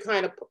these are the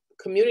kind of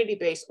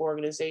community-based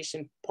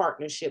organization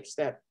partnerships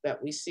that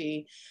we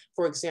see,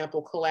 for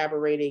example,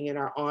 collaborating in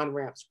our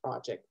On-Ramps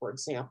project, for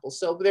example.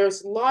 So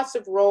there's lots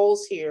of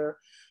roles here,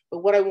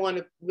 but what I want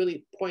to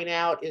really point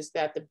out is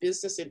that the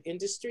business and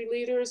industry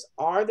leaders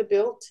are the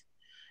built,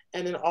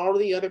 and then all of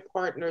the other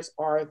partners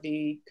are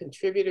the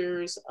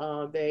contributors.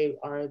 They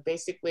are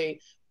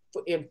basically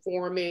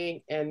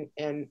informing and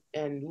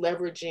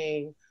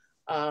leveraging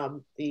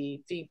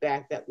the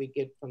feedback that we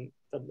get from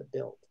the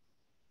build.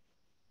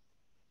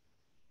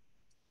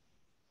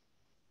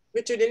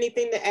 Richard,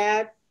 anything to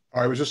add?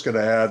 I was just going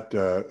to add,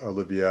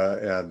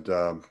 Olivia, and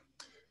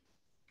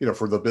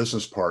for the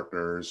business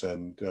partners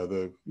and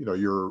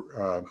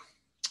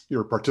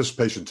your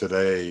participation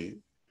today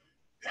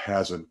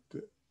hasn't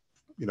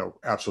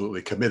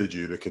absolutely committed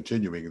you to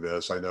continuing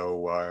this. I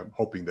know I'm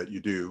hoping that you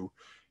do.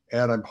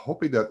 And I'm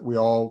hoping that we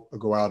all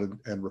go out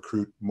and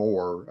recruit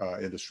more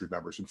industry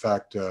members. In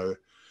fact, the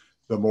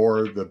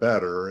more, the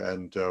better.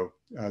 And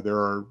there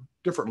are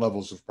different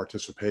levels of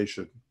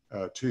participation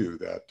too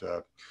that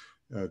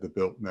the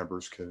built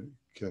members can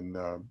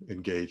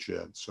engage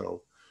in.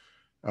 So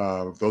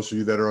those of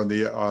you that are on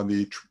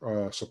the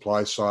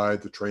supply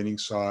side, the training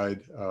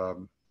side,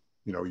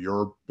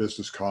 your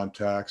business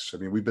contacts. I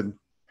mean, we've been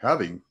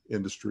having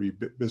industry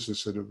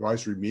business and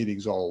advisory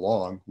meetings all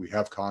along. We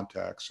have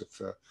contacts.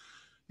 If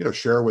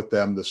share with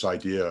them this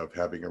idea of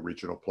having a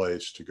regional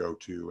place to go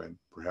to, and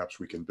perhaps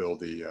we can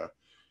build the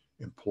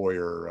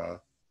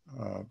employer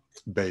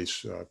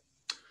base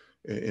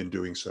in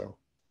doing so.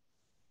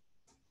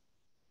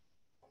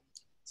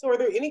 So are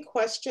there any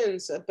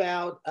questions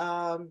about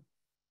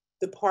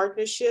the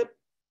partnership,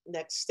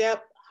 next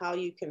step, how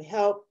you can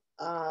help,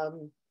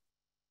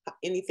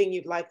 anything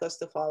you'd like us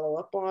to follow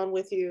up on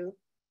with you?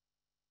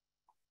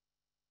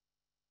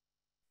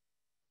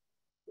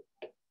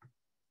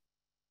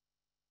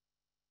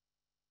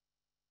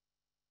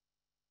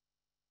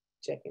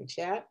 Check in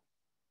chat.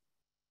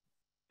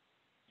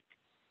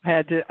 I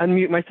had to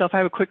unmute myself. I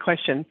have a quick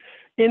question.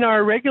 In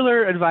our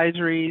regular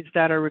advisories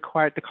that are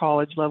required at the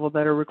college level,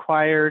 that are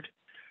required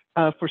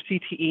for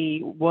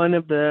CTE, one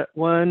of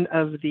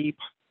the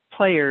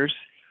players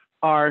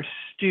are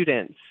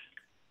students.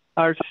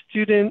 Are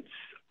students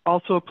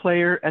also a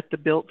player at the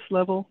BILTS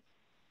level?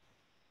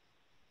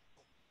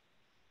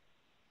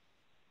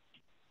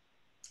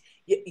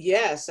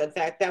 Yes, in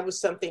fact, that was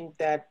something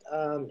that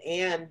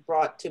Anne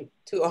brought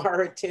to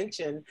our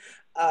attention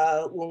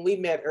when we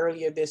met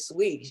earlier this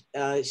week.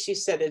 She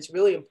said it's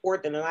really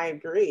important, and I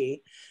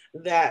agree,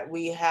 that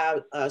we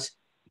have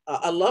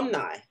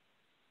alumni.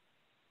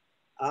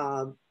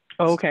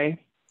 Okay.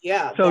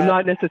 Yeah. So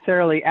not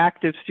necessarily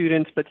active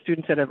students, but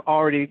students that have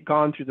already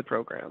gone through the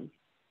program.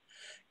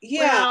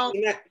 Yeah.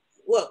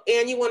 Well,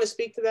 Anne, you want to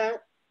speak to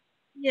that?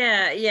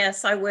 Yeah,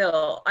 yes, I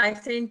will. I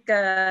think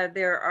I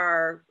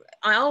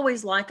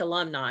always like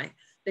alumni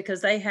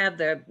because they have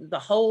the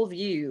whole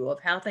view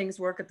of how things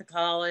work at the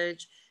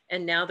college,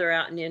 and now they're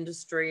out in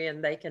industry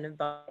and they can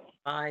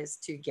advise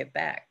to get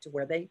back to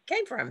where they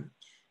came from.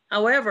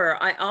 However,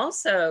 I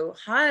also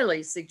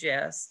highly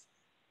suggest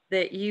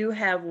that you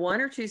have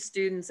 1 or 2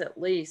 students at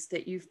least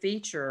that you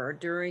feature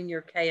during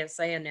your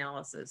KSA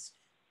analysis.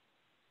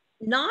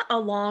 Not a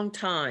long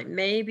time,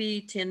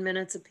 maybe 10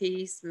 minutes a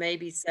piece,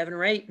 maybe 7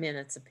 or 8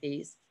 minutes a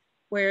piece,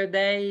 where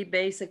they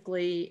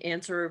basically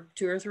answer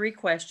 2 or 3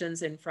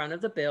 questions in front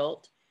of the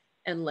BILT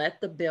and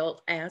let the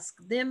BILT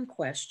ask them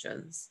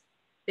questions,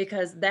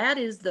 because that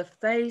is the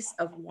face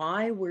of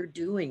why we're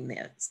doing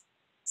this.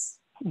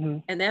 Mm-hmm.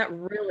 And that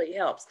really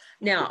helps.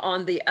 Now,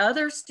 on the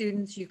other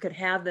students, you could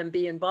have them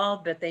be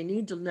involved, but they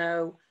need to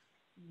know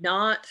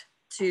not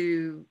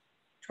to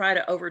try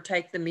to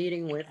overtake the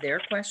meeting with their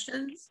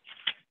questions,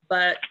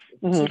 but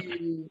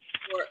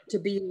to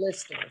be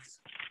listeners.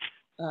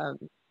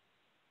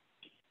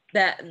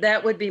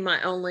 That would be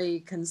my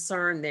only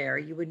concern there.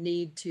 You would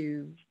need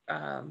to,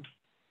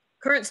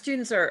 current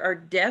students are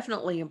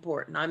definitely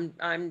important.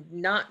 I'm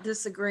not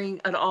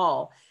disagreeing at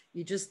all.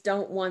 You just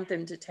don't want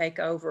them to take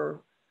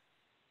over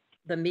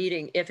the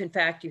meeting. If in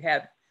fact you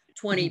have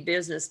 20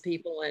 business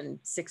people and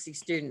 60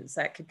 students,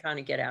 that could kind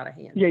of get out of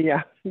hand.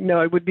 Yeah.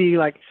 No, it would be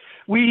like,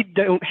 we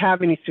don't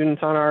have any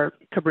students on our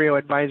Cabrillo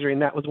advisory,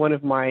 and that was one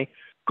of my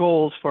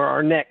goals for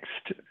our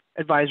next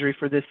advisory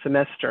for this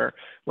semester.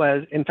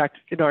 Was, in fact,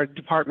 in our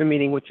department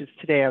meeting, which is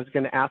today, I was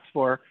going to ask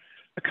for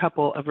a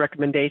couple of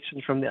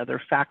recommendations from the other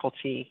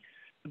faculty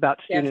about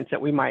students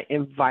that we might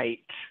invite.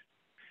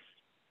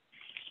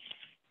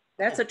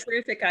 That's a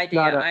terrific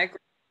idea. I agree.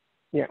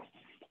 Yeah.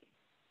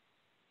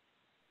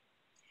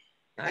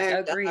 I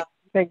agree.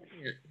 Thanks.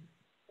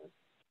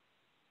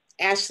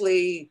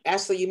 Ashley,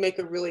 you make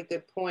a really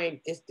good point.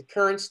 Is the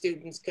current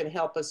students can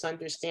help us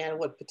understand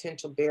what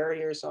potential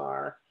barriers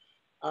are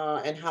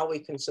and how we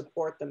can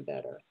support them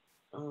better.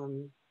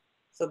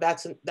 So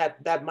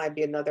that might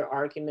be another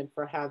argument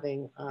for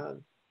having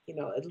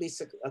at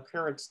least a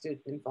current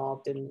student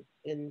involved in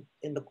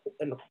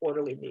the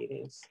quarterly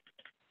meetings.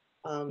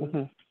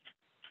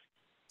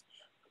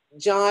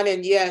 John,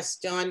 and yes,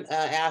 John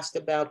asked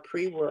about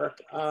pre-work.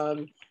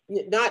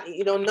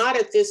 Not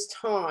at this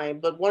time,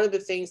 but one of the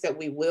things that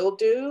we will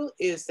do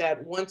is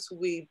that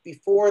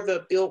before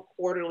the Built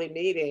quarterly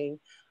meeting,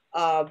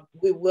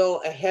 we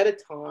will ahead of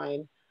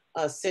time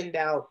send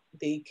out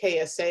the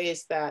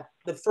KSAs, that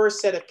the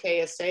first set of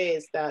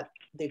KSAs that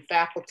the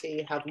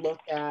faculty have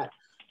looked at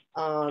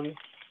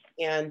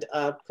and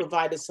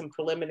provided some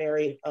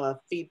preliminary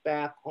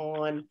feedback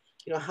on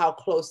how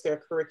close their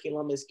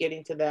curriculum is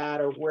getting to that,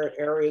 or where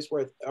areas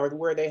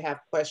where they have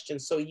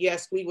questions. So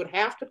yes, we would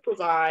have to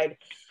provide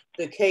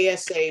the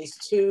KSAs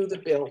to the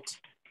Built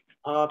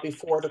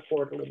before the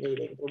quarterly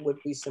meeting. There would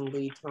be some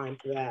lead time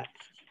for that.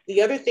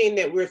 The other thing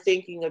that we're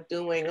thinking of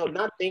doing,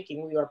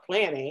 we are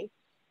planning,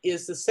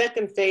 is the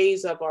second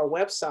phase of our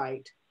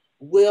website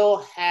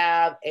will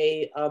have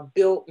a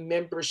Built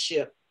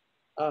membership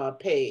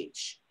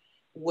page,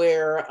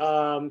 where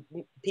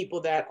people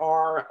that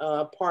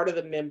are part of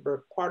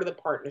the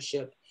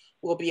partnership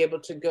will be able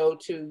to go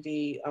to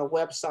the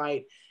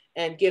website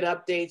and get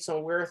updates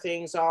on where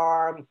things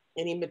are,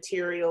 any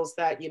materials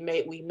that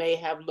we may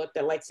have looked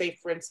at. Like, say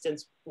for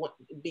instance,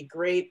 it'd be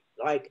great,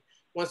 like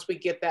once we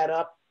get that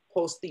up,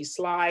 post these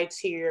slides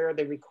here,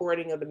 the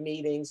recording of the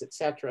meetings,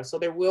 etc. So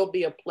there will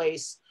be a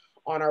place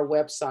on our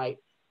website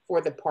for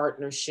the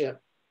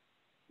partnership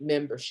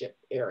membership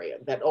area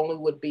that only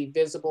would be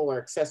visible or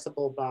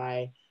accessible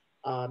by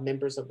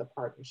members of the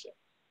partnership.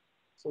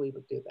 So we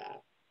would do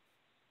that.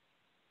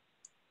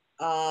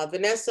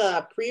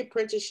 Vanessa,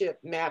 pre-apprenticeship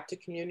map to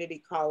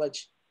community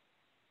college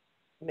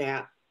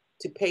map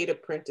to paid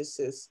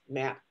apprentices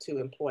map to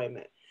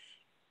employment.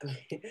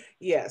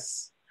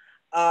 Yes.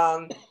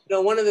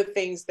 One of the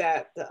things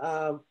that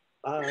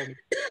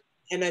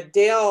and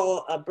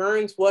Adele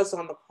Burns was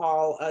on the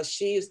call.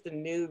 She is the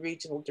new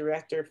regional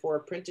director for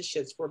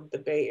apprenticeships for the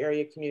Bay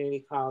Area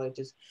community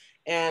colleges.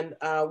 And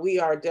we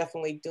are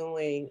definitely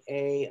doing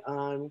a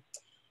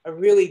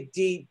really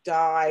deep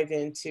dive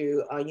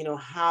into,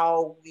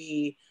 how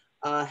we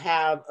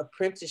have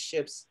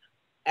apprenticeships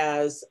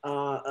as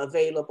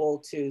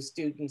available to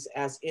students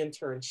as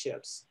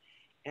internships.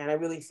 And I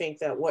really think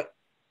that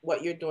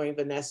what you're doing,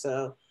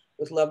 Vanessa,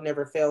 with Love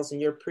Never Fails and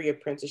your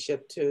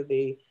pre-apprenticeship to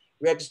the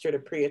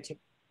registered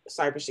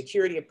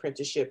cybersecurity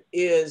apprenticeship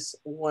is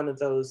one of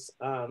those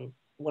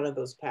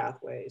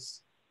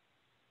pathways.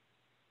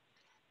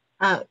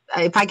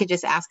 If I could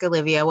just ask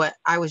Olivia, what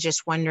I was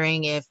just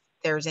wondering if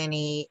there's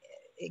any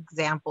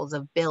examples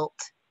of Built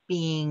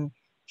being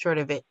sort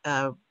of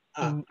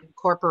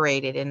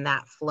incorporated in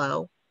that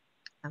flow.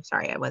 I'm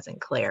sorry, I wasn't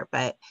clear,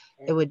 but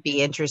it would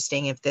be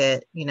interesting if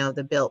the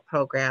Built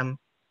program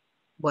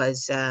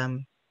was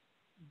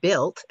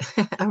built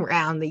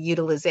around the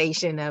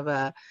utilization of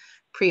a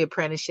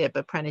pre-apprenticeship,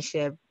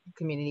 apprenticeship,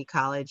 community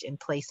college, and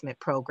placement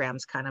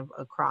programs kind of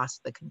across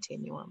the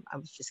continuum. I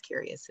was just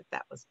curious if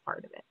that was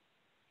part of it.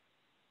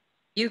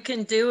 You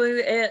can do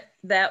it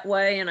that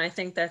way, and I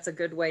think that's a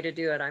good way to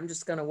do it. I'm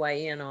just going to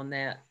weigh in on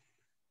that.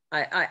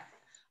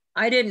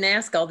 I didn't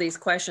ask all these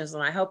questions,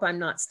 and I hope I'm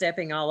not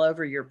stepping all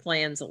over your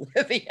plans,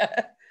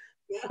 Olivia,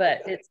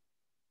 but it's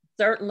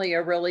certainly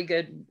a really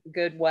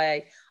good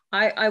way.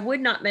 I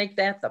would not make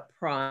that the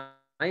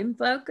prime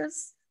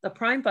focus. The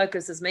prime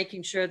focus is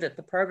making sure that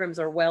the programs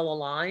are well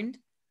aligned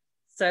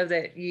so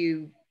that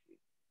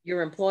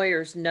your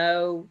employers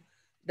know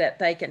that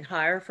they can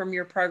hire from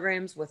your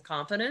programs with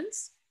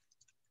confidence.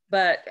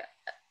 But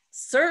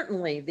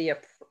certainly the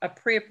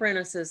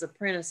pre-apprentices,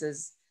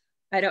 apprentices,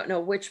 I don't know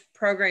which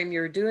program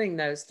you're doing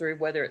those through,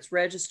 whether it's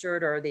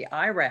registered or the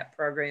IRAP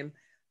program,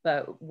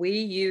 but we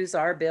use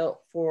our Built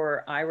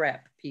for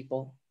IRAP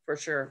people for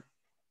sure.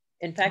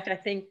 In fact, I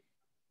think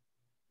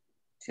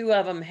 2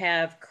 of them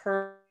have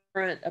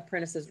current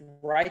apprentices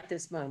right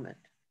this moment.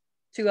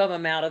 2 of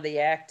them out of the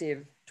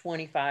active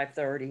 25,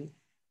 30.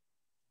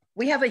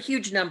 We have a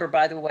huge number,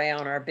 by the way,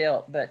 on our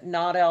Built, but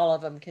not all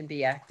of them can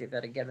be active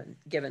at a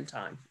given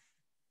time.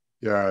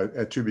 Yeah,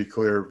 and to be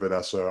clear,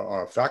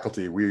 Vanessa,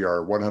 faculty, we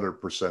are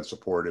 100%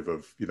 supportive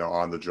of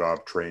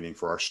on-the-job training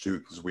for our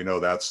students. We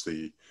know that's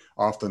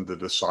often the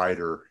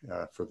decider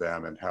for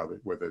them and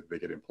whether they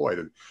get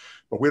employed.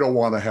 But we don't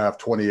want to have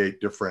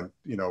 28 different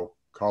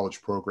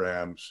college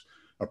programs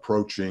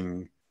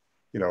approaching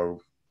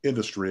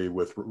industry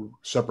with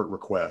separate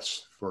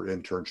requests for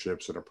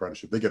internships and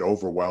apprenticeship. They get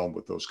overwhelmed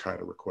with those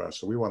kind of requests.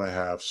 So we want to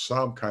have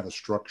some kind of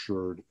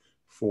structured,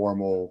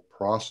 formal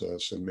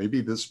process, and maybe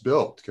this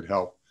Built could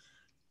help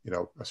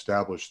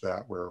establish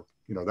that, where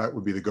that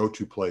would be the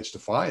go-to place to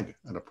find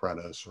an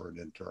apprentice or an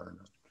intern,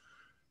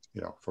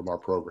 from our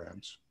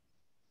programs.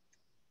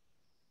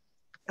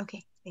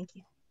 Okay, thank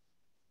you.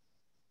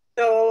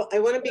 So I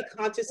want to be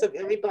conscious of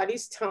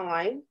everybody's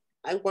time.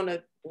 I want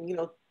to,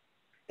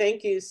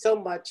 thank you so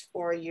much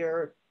for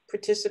your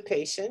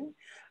participation.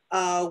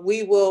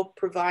 We will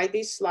provide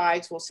these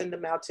slides. We'll send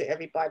them out to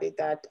everybody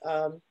that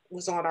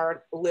was on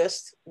our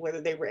list,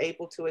 whether they were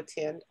able to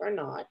attend or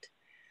not.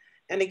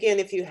 And again,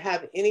 if you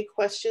have any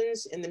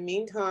questions in the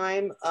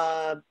meantime,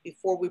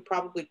 before we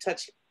probably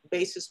touch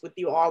basis with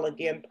you all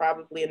again,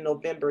 probably in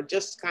November,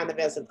 just kind of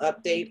as an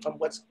update on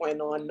what's going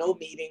on. No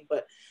meeting,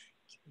 but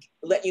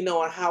let you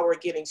know on how we're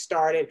getting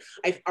started.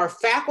 Our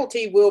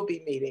faculty will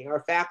be meeting.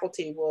 Our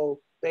faculty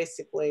will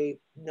basically,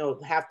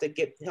 have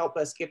to help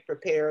us get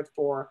prepared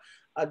for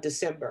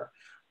December.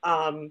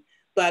 Again,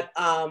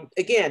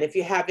 if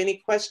you have any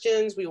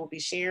questions, we will be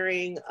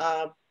sharing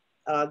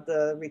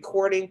the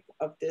recording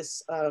of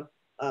this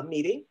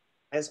meeting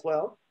as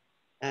well,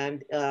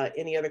 and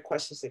any other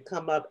questions that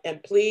come up.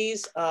 And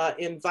please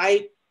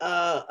invite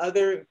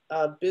other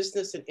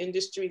business and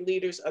industry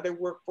leaders, other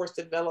workforce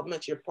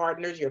development, your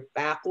partners, your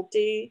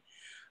faculty,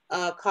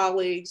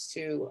 colleagues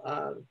to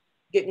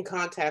get in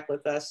contact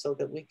with us so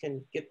that we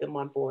can get them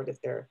on board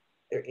if they're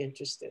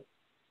interested.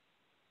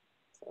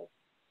 So.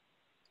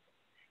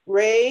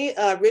 Ray,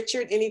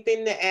 Richard,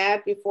 anything to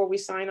add before we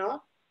sign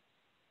off?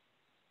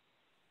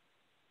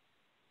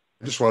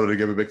 I just wanted to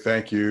give a big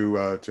thank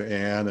you to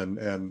Ann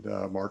and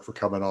Mark for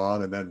coming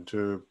on, and then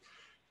to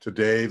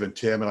Dave and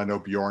Tim, and I know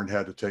Bjorn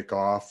had to take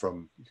off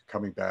from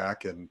coming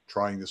back and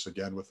trying this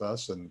again with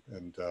us, and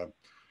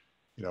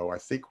I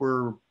think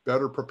we're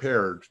better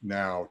prepared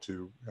now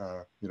to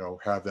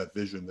have that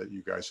vision that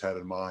you guys had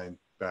in mind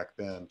back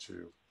then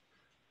to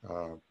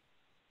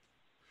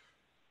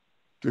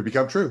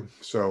become true.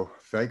 So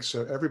thanks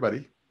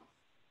everybody.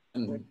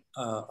 And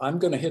I'm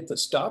going to hit the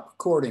stop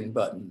recording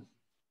button.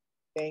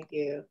 Thank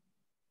you.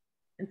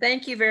 And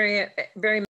thank you very, very much.